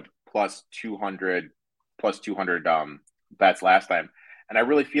both hit a plus 200 bets last time. And I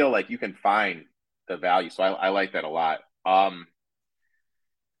really feel like you can find the value. So I like that a lot.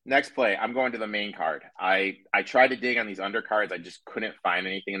 Next play, I'm going to the main card. I tried to dig on these undercards. I just couldn't find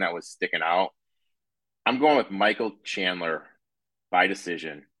anything that was sticking out. I'm going with Michael Chandler by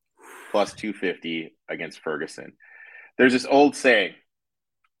decision, plus 250 against Ferguson. There's this old saying,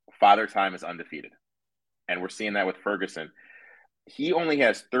 Father Time is undefeated. And we're seeing that with Ferguson. He only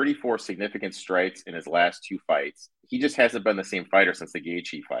has 34 significant strikes in his last 2 fights. He just hasn't been the same fighter since the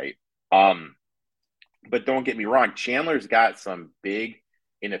Gaethje fight. But don't get me wrong, Chandler's got some big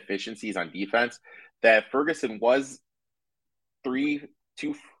inefficiencies on defense that Ferguson was 3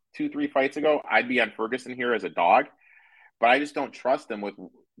 fights ago. I'd be on Ferguson here as a dog, but I just don't trust him with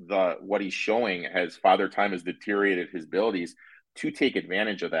what he's showing as Father Time has deteriorated his abilities to take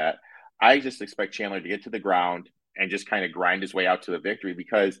advantage of that. I just expect Chandler to get to the ground and just kind of grind his way out to the victory,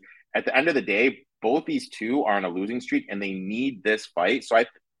 because at the end of the day, both these two are on a losing streak and they need this fight. So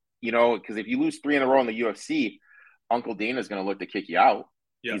because if you lose 3 in a row in the UFC, Uncle Dana's going to look to kick you out.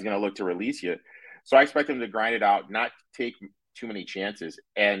 Yeah. He's going to look to release you. So I expect him to grind it out, not take too many chances.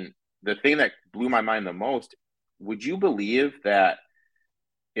 And the thing that blew my mind the most, would you believe that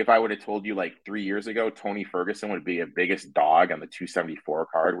if I would have told you 3 years ago, Tony Ferguson would be a biggest dog on the 274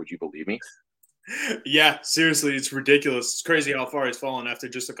 card? Would you believe me? Yeah, seriously, it's ridiculous. It's crazy how far he's fallen after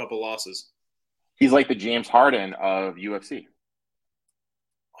just a couple losses. He's like the James Harden of UFC.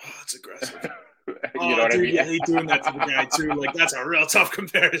 Oh, that's aggressive. You know what I mean? I hate doing that to the guy too. That's a real tough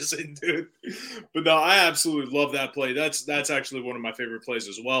comparison, dude. But no, I absolutely love that play. That's actually one of my favorite plays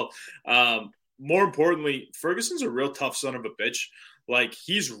as well. More importantly, Ferguson's a real tough son of a bitch.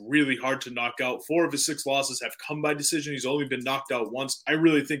 He's really hard to knock out. 4 of his 6 losses have come by decision. He's only been knocked out once. I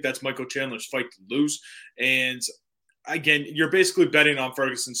really think that's Michael Chandler's fight to lose. And again, you're basically betting on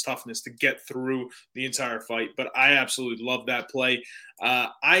Ferguson's toughness to get through the entire fight. But I absolutely love that play. I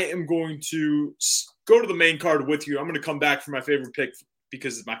am going to go to the main card with you. I'm going to come back for my favorite pick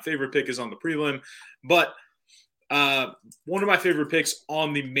because my favorite pick is on the prelim. But one of my favorite picks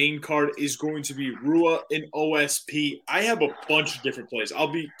on the main card is going to be Rua in OSP. I have a bunch of different plays.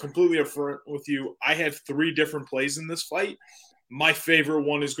 I'll be completely upfront with you. I have 3 different plays in this fight. My favorite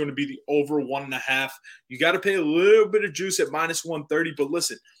one is going to be the over 1.5. You got to pay a little bit of juice at minus 130. But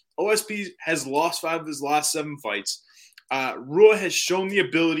listen, OSP has lost 5 of his last 7 fights. Rua has shown the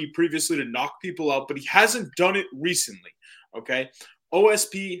ability previously to knock people out, but he hasn't done it recently. Okay.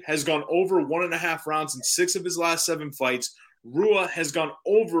 OSP has gone over 1.5 rounds in 6 of his last 7 fights. Rua has gone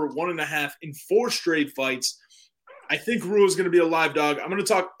over 1.5 in 4 straight fights. I think Rua is going to be a live dog. I'm going to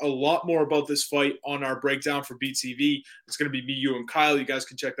talk a lot more about this fight on our breakdown for BTV. It's going to be me, you, and Kyle. You guys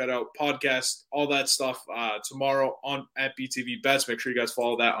can check that out. Podcast, all that stuff tomorrow at BTV Bets. Make sure you guys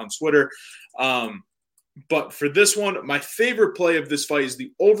follow that on Twitter. But for this one, my favorite play of this fight is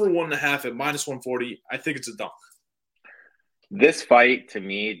the over 1.5 at minus 140. I think it's a dunk. This fight, to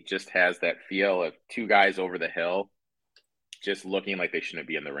me, just has that feel of 2 guys over the hill just looking like they shouldn't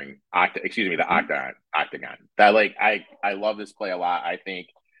be in the ring. The octagon. That I love this play a lot. I think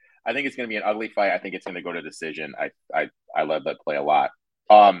it's going to be an ugly fight. I think it's going to go to decision. I love that play a lot.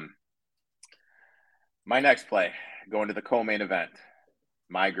 My next play, going to the co-main event.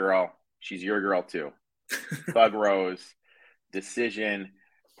 My girl, she's your girl too. Thug Rose, decision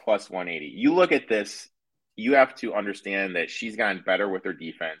plus 180. You look at this, you have to understand that she's gotten better with her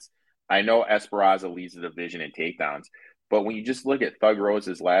defense. I know Esperanza leads the division in takedowns, But when you just look at Thug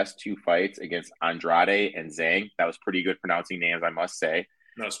Rose's last 2 fights against Andrade and Zhang, that was pretty good pronouncing names, I must say.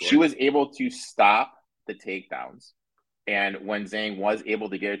 She was able to stop the takedowns. And when Zhang was able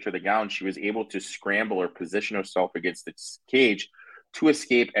to get her to the ground, she was able to scramble or position herself against the cage to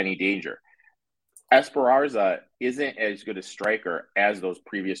escape any danger. Esparza isn't as good a striker as those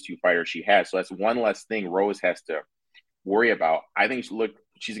previous 2 fighters she has. So that's one less thing Rose has to worry about. I think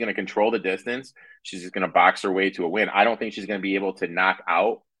she's going to control the distance. She's just going to box her way to a win. I don't think she's going to be able to knock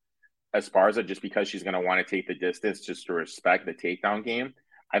out Esparza just because she's going to want to take the distance just to respect the takedown game.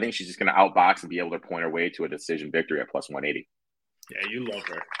 I think she's just going to outbox and be able to point her way to a decision victory at plus 180. Yeah, you love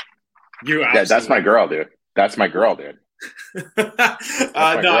her. That's my girl, dude. That's my girl, dude.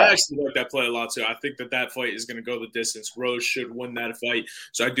 I actually like that play a lot too. I think that fight is going to go the distance. Rose should win that fight,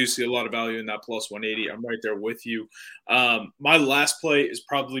 so I do see a lot of value in that plus 180. I'm right there with you. My last play is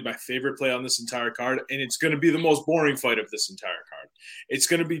probably my favorite play on this entire card, and it's going to be the most boring fight of this entire card. It's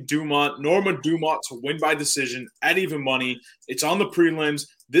going to be Norma Dumont to win by decision at even money. It's on the prelims.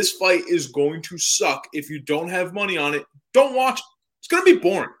 This fight is going to suck. If you don't have money on it, don't watch it. It's going to be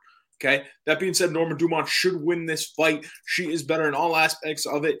boring. Okay. That being said, Norma Dumont should win this fight. She is better in all aspects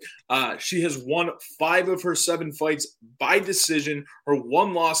of it. She has won 5 of her 7 fights by decision. Her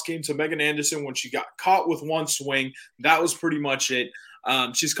one loss came to Megan Anderson when she got caught with one swing. That was pretty much it.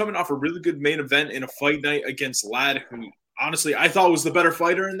 She's coming off a really good main event in a fight night against Ladd, who honestly I thought was the better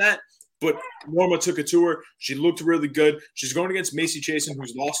fighter in that. But Norma took it to her. She looked really good. She's going against Macy Chasen,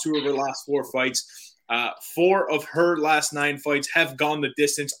 who's lost 2 of her last 4 fights. 4 of her last 9 fights have gone the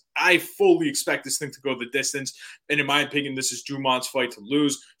distance. I fully expect this thing to go the distance. And in my opinion, this is Dumont's fight to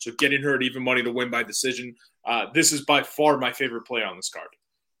lose. So getting her at even money to win by decision. This is by far my favorite play on this card.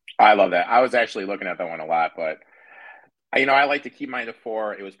 I love that. I was actually looking at that one a lot, but I like to keep mine to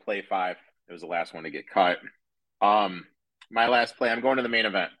 4. It was play 5. It was the last one to get cut. My last play, I'm going to the main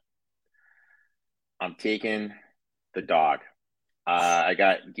event. I'm taking the dog. I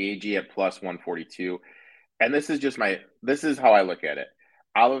got Gagey at plus 142. And this is how I look at it.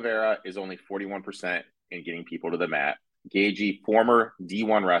 Oliveira is only 41% in getting people to the mat. Gagey, former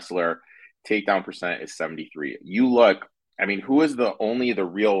D1 wrestler, takedown percent is 73. You look, who is the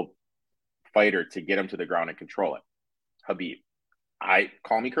real fighter to get him to the ground and control it? Habib.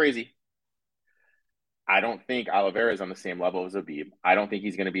 Call me crazy. I don't think Oliveira is on the same level as Habib. I don't think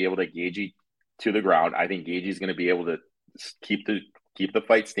he's going to be able to Gagey to the ground. I think Gagey is going to be able to keep the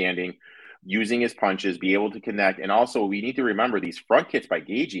fight standing, using his punches, be able to connect. And also, we need to remember these front kicks by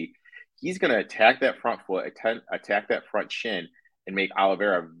Gagey. He's going to attack that front foot, attack that front shin, and make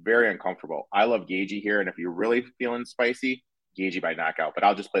Oliveira very uncomfortable. I love Gagey here, and if you're really feeling spicy, Gagey by knockout. But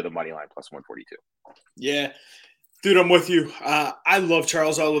I'll just play the money line plus 142. Yeah. Dude, I'm with you. I love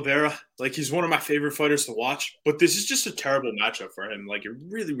Charles Oliveira. He's one of my favorite fighters to watch. But this is just a terrible matchup for him. It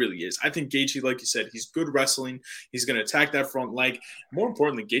really, really is. I think Gaethje, like you said, he's good wrestling. He's going to attack that front leg. More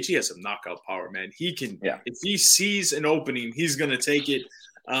importantly, Gaethje has some knockout power, man. He can, if he sees an opening, he's going to take it.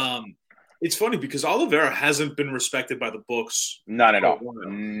 It's funny because Oliveira hasn't been respected by the books. Not at all.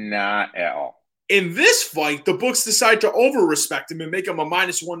 Not at all. In this fight, the books decide to over-respect him and make him a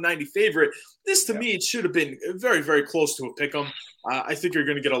minus 190 favorite. This, to me, it should have been very, very close to a pick-em. I think you're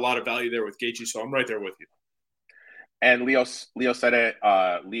going to get a lot of value there with Gaethje, so I'm right there with you. And Leo said it.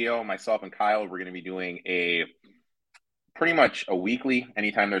 Leo, myself, and Kyle, we're going to be doing pretty much a weekly.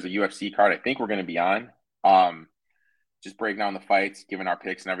 Anytime there's a UFC card, I think we're going to be on. Just breaking down the fights, giving our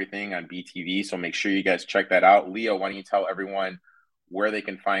picks and everything on BTV. So make sure you guys check that out. Leo, why don't you tell everyone where they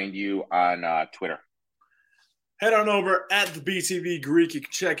can find you on Twitter? Head on over at the BTV Greek. You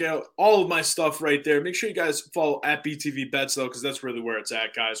can check out all of my stuff right there. Make sure you guys follow at BTV Bets, though, because that's really where it's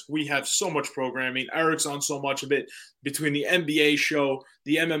at, guys. We have so much programming. Erik's on so much of it between the NBA show,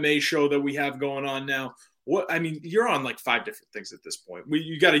 the MMA show that we have going on now. You're on 5 different things at this point.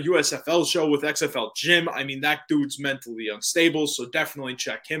 You got a USFL show with XFL Jim. That dude's mentally unstable, so definitely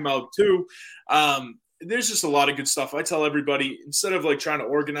check him out, too. There's just a lot of good stuff. I tell everybody, instead of trying to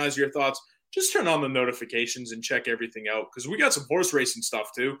organize your thoughts, just turn on the notifications and check everything out, because we got some horse racing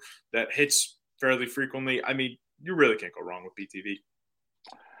stuff too that hits fairly frequently. You really can't go wrong with BTV.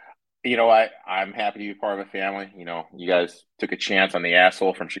 You know what? I'm happy to be part of a family. You guys took a chance on the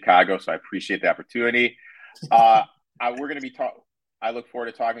asshole from Chicago, so I appreciate the opportunity. We're going to be I look forward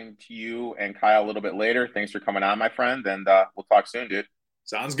to talking to you and Kyle a little bit later. Thanks for coming on, my friend, and we'll talk soon, dude.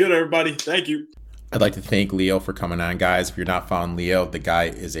 Sounds good, everybody. Thank you. I'd like to thank Leo for coming on, guys. If you're not following Leo, the guy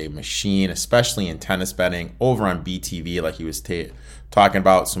is a machine, especially in tennis betting, over on BTV like he was talking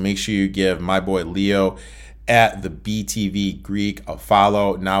about. So make sure you give my boy Leo at the BTV Greek a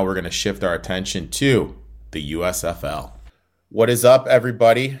follow. Now we're going to shift our attention to the USFL. What is up,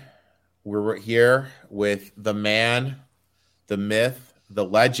 everybody? We're here with the man, the myth, the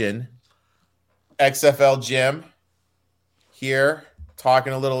legend, XFL Jim, here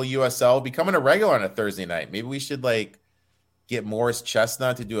talking a little USL, becoming a regular on a Thursday night. Maybe we should get Morris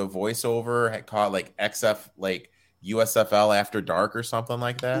Chestnut to do a voiceover, call it USFL After Dark or something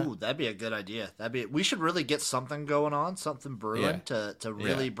like that. Ooh, that'd be a good idea. We should really get something going on, something brewing to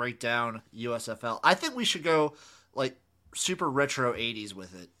really break down USFL. I think we should go super retro 80s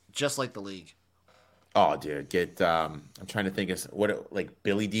with it, just like the league. Oh, dude, I'm trying to think of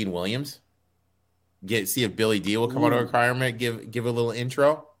Billy Dean Williams. See if Billy D will come out of requirement, give a little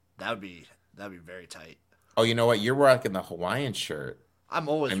intro. That'd be very tight. Oh, you know what? You're rocking the Hawaiian shirt. I'm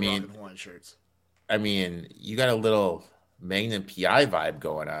always rocking Hawaiian shirts. I mean, you got a little Magnum PI vibe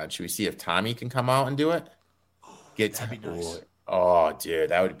going on. Should we see if Tommy can come out and do it? That'd be nice. Oh, dude,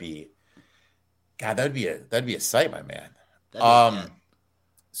 that'd be a sight, my man.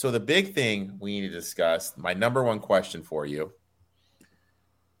 So the big thing we need to discuss, my number one question for you,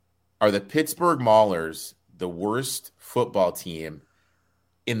 are the Pittsburgh Maulers the worst football team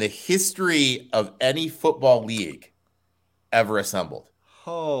in the history of any football league ever assembled?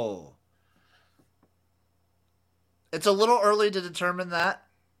 Oh. It's a little early to determine that.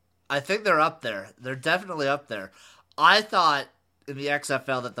 I think they're up there. They're definitely up there. I thought in the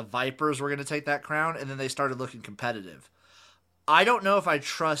XFL that the Vipers were going to take that crown, and then they started looking competitive. I don't know if I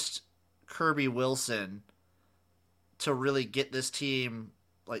trust Kirby Wilson to really get this team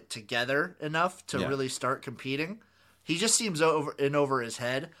together enough to really start competing. He just seems over his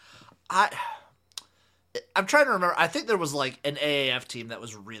head. I'm trying to remember. I think there was an AAF team that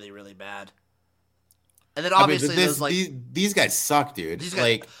was really, really bad. And then obviously these guys suck, dude.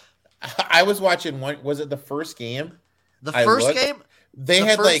 I was watching was it the first game? The first game? They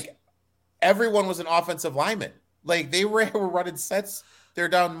had everyone was an offensive lineman. They were running sets. They're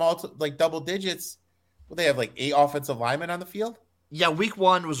down double digits. Well, they have 8 offensive linemen on the field. Yeah, week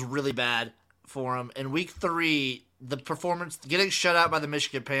 1 was really bad for them. And week 3, the performance, getting shut out by the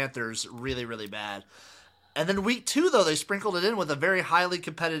Michigan Panthers, really, really bad. And then week 2, though, they sprinkled it in with a very highly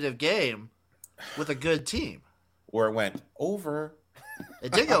competitive game with a good team. Where it went over.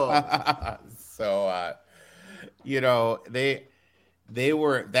 It did go over. So, they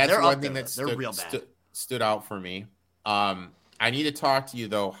were. That's They're one thing that stood out for me. I need to talk to you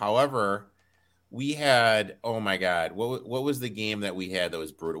though. However, we had, oh my God, what was the game that we had that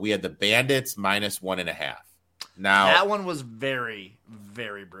was brutal? We had the Bandits -1.5. Now that one was very,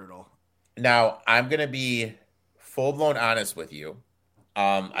 very brutal. Now I'm gonna be full blown honest with you.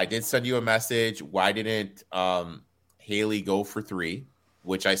 I did send you a message. Why didn't Haley go for 3?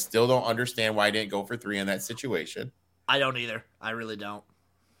 Which I still don't understand why I didn't go for 3 in that situation. I don't either. I really don't.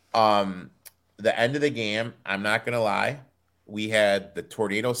 The end of the game, I'm not going to lie, we had the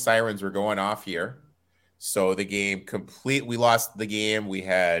tornado sirens were going off here. So the game we lost the game. We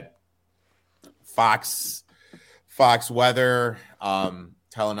had Fox Weather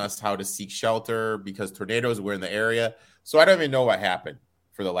telling us how to seek shelter because tornadoes were in the area. So I don't even know what happened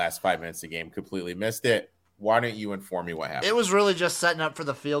for the last 5 minutes of the game. Completely missed it. Why don't you inform me what happened? It was really just setting up for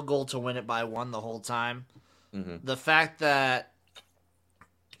the field goal to win it by 1 the whole time. Mm-hmm. The fact that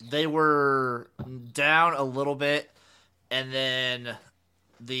they were down a little bit, and then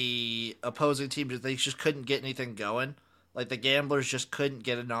the opposing team, they just couldn't get anything going. The Gamblers just couldn't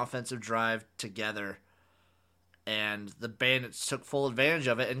get an offensive drive together. And the Bandits took full advantage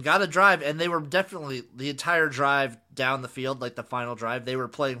of it and got a drive, and they were definitely, the entire drive down the field, the final drive, they were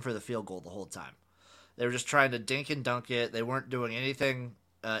playing for the field goal the whole time. They were just trying to dink and dunk it. They weren't doing anything,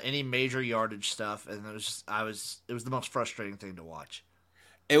 any major yardage stuff, and it was the most frustrating thing to watch.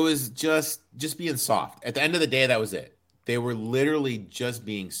 It was just being soft. At the end of the day, that was it. They were literally just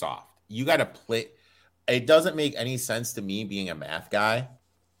being soft. You got to play. It doesn't make any sense to me, being a math guy,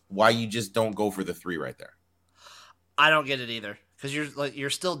 why you just don't go for the 3 right there. I don't get it either, because you're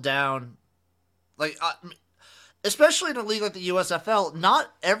still down. Especially in a league like the USFL,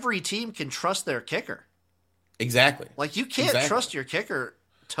 not every team can trust their kicker. Exactly. You can't trust your kicker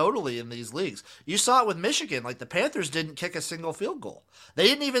totally in these leagues. You saw it with Michigan. The Panthers didn't kick a single field goal. They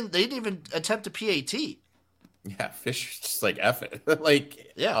didn't even attempt a PAT. Yeah, Fisher's just F it.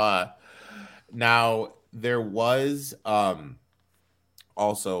 Now there was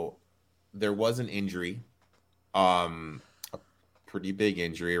there was an injury, a pretty big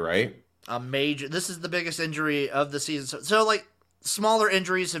injury, right? This is the biggest injury of the season. So smaller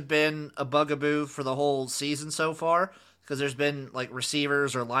injuries have been a bugaboo for the whole season so far, because there's been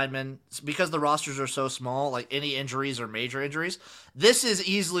receivers or linemen, because the rosters are so small, any injuries or major injuries. This is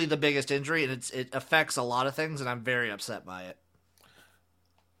easily the biggest injury, and it affects a lot of things, and I'm very upset by it.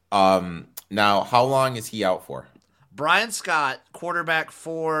 Now, how long is he out for? Brian Scott, quarterback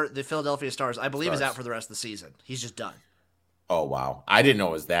for the Philadelphia Stars, I believe is out for the rest of the season. He's just done. Oh, wow. I didn't know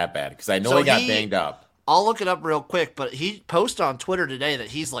it was that bad because I know he got banged up. I'll look it up real quick, but he posted on Twitter today that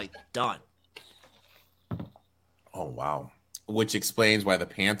he's like done. Oh, wow. Which explains why the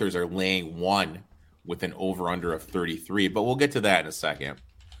Panthers are laying 1 with an over-under of 33, but we'll get to that in a second.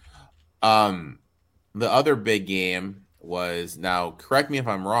 The other big game was, now correct me if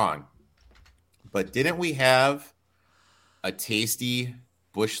I'm wrong, but didn't we have a tasty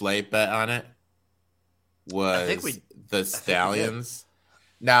Busch Light bet on it? The Stallions.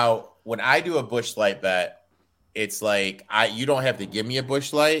 Now, when I do a Busch Light bet, it's like you don't have to give me a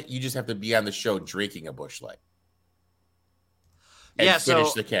Busch Light. You just have to be on the show drinking a Busch Light. And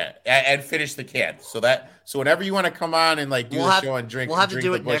finish the can. And finish the can. So whenever you want to come on and like do the show and drink, we'll have to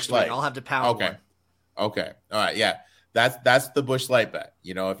do it Busch next Light. week. I'll have to pound one. Okay. All right. Yeah. That's the Busch Light bet.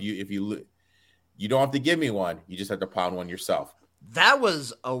 You know, if you don't have to give me one, you just have to pound one yourself. That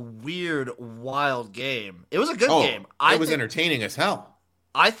was a weird, wild game. It was a good game. It was entertaining as hell.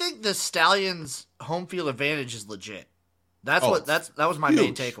 I think the Stallions' home field advantage is legit. That was my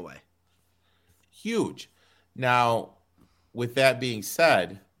main takeaway. Huge. Now, with that being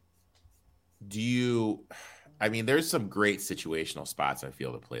said, there's some great situational spots I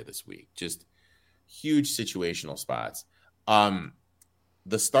feel to play this week. Just huge situational spots.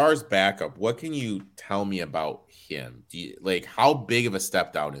 The Stars backup, what can you tell me about him? How big of a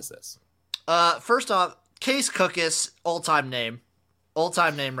step down is this? First off, Case Cookus, all-time name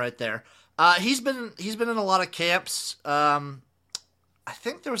right there. He's been in a lot of camps. I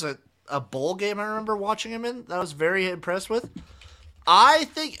think there was a bowl game I remember watching him in that I was very impressed with. I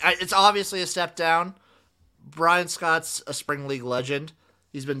think it's obviously a step down. Brian Scott's a spring league legend.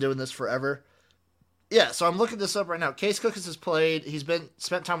 He's been doing this forever. Yeah, so I'm looking this up right now. Case Cookus has played. He's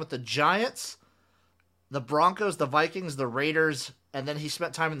spent time with the Giants, the Broncos, the Vikings, the Raiders, and then he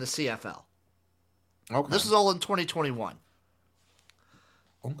spent time in the CFL. Okay. This is all in 2021.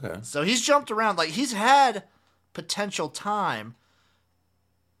 Okay. So he's jumped around. Like, he's had potential time.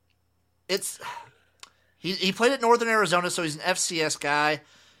 He played at Northern Arizona, so he's an FCS guy.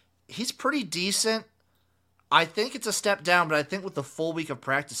 He's pretty decent. I think it's a step down, but I think with the full week of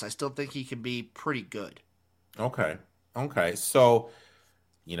practice, I still think he can be pretty good. Okay. So,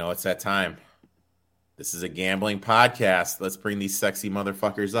 it's that time. This is a gambling podcast. Let's bring these sexy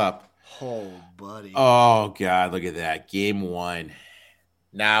motherfuckers up. Oh, buddy. Oh, God, look at that. Game 1.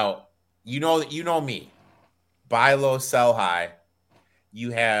 Now, you know me. Buy low, sell high.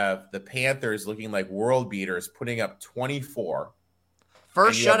 You have the Panthers looking like world beaters, putting up 24.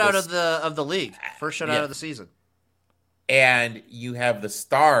 First shutout of the league. First shutout of the season. And you have the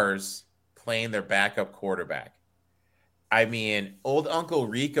Stars playing their backup quarterback. I mean, old Uncle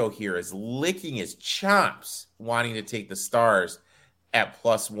Rico here is licking his chops wanting to take the Stars at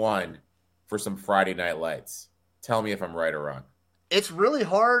 +1 for some Friday Night Lights. Tell me if I'm right or wrong. It's really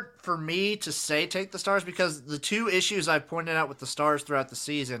hard for me to say take the Stars because the two issues I pointed out with the Stars throughout the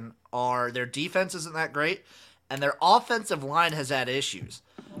season are their defense isn't that great and their offensive line has had issues.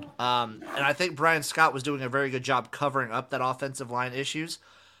 And I think Brian Scott was doing a very good job covering up that offensive line issues.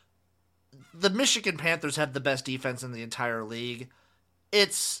 The Michigan Panthers have the best defense in the entire league.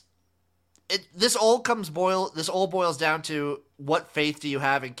 This all boils down to what faith do you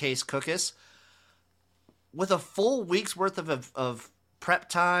have in Case Cookus? With a full week's worth of prep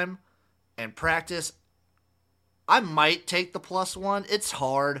time and practice, I might take the +1. It's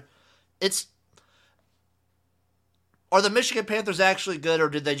hard. Are the Michigan Panthers actually good, or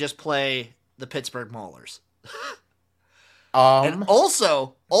did they just play the Pittsburgh Maulers? And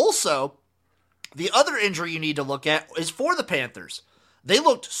also, the other injury you need to look at is for the Panthers. They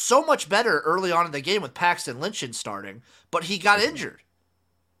looked so much better early on in the game with Paxton Lynch starting, but he got injured.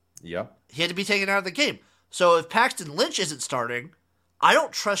 Yep. He had to be taken out of the game. So if Paxton Lynch isn't starting, I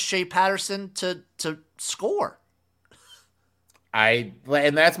don't trust Shea Patterson to score. And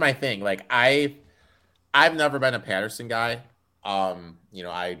that's my thing. Like I've never been a Patterson guy. I'm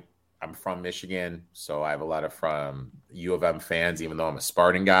from Michigan, so I have a lot of U of M fans, even though I'm a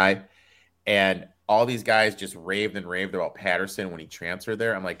Spartan guy. And all these guys just raved about Patterson when he transferred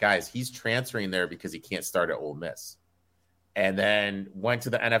there. I'm like, guys, he's transferring there because he can't start at Ole Miss. And then went to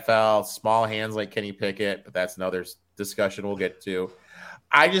the NFL, small hands like Kenny Pickett, but that's another discussion we'll get to.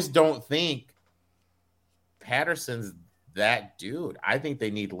 I just don't think Patterson's that dude. I think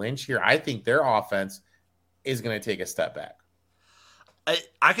they need Lynch here. I think their offense is going to take a step back.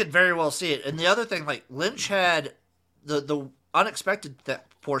 I could very well see it. And the other thing, like Lynch had the unexpected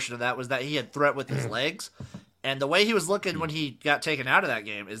portion of that was that he had threat with his legs. And the way he was looking when he got taken out of that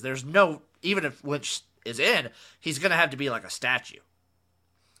game is there's no, even if Lynch is in, he's going to have to be like a statue.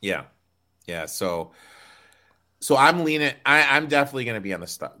 Yeah. Yeah. So I'm leaning, I'm definitely going to be on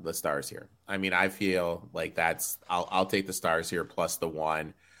the Stars here. I mean, I feel like I'll take the Stars here plus the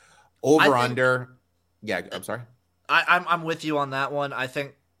 1. Under. Yeah. I'm sorry. I'm with you on that one. I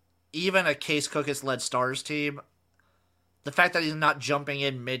think even a Case Cookus-led Stars team, the fact that he's not jumping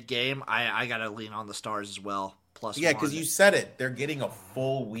in mid-game, I got to lean on the Stars as well. Plus, yeah, because you said it. They're getting a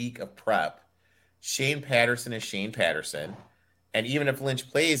full week of prep. Shane Patterson is Shane Patterson. And even if Lynch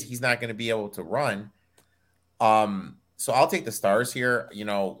plays, he's not going to be able to run. So I'll take the Stars here,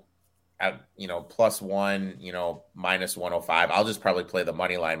 at, plus 1, minus 105. I'll just probably play the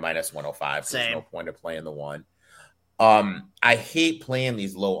money line minus 105. So there's no point of playing the 1. I hate playing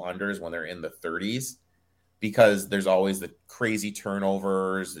these low unders when they're in the 30s because there's always the crazy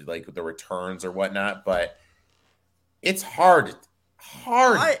turnovers, like the returns or whatnot. But it's hard.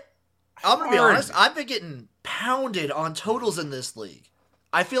 I'm going to be honest. I've been getting pounded on totals in this league.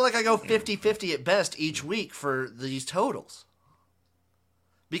 I feel like I go 50-50 at best each week for these totals.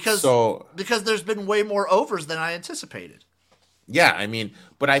 Because there's been way more overs than I anticipated. Yeah, I mean,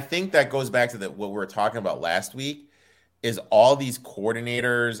 but I think that goes back to what we were talking about last week is all these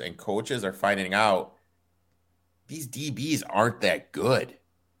coordinators and coaches are finding out these DBs aren't that good.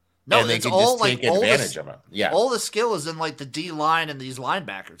 No, and they it's can all just take advantage of them. Yeah. All the skill is in like the D line and these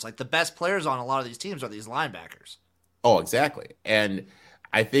linebackers. Like the best players on a lot of these teams are these linebackers. Oh, exactly. And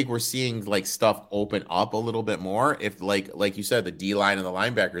I think we're seeing like stuff open up a little bit more if like you said, the D line and the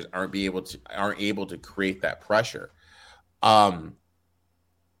linebackers aren't able to create that pressure.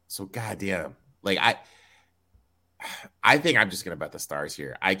 So goddamn, like I think I'm just gonna bet the Stars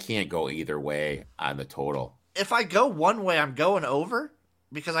here. I can't go either way on the total. If I go one way, I'm going over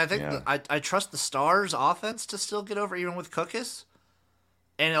because I think I trust the Stars offense to still get over even with Cookus.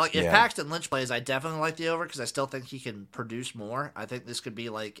 And if Paxton Lynch plays, I definitely like the over because I still think he can produce more. I think this could be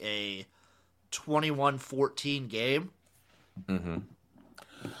like a 21-14 game. Mm-hmm.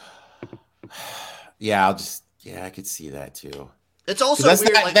 Yeah, I could see that too. It's also that's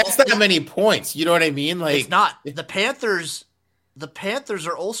weird. That's not many points. You know what I mean? Like it's not. The Panthers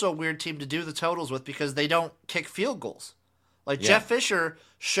are also a weird team to do the totals with because they don't kick field goals. Jeff Fisher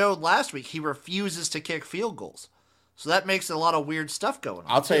showed last week, he refuses to kick field goals. So that makes a lot of weird stuff going on.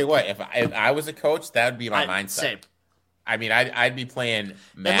 I'll tell you what, if I was a coach, that would be my mindset. Same. I mean, I'd be playing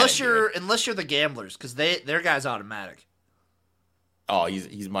Madden, unless you're the gamblers, because their guy's automatic. Oh,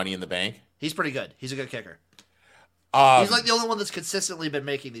 he's money in the bank. He's pretty good. He's a good kicker. He's like the only one that's consistently been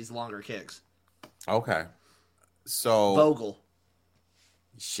making these longer kicks. Okay. So Vogel.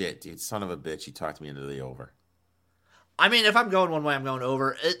 Shit, dude, son of a bitch, he talked me into the over. I mean, if I'm going one way, I'm going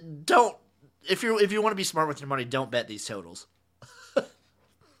over. If you want to be smart with your money, don't bet these totals.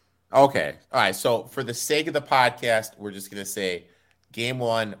 Okay. All right. So for the sake of the podcast, we're just gonna say game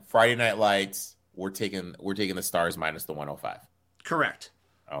 1, Friday Night Lights, we're taking the Stars minus the 105. Correct.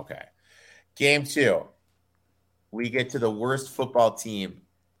 Okay. Game 2, we get to the worst football team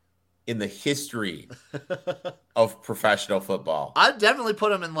in the history of professional football. I'd definitely put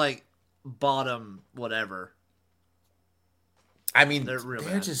them in like bottom whatever. I mean, they're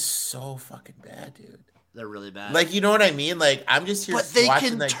just so fucking bad, dude. They're really bad. Like, you know what I mean? Like, I'm just here watching that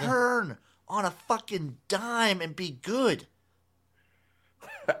game. But they can turn on a fucking dime and be good.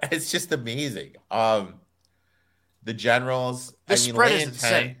 It's just amazing. The Generals. The spread is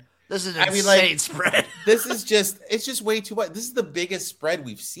insane. This is an insane spread. It's just way too much. This is the biggest spread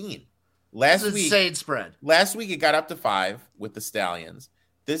we've seen. Insane spread. Last week it got up to 5 with the Stallions.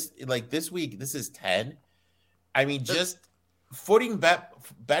 This week, this is 10. I mean,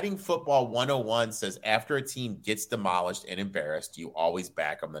 betting football 101 says after a team gets demolished and embarrassed, you always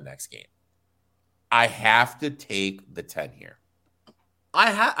back them the next game. I have to take the 10 here.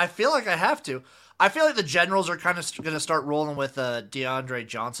 I feel like I have to. I feel like the Generals are kind of going to start rolling with DeAndre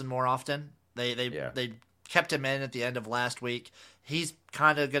Johnson more often. They kept him in at the end of last week. He's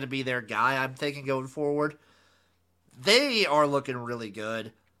kind of going to be their guy, I'm thinking, going forward. They are looking really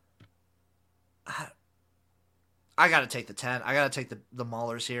good. I got to take the 10. I got to take the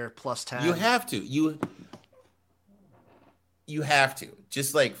Maulers here, plus 10. You have to. You have to.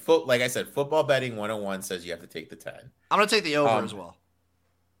 Just like I said, football betting 101 says you have to take the 10. I'm going to take the over as well.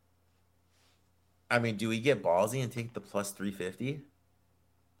 I mean, do we get ballsy and take the plus 350?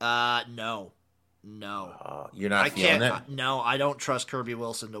 No. You're not feeling it? No, I don't trust Kirby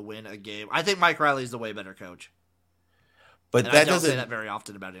Wilson to win a game. I think Mike Riley's the way better coach. But I don't say that very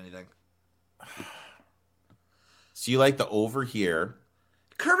often about anything. So you like the over here.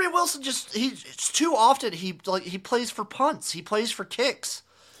 Kirby Wilson it's too often he plays for punts. He plays for kicks.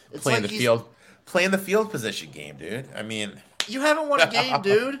 It's playing the field position game, dude. I mean, you haven't won a game,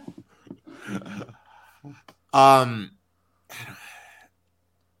 dude.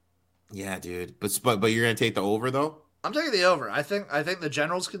 Yeah, dude. But you're gonna take the over though? I'm taking the over. I think the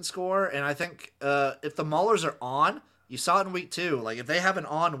Generals can score, and I think if the Maulers are on, you saw it in week 2. Like if they have an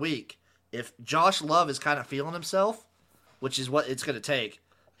on week, if Josh Love is kind of feeling himself, which is what it's gonna take,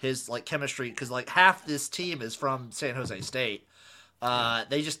 his like chemistry, because like half this team is from San Jose State.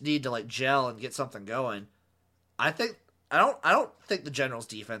 They just need to like gel and get something going. I don't think the Generals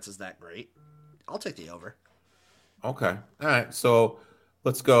defense is that great. I'll take the over. Okay. All right. So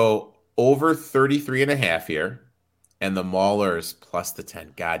let's go over 33.5 here. And the Maulers plus the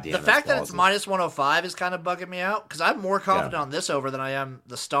 10. God damn. The fact that it's minus 105 is kind of bugging me out because I'm more confident on this over than I am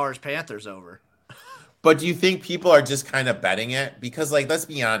the Stars Panthers over. But do you think people are just kind of betting it? Because, like, let's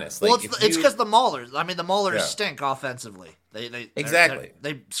be honest. Like, well, it's because the Maulers. I mean, the Maulers stink offensively.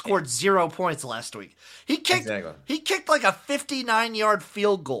 They scored 0 points last week. He kicked like a 59-yard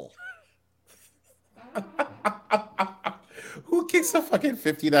field goal. Who kicks a fucking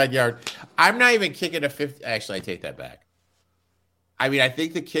 59-yard? I'm not even kicking a 50. Actually, I take that back. I mean, I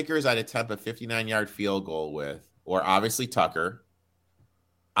think the kickers I'd attempt a 59-yard field goal with, or obviously Tucker,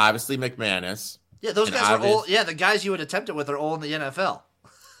 obviously McManus. Yeah, those guys are all. Yeah, the guys you would attempt it with are all in the NFL.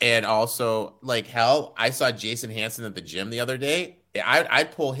 And also, like, hell, I saw Jason Hansen at the gym the other day.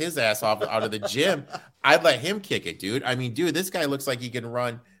 I'd pull his ass out of the gym. I'd let him kick it, dude. I mean, dude, this guy looks like he can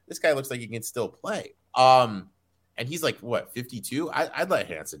run. This guy looks like he can still play. And he's like, what, 52? I'd let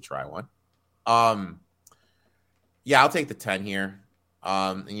Hansen try one. Yeah, I'll take the 10 here.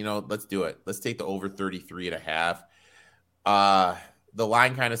 And, let's do it. Let's take the over 33.5. The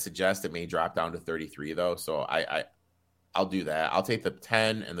line kind of suggests it may drop down to 33, though. So I'll do that. I'll take the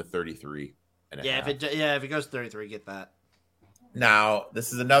 10 and the 33. If it goes 33, get that. Now,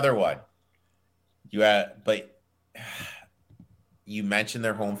 this is another one. But you mentioned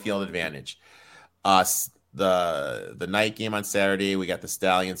their home field advantage. The night game on Saturday, we got the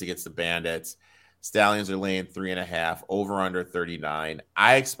Stallions against the Bandits. Stallions are laying 3.5, over under 39.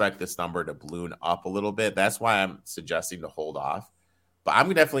 I expect this number to balloon up a little bit. That's why I'm suggesting to hold off. But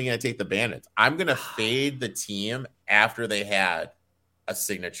I'm definitely going to take the Bandits. I'm going to fade the team after they had a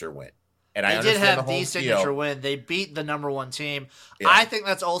signature win. And they did have the signature win. They beat the number 1 team. Yeah. I think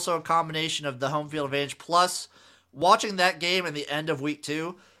that's also a combination of the home field advantage. Plus, watching that game in the end of week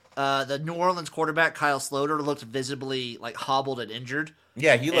 2, the New Orleans quarterback, Kyle Sloter, looked visibly like hobbled and injured.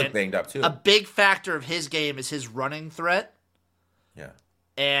 Yeah, he looked banged up too. A big factor of his game is his running threat. Yeah.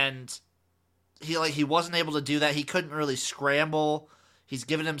 And he wasn't able to do that. He couldn't really scramble. He's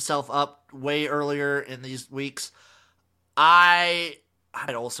given himself up way earlier in these weeks. I'd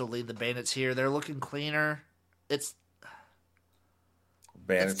also lead the Bandits here. They're looking cleaner. It's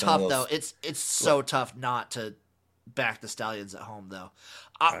tough though. It's so tough not to back the Stallions at home though.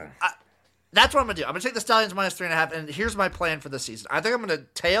 That's what I'm gonna do. I'm gonna take the Stallions minus 3.5, and here's my plan for the season. I think I'm gonna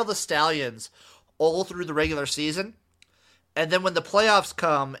tail the Stallions all through the regular season, and then when the playoffs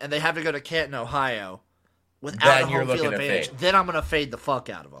come and they have to go to Canton, Ohio, without a home field advantage, then I'm gonna fade the fuck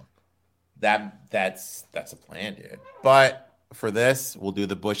out of them. That's a plan, dude. But for this, we'll do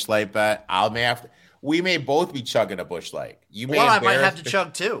the Busch Light bet. We may both be chugging a Busch Light. I might have to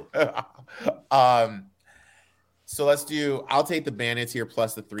chug too. So I'll take the Bandits here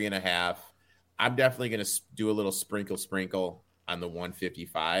plus the 3.5. I'm definitely going to do a little sprinkle on the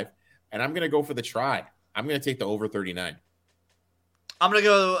 155. And I'm going to go for the try. I'm going to take the over 39. I'm going to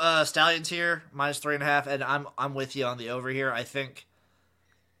go Stallions here, minus 3.5. And I'm with you on the over here. I think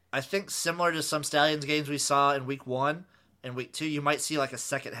similar to some Stallions games we saw in week 1 and week 2, you might see like a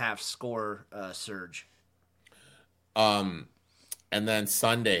second half score surge. And then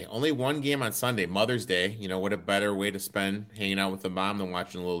Sunday, only one game on Sunday, Mother's Day. What a better way to spend hanging out with the mom than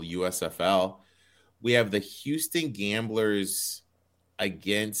watching a little USFL. We have the Houston Gamblers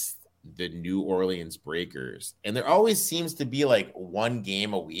against the New Orleans Breakers. And there always seems to be like one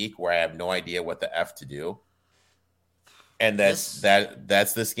game a week where I have no idea what the F to do. And that's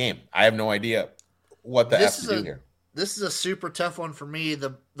this game. I have no idea what the F to do here. This is a super tough one for me.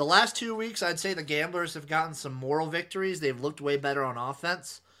 The last 2 weeks, I'd say the Gamblers have gotten some moral victories. They've looked way better on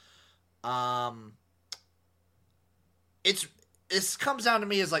offense. It comes down to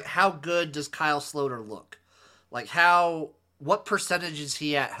me as like, how good does Kyle Sloter look? Like what percentage is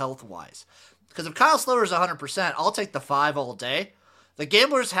he at health wise? Because if Kyle Sloter is 100%, I'll take the 5 all day. The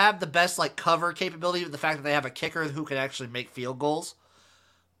Gamblers have the best like cover capability with the fact that they have a kicker who can actually make field goals.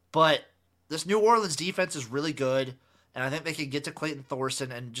 But this New Orleans defense is really good. and I think they could get to Clayton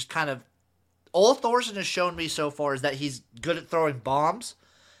Thorson and just kind of all Thorson has shown me so far is that he's good at throwing bombs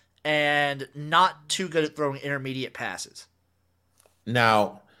and not too good at throwing intermediate passes.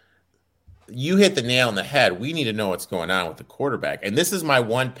 Now, you hit the nail on the head. We need to know what's going on with the quarterback. And this is my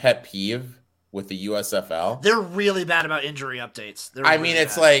one pet peeve with the USFL. They're really bad about injury updates.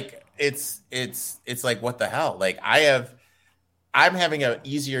 It's like it's like what the hell? Like I'm having an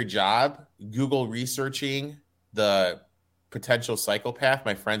easier job Google researching the potential psychopath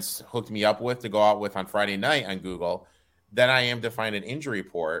my friends hooked me up with to go out with on Friday night on Google than I am to find an injury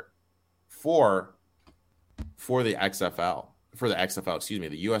report for the XFL. For the XFL,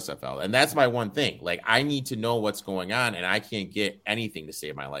 the USFL. And that's my one thing. Like, I need to know what's going on, and I can't get anything to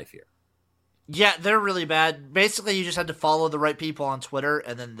save my life here. Yeah, they're really bad. Basically, you just had to follow the right people on Twitter,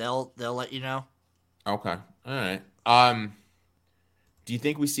 and then they'll let you know. Okay. All right. Do you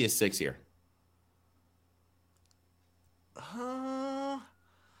think we see a 6 here?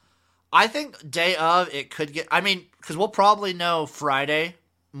 I think day of it could get. I mean, because we'll probably know Friday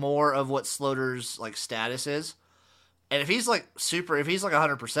more of what Sloter's like status is, and if he's like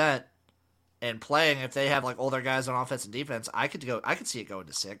 100% and playing, if they have like all their guys on offense and defense, I could see it going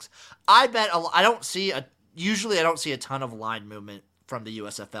to 6. I bet. Usually I don't see a ton of line movement from the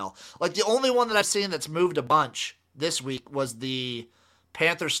USFL. Like the only one that I've seen that's moved a bunch this week was the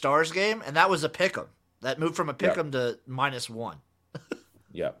Panthers Stars game, and that was a pick'em. That moved from a pick'em to -1.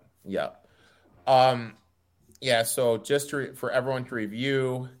 Yep. So just for everyone to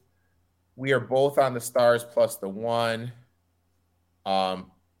review, we are both on the Stars plus the 1.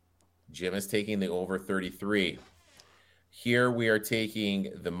 Jim is taking the over 33. Here we are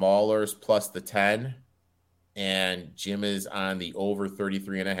taking the Maulers plus the 10, and Jim is on the over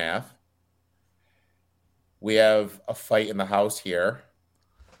 33.5. We have a fight in the house here.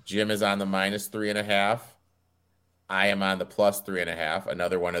 Jim is on the -3.5. I am on the plus 3.5.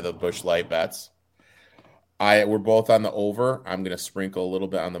 Another one of the Busch Light bets. We're both on the over. I'm going to sprinkle a little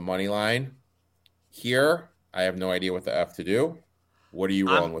bit on the money line. Here, I have no idea what the F to do. What are you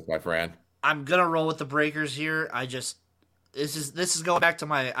rolling with, my friend? I'm gonna roll with the Breakers here. This is going back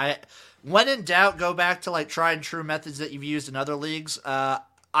to when in doubt, go back to like tried and true methods that you've used in other leagues.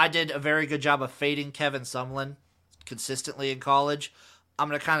 I did a very good job of fading Kevin Sumlin consistently in college. I'm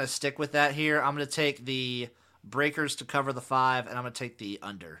gonna kind of stick with that here. I'm gonna take the Breakers to cover the 5, and I'm gonna take the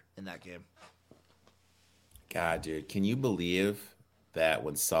under in that game. God, dude, can you believe that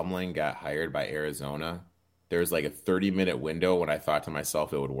when Sumlin got hired by Arizona, there was like a 30-minute window when I thought to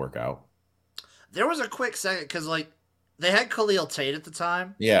myself it would work out? There was a quick second because like they had Khalil Tate at the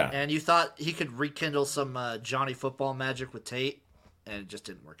time, and you thought he could rekindle some Johnny Football magic with Tate, and it just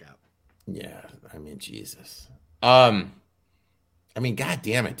didn't work out. Yeah, I mean, Jesus. God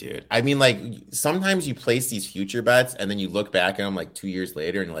damn it, dude. I mean, like, sometimes you place these future bets, and then you look back at them like 2 years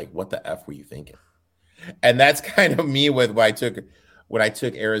later, and you're like, what the F were you thinking? And that's kind of me with when I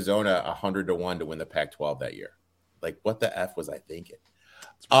took Arizona 100-1 to win the Pac-12 that year. Like, what the F was I thinking?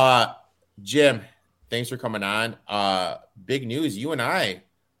 Jim, thanks for coming on. Big news. You and I,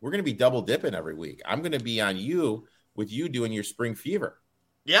 we're going to be double dipping every week. I'm going to be on you with you doing your spring fever.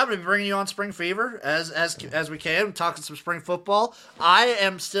 Yeah, I'm going to be bringing you on spring fever as we can, talking some spring football. I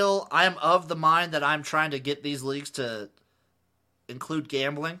am of the mind that I'm trying to get these leagues to include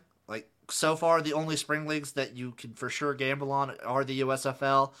gambling. Like, so far, the only spring leagues that you can for sure gamble on are the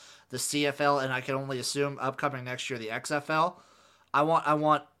USFL, the CFL, and I can only assume upcoming next year, the XFL. I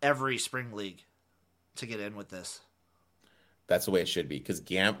want every spring league to get in with this. That's the way it should be. Because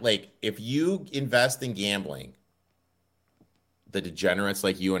if you invest in gambling, the degenerates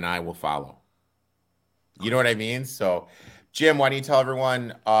like you and I will follow. You know what I mean? So, Jim, why don't you tell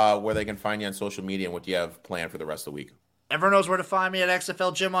everyone where they can find you on social media and what you have planned for the rest of the week? Everyone knows where to find me at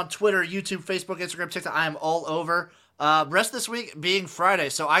XFL Jim on Twitter, YouTube, Facebook, Instagram, TikTok. I am all over. Rest of this week being Friday,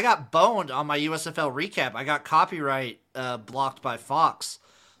 so I got boned on my USFL recap. I got copyright blocked by Fox,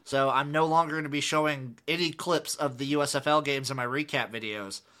 so I'm no longer going to be showing any clips of the USFL games in my recap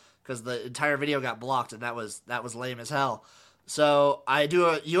videos because the entire video got blocked, and that was lame as hell. So I do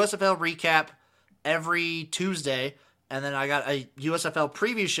a USFL recap every Tuesday, and then I got a USFL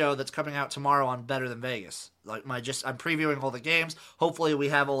preview show that's coming out tomorrow on Better Than Vegas. I'm previewing all the games. Hopefully we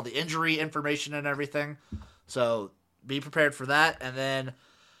have all the injury information and everything. So be prepared for that. And then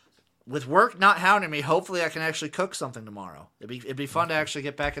with work not hounding me, hopefully I can actually cook something tomorrow. It'd be fun to actually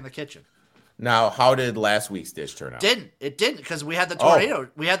get back in the kitchen. Now, how did last week's dish turn out? It didn't because we had the tornado.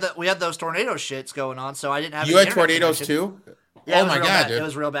 We had those tornado shits going on, so I didn't have. You had tornadoes too? Yeah, oh my God, dude. It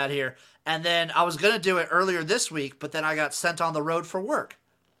was real bad here. And then I was gonna do it earlier this week, but then I got sent on the road for work.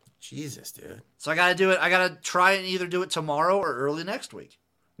 Jesus, dude. So I got to do it. I got to try and either do it tomorrow or early next week.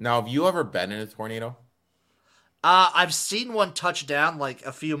 Now, have you ever been in a tornado? I've seen one touch down like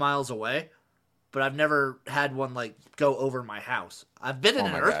a few miles away, but I've never had one like go over my house. I've been in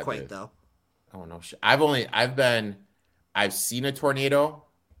an earthquake though. Oh no shit. I've seen a tornado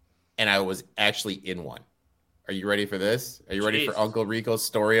and I was actually in one. Are you ready for this? Are you ready for Uncle Rico's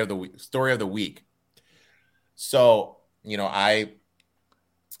story of the week? So, I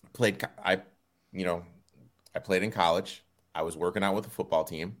played in college. I was working out with the football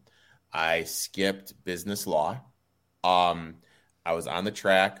team. I skipped business law. I was on the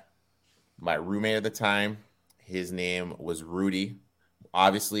track. My roommate at the time, his name was Rudy.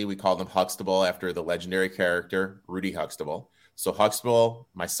 Obviously, we called him Huxtable after the legendary character, Rudy Huxtable. So Huxtable,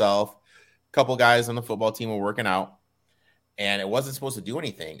 myself, a couple guys on the football team were working out, and it wasn't supposed to do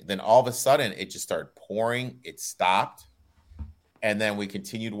anything. Then all of a sudden, it just started pouring. It stopped, and then we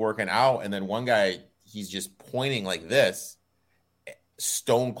continued working out, and then one guy, he's just pointing like this,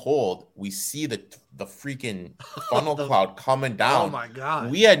 stone cold. We see the freaking funnel cloud coming down. Oh my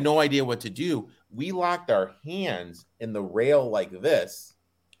God. We had no idea what to do. We locked our hands in the rail like this,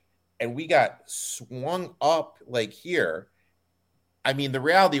 and we got swung up like here. I mean, the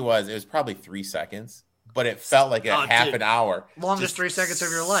reality was it was probably 3 seconds, but it felt like half an hour. Longest 3 seconds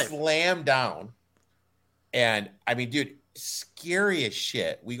of your life. Slam down. And I mean, dude, scary as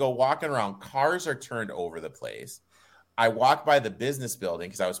shit. We go walking around. Cars are turned over the place. I walked by the business building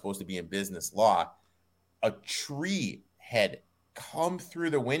because I was supposed to be in business law. A tree had come through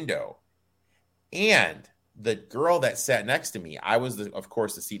the window. And the girl that sat next to me, I was, of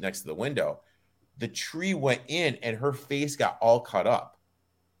course, the seat next to the window. The tree went in and her face got all cut up.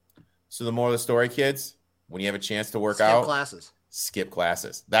 So the moral of the story, kids, when you have a chance to work out, skip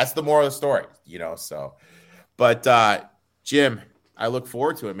classes. That's the moral of the story, so. But, Jim, I look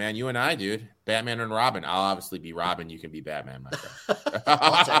forward to it, man. You and I, dude. Batman and Robin. I'll obviously be Robin. You can be Batman, my friend.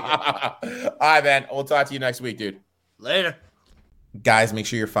 All right, man. We'll talk to you next week, dude. Later. Guys, make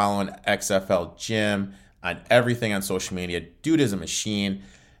sure you're following XFL Jim on everything on social media. Dude is a machine.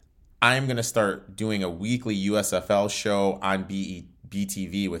 I'm going to start doing a weekly USFL show on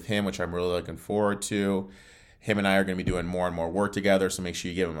BTV with him, which I'm really looking forward to. Him and I are going to be doing more and more work together, so make sure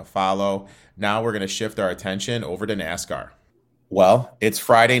you give him a follow. Now we're going to shift our attention over to NASCAR. Well, it's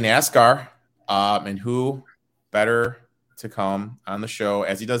Friday NASCAR, and who better to come on the show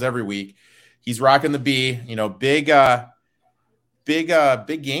as he does every week? He's rocking the B, big game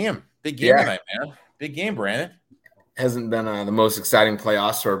tonight, man. Big game, Brandon. Hasn't been the most exciting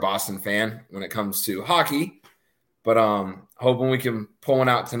playoffs for a Boston fan when it comes to hockey, but hoping we can pull one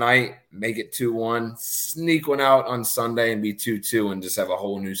out tonight, make it 2-1, sneak one out on Sunday and be 2-2 and just have a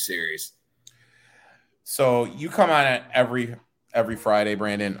whole new series. So you come on it every Friday,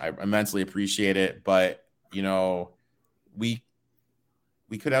 Brandon. I immensely appreciate it, but we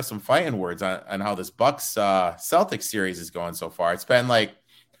could have some fighting words on how this Bucks Celtics series is going so far. It's been like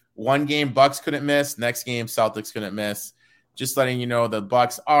one game Bucks couldn't miss, next game Celtics couldn't miss. Just letting you know the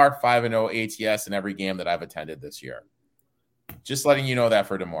Bucks are 5-0 ATS in every game that I've attended this year. Just letting you know that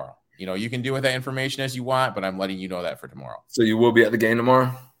for tomorrow. You can do with that information as you want, but I'm letting you know that for tomorrow. So you will be at the game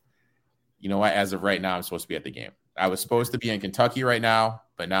tomorrow? You know what? As of right now, I'm supposed to be at the game. I was supposed to be in Kentucky right now,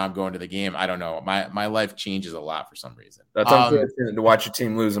 but now I'm going to the game. I don't know. My life changes a lot for some reason. That's unfortunate to watch your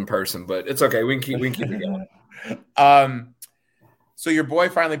team lose in person, but it's okay. We can keep it going. So your boy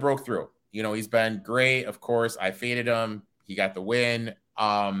finally broke through. He's been great. Of course, I faded him. He got the win.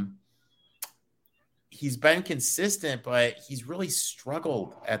 He's been consistent, but he's really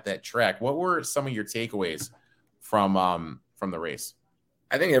struggled at that track. What were some of your takeaways from the race?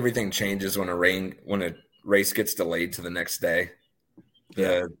 I think everything changes when a race gets delayed to the next day.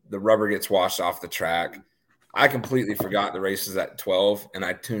 The rubber gets washed off the track. I completely forgot the race was at 12, and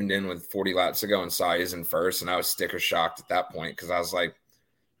I tuned in with 40 laps ago and saw he was in first, and I was sticker shocked at that point because I was like,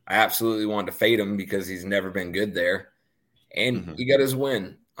 I absolutely wanted to fade him because he's never been good there, and he got his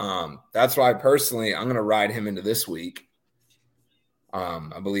win. That's why personally I'm going to ride him into this week.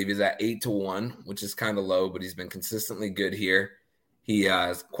 I believe he's at 8-1, which is kind of low, but he's been consistently good here. He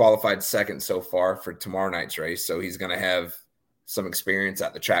has qualified second so far for tomorrow night's race, so he's going to have some experience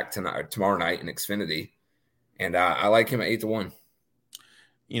at the track tomorrow night in Xfinity. And I like him at 8-1.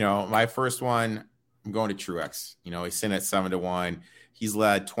 My first one, I'm going to Truex. He's sitting at 7-1. He's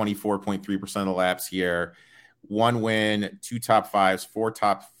led 24.3% of the laps here. 1 win, 2 top 5s, 4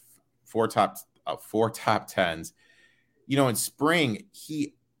 top 10s. In spring,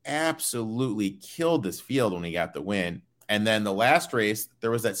 he absolutely killed this field when he got the win. And then the last race,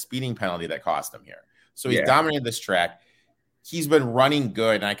 there was that speeding penalty that cost him here. So he's dominated this track. he's been running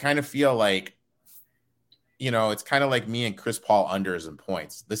good. And I kind of feel like, it's kind of like me and Chris Paul unders in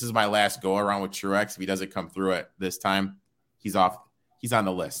points. This is my last go around with Truex. If he doesn't come through it this time, he's off. He's on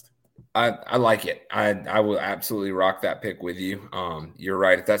the list. I like it. I will absolutely rock that pick with you. You're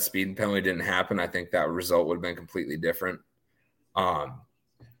right. If that speeding penalty didn't happen, I think that result would have been completely different.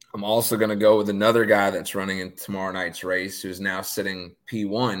 I'm also going to go with another guy that's running in tomorrow night's race who's now sitting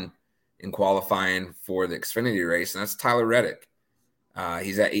P1 in qualifying for the Xfinity race, and that's Tyler Reddick.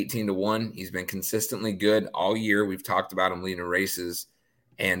 He's at 18-1. He's been consistently good all year. We've talked about him leading races,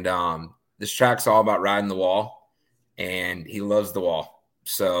 and this track's all about riding the wall, and he loves the wall.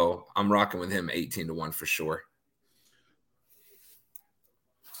 So I'm rocking with him 18-1 for sure.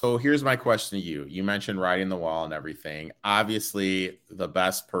 So here's my question to you. You mentioned riding the wall and everything. Obviously, the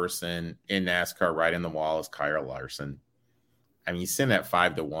best person in NASCAR riding the wall is Kyle Larson. I mean, he's sitting at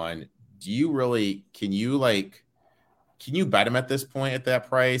 5-1. Do you really, can you bet him at this point at that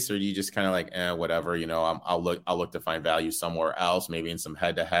price? Or do you just kind of like, whatever, I'll look to find value somewhere else, maybe in some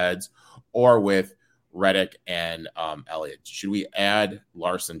head-to-heads or with Reddick and Elliott? Should we add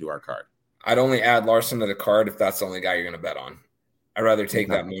Larson to our card? I'd only add Larson to the card if that's the only guy you're going to bet on. I'd rather take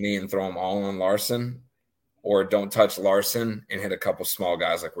that money and throw them all on Larson, or don't touch Larson and hit a couple small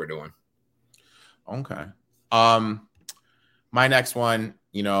guys like we're doing. Okay. My next one,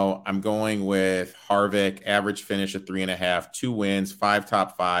 I'm going with Harvick, average finish of 3.5, 2 wins, 5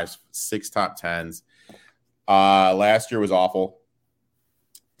 top 5s, 6 top 10s. Last year was awful.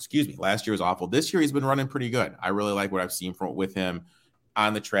 Last year was awful. This year he's been running pretty good. I really like what I've seen with him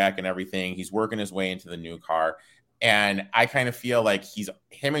on the track and everything. He's working his way into the new car. And I kind of feel like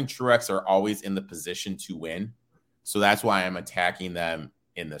him and Truex are always in the position to win. So that's why I'm attacking them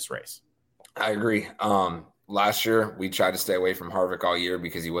in this race. I agree. Last year, we tried to stay away from Harvick all year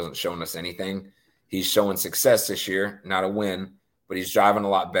because he wasn't showing us anything. He's showing success this year, not a win, but he's driving a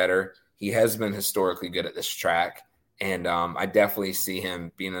lot better. He has been historically good at this track. And I definitely see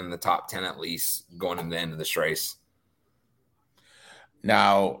him being in the top 10 at least going into the end of this race.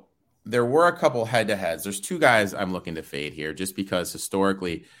 Now, there were a couple head-to-heads. There's 2 guys I'm looking to fade here just because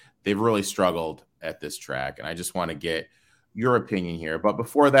historically they've really struggled at this track. And I just want to get your opinion here. But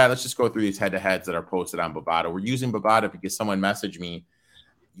before that, let's just go through these head-to-heads that are posted on Bovada. We're using Bovada because someone messaged me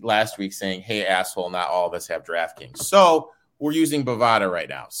last week saying, hey, asshole, not all of us have DraftKings. So we're using Bovada right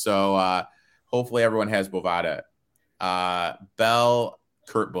now. So hopefully everyone has Bovada. Bell,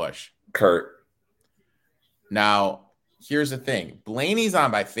 Kurt Busch. Kurt. Now, here's the thing. Blaney's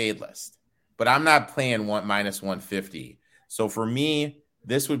on my fade list, but I'm not playing minus 150. So for me,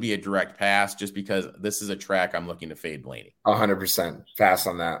 this would be a direct pass just because this is a track I'm looking to fade Blaney. 100% pass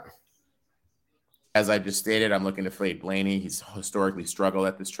on that. As I just stated, I'm looking to fade Blaney. He's historically struggled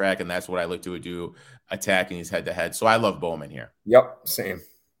at this track, and that's what I look to do, attacking these head-to-head. So I love Bowman here. Yep, same.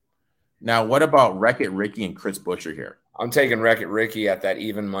 Now, what about Wreck-It Ricky and Chris Buescher here? I'm taking Wreck-It Ricky at that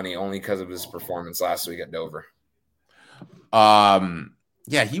even money only because of his performance last week at Dover.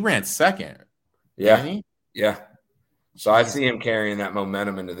 Yeah, he ran second. Yeah. Yeah. So I see him carrying that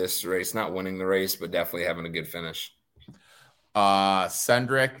momentum into this race, not winning the race, but definitely having a good finish.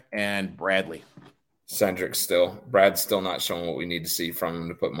 Cendric and Bradley. Cendric still. Brad's still not showing what we need to see from him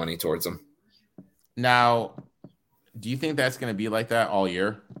to put money towards him. Now, do you think that's going to be like that all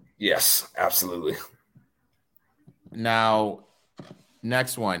year? Yes, absolutely. Now,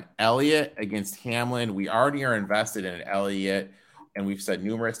 next one, Elliott against Hamlin. We already are invested in Elliott, and we've said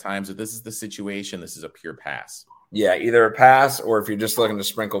numerous times that this is the situation. This is a pure pass. Yeah, either a pass or if you're just looking to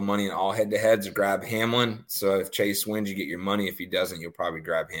sprinkle money in all head-to-heads, grab Hamlin. So if Chase wins, you get your money. If he doesn't, you'll probably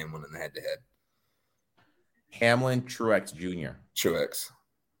grab Hamlin in the head-to-head. Hamlin, Truex Jr. Truex.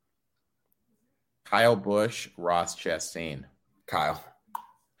 Kyle Busch, Ross Chastain. Kyle.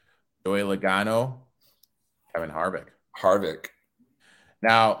 Joey Logano, Kevin Harvick. Harvick.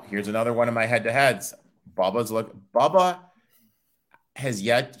 Now, here's another one of my head-to-heads. Bubba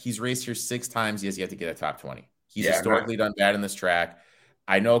he's raced here 6 times. He has yet to get a top 20. He's historically done bad in this track.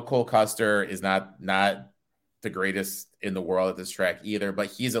 I know Cole Custer is not the greatest in the world at this track either, but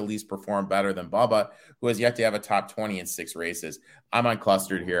he's at least performed better than Bubba, who has yet to have a top 20 in 6 races. I'm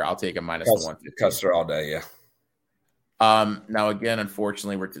unclustered here. I'll take a minus 150. Custer all day, yeah. Now, again,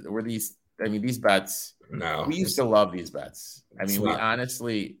 unfortunately, we're these bets. No. We used to love these bets. We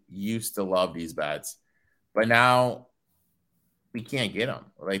honestly used to love these bets. But now we can't get them.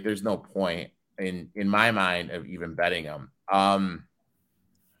 Like, there's no point in my mind of even betting them. What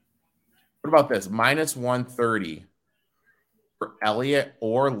about this? Minus 130 for Elliott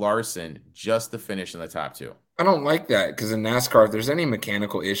or Larson just to finish in the top 2. I don't like that because in NASCAR, if there's any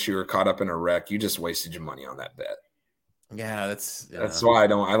mechanical issue or caught up in a wreck, you just wasted your money on that bet. Yeah, that's why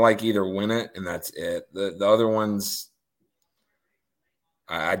I like either win it and that's it. The other ones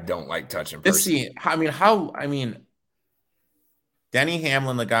I don't like touching personally. Denny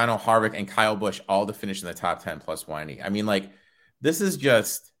Hamlin, Logano, Harvick, and Kyle Busch all to finish in the top 10 plus 190. I mean, like, this is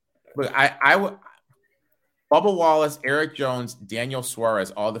just look. Bubba Wallace, Eric Jones, Daniel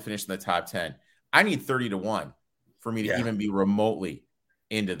Suarez all to finish in the top 10. I need 30-1 for me to even be remotely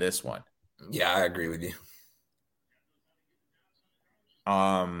into this one. Yeah, I agree with you.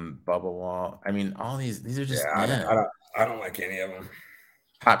 Bubba Wall. I mean, all these are just. I don't like any of them.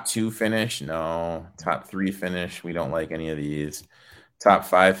 Top 2 finish, no. Top 3 finish, we don't like any of these. Top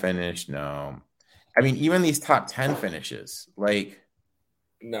 5 finish, no. I mean, even these top 10 finishes, like.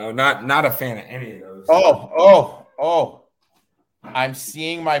 No, not a fan of any of those. Oh. I'm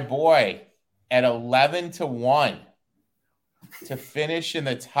seeing my boy at 11-1 to finish in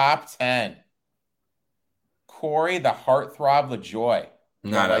the top 10. Corey, the Heartthrob LaJoy.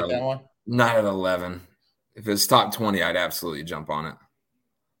 Not like that one? Not at 11. If it's top 20, I'd absolutely jump on it.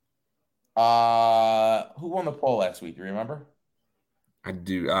 Who won the poll last week? Do you remember? I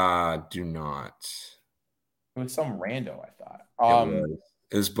do not. It was some rando, I thought.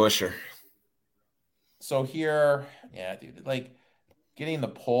 It was Busher. So here, yeah, dude, like getting the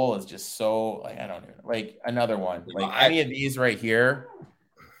poll is just so like I don't know. Like another one. Like any of these right here,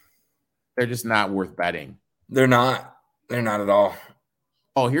 they're just not worth betting. They're not. They're not at all.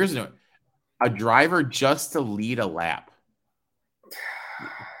 Oh, here's a driver just to lead a lap.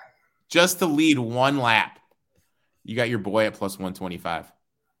 Just to lead one lap. You got your boy at plus 125.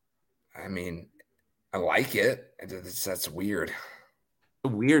 I mean, I like it. That's weird. A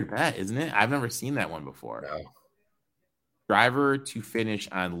weird bet, isn't it? I've never seen that one before. No. Driver to finish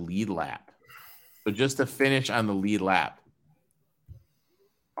on lead lap. So just to finish on the lead lap.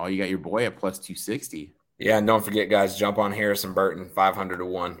 Oh, you got your boy at plus 260. Yeah, and don't forget, guys, jump on Harrison Burton,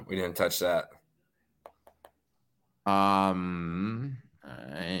 500-1. We didn't touch that.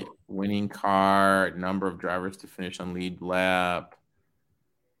 Winning car, number of drivers to finish on lead lap.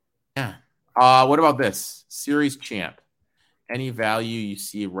 Yeah. What about this? Series champ. Any value you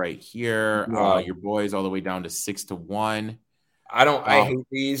see right here. Your boys all the way down to 6-1. I hate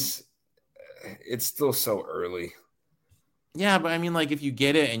these. It's still so early. Yeah, but I mean, like, if you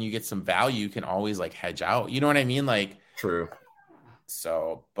get it and you get some value, you can always like hedge out. You know what I mean? Like, true.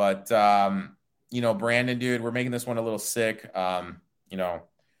 So, but Brandon, dude, we're making this one a little sick. No,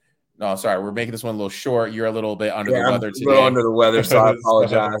 sorry, we're making this one a little short. You're a little bit under the weather today. A little under the weather, so I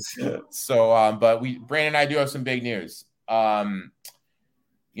apologize. But Brandon and I do have some big news.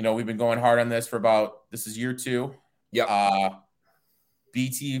 We've been going hard on this this is year 2. Yep.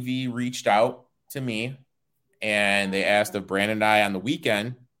 BTV reached out to me and they asked if Brandon and I on the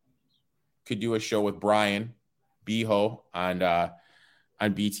weekend could do a show with Brian Beho on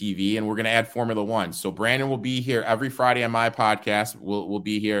BTV, and we're going to add Formula One. So Brandon will be here every Friday on my podcast. We'll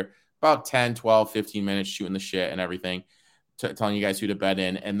be here about 10, 12, 15 minutes shooting the shit and everything, telling you guys who to bet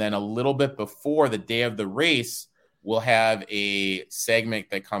in. And then a little bit before the day of the race, we'll have a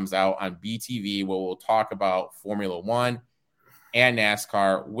segment that comes out on BTV where we'll talk about Formula One and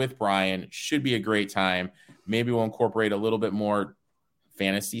NASCAR with Brian. Should be a great time. Maybe we'll incorporate a little bit more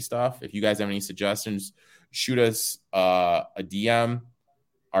fantasy stuff. If you guys have any suggestions, shoot us a DM.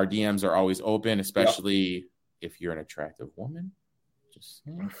 Our DMs are always open, especially if you're an attractive woman. Just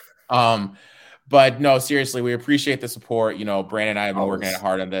saying. But no, seriously, we appreciate the support. Brandon and I have been working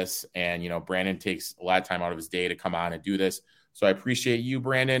hard on this, and Brandon takes a lot of time out of his day to come on and do this. So I appreciate you,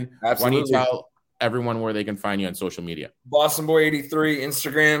 Brandon. Absolutely. Why don't you tell everyone where they can find you on social media? Boston Boy 83,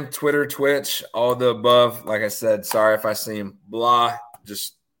 Instagram, Twitter, Twitch, all the above. Like I said, sorry if I seem blah.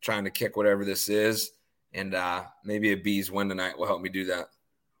 Just trying to kick whatever this is, and maybe a Bees win tonight will help me do that.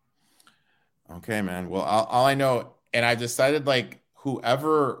 Okay, man. Well, all I know, and I've decided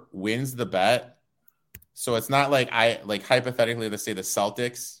whoever wins the bet. So it's not hypothetically, let's say the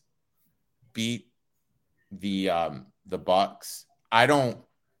Celtics beat the Bucks. I don't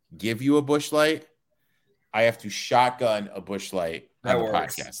give you a Busch Light. I have to shotgun a Busch Light on the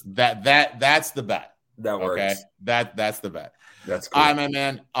podcast. That's the bet. That works. Okay, that's the bet. That's cool. All right, my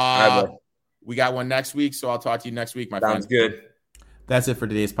man. We got one next week, so I'll talk to you next week, my friend. Sounds good. That's it for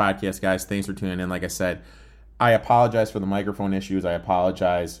today's podcast, guys. Thanks for tuning in. Like I said, I apologize for the microphone issues. I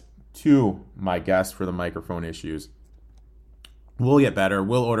apologize to my guests for the microphone issues. We'll get better.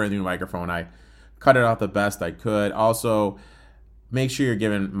 We'll order a new microphone. I cut it out the best I could. Also, make sure you're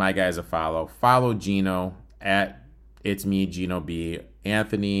giving my guys a follow. Follow Gino at It's Me, Gino B.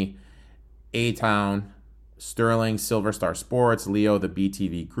 Anthony, A-Town, Sterling, Silver Star Sports, Leo, the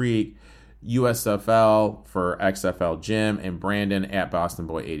BTV Greek, USFL for XFL Jim, and Brandon at Boston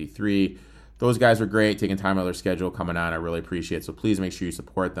Boy 83. Those guys are great, taking time out of their schedule, coming on. I really appreciate it. So please make sure you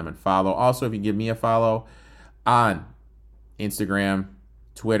support them and follow. Also, if you give me a follow on Instagram,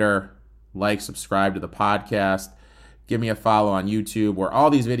 Twitter, subscribe to the podcast. Give me a follow on YouTube, where all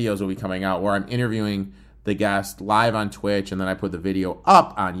these videos will be coming out, where I'm interviewing the guest live on Twitch, and then I put the video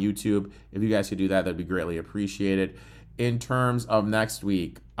up on YouTube. If you guys could do that, that'd be greatly appreciated. In terms of next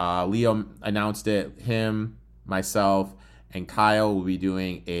week, Leo announced it. Him, myself, and Kyle will be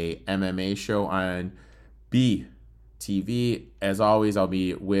doing a MMA show on BTV. As always, I'll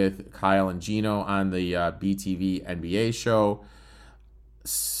be with Kyle and Gino on the BTV NBA show.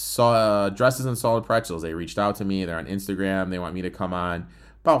 Dresses and Solid Pretzels, they reached out to me. They're on Instagram. They want me to come on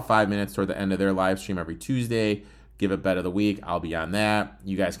about 5 minutes toward the end of their live stream every Tuesday. Give it Bet of the Week. I'll be on that.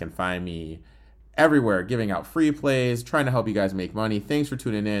 You guys can find me everywhere, giving out free plays, trying to help you guys make money. Thanks for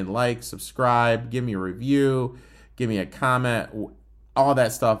tuning in. Subscribe, give me a review, give me a comment. All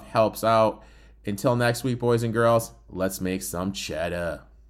that stuff helps out. Until next week, boys and girls, let's make some cheddar.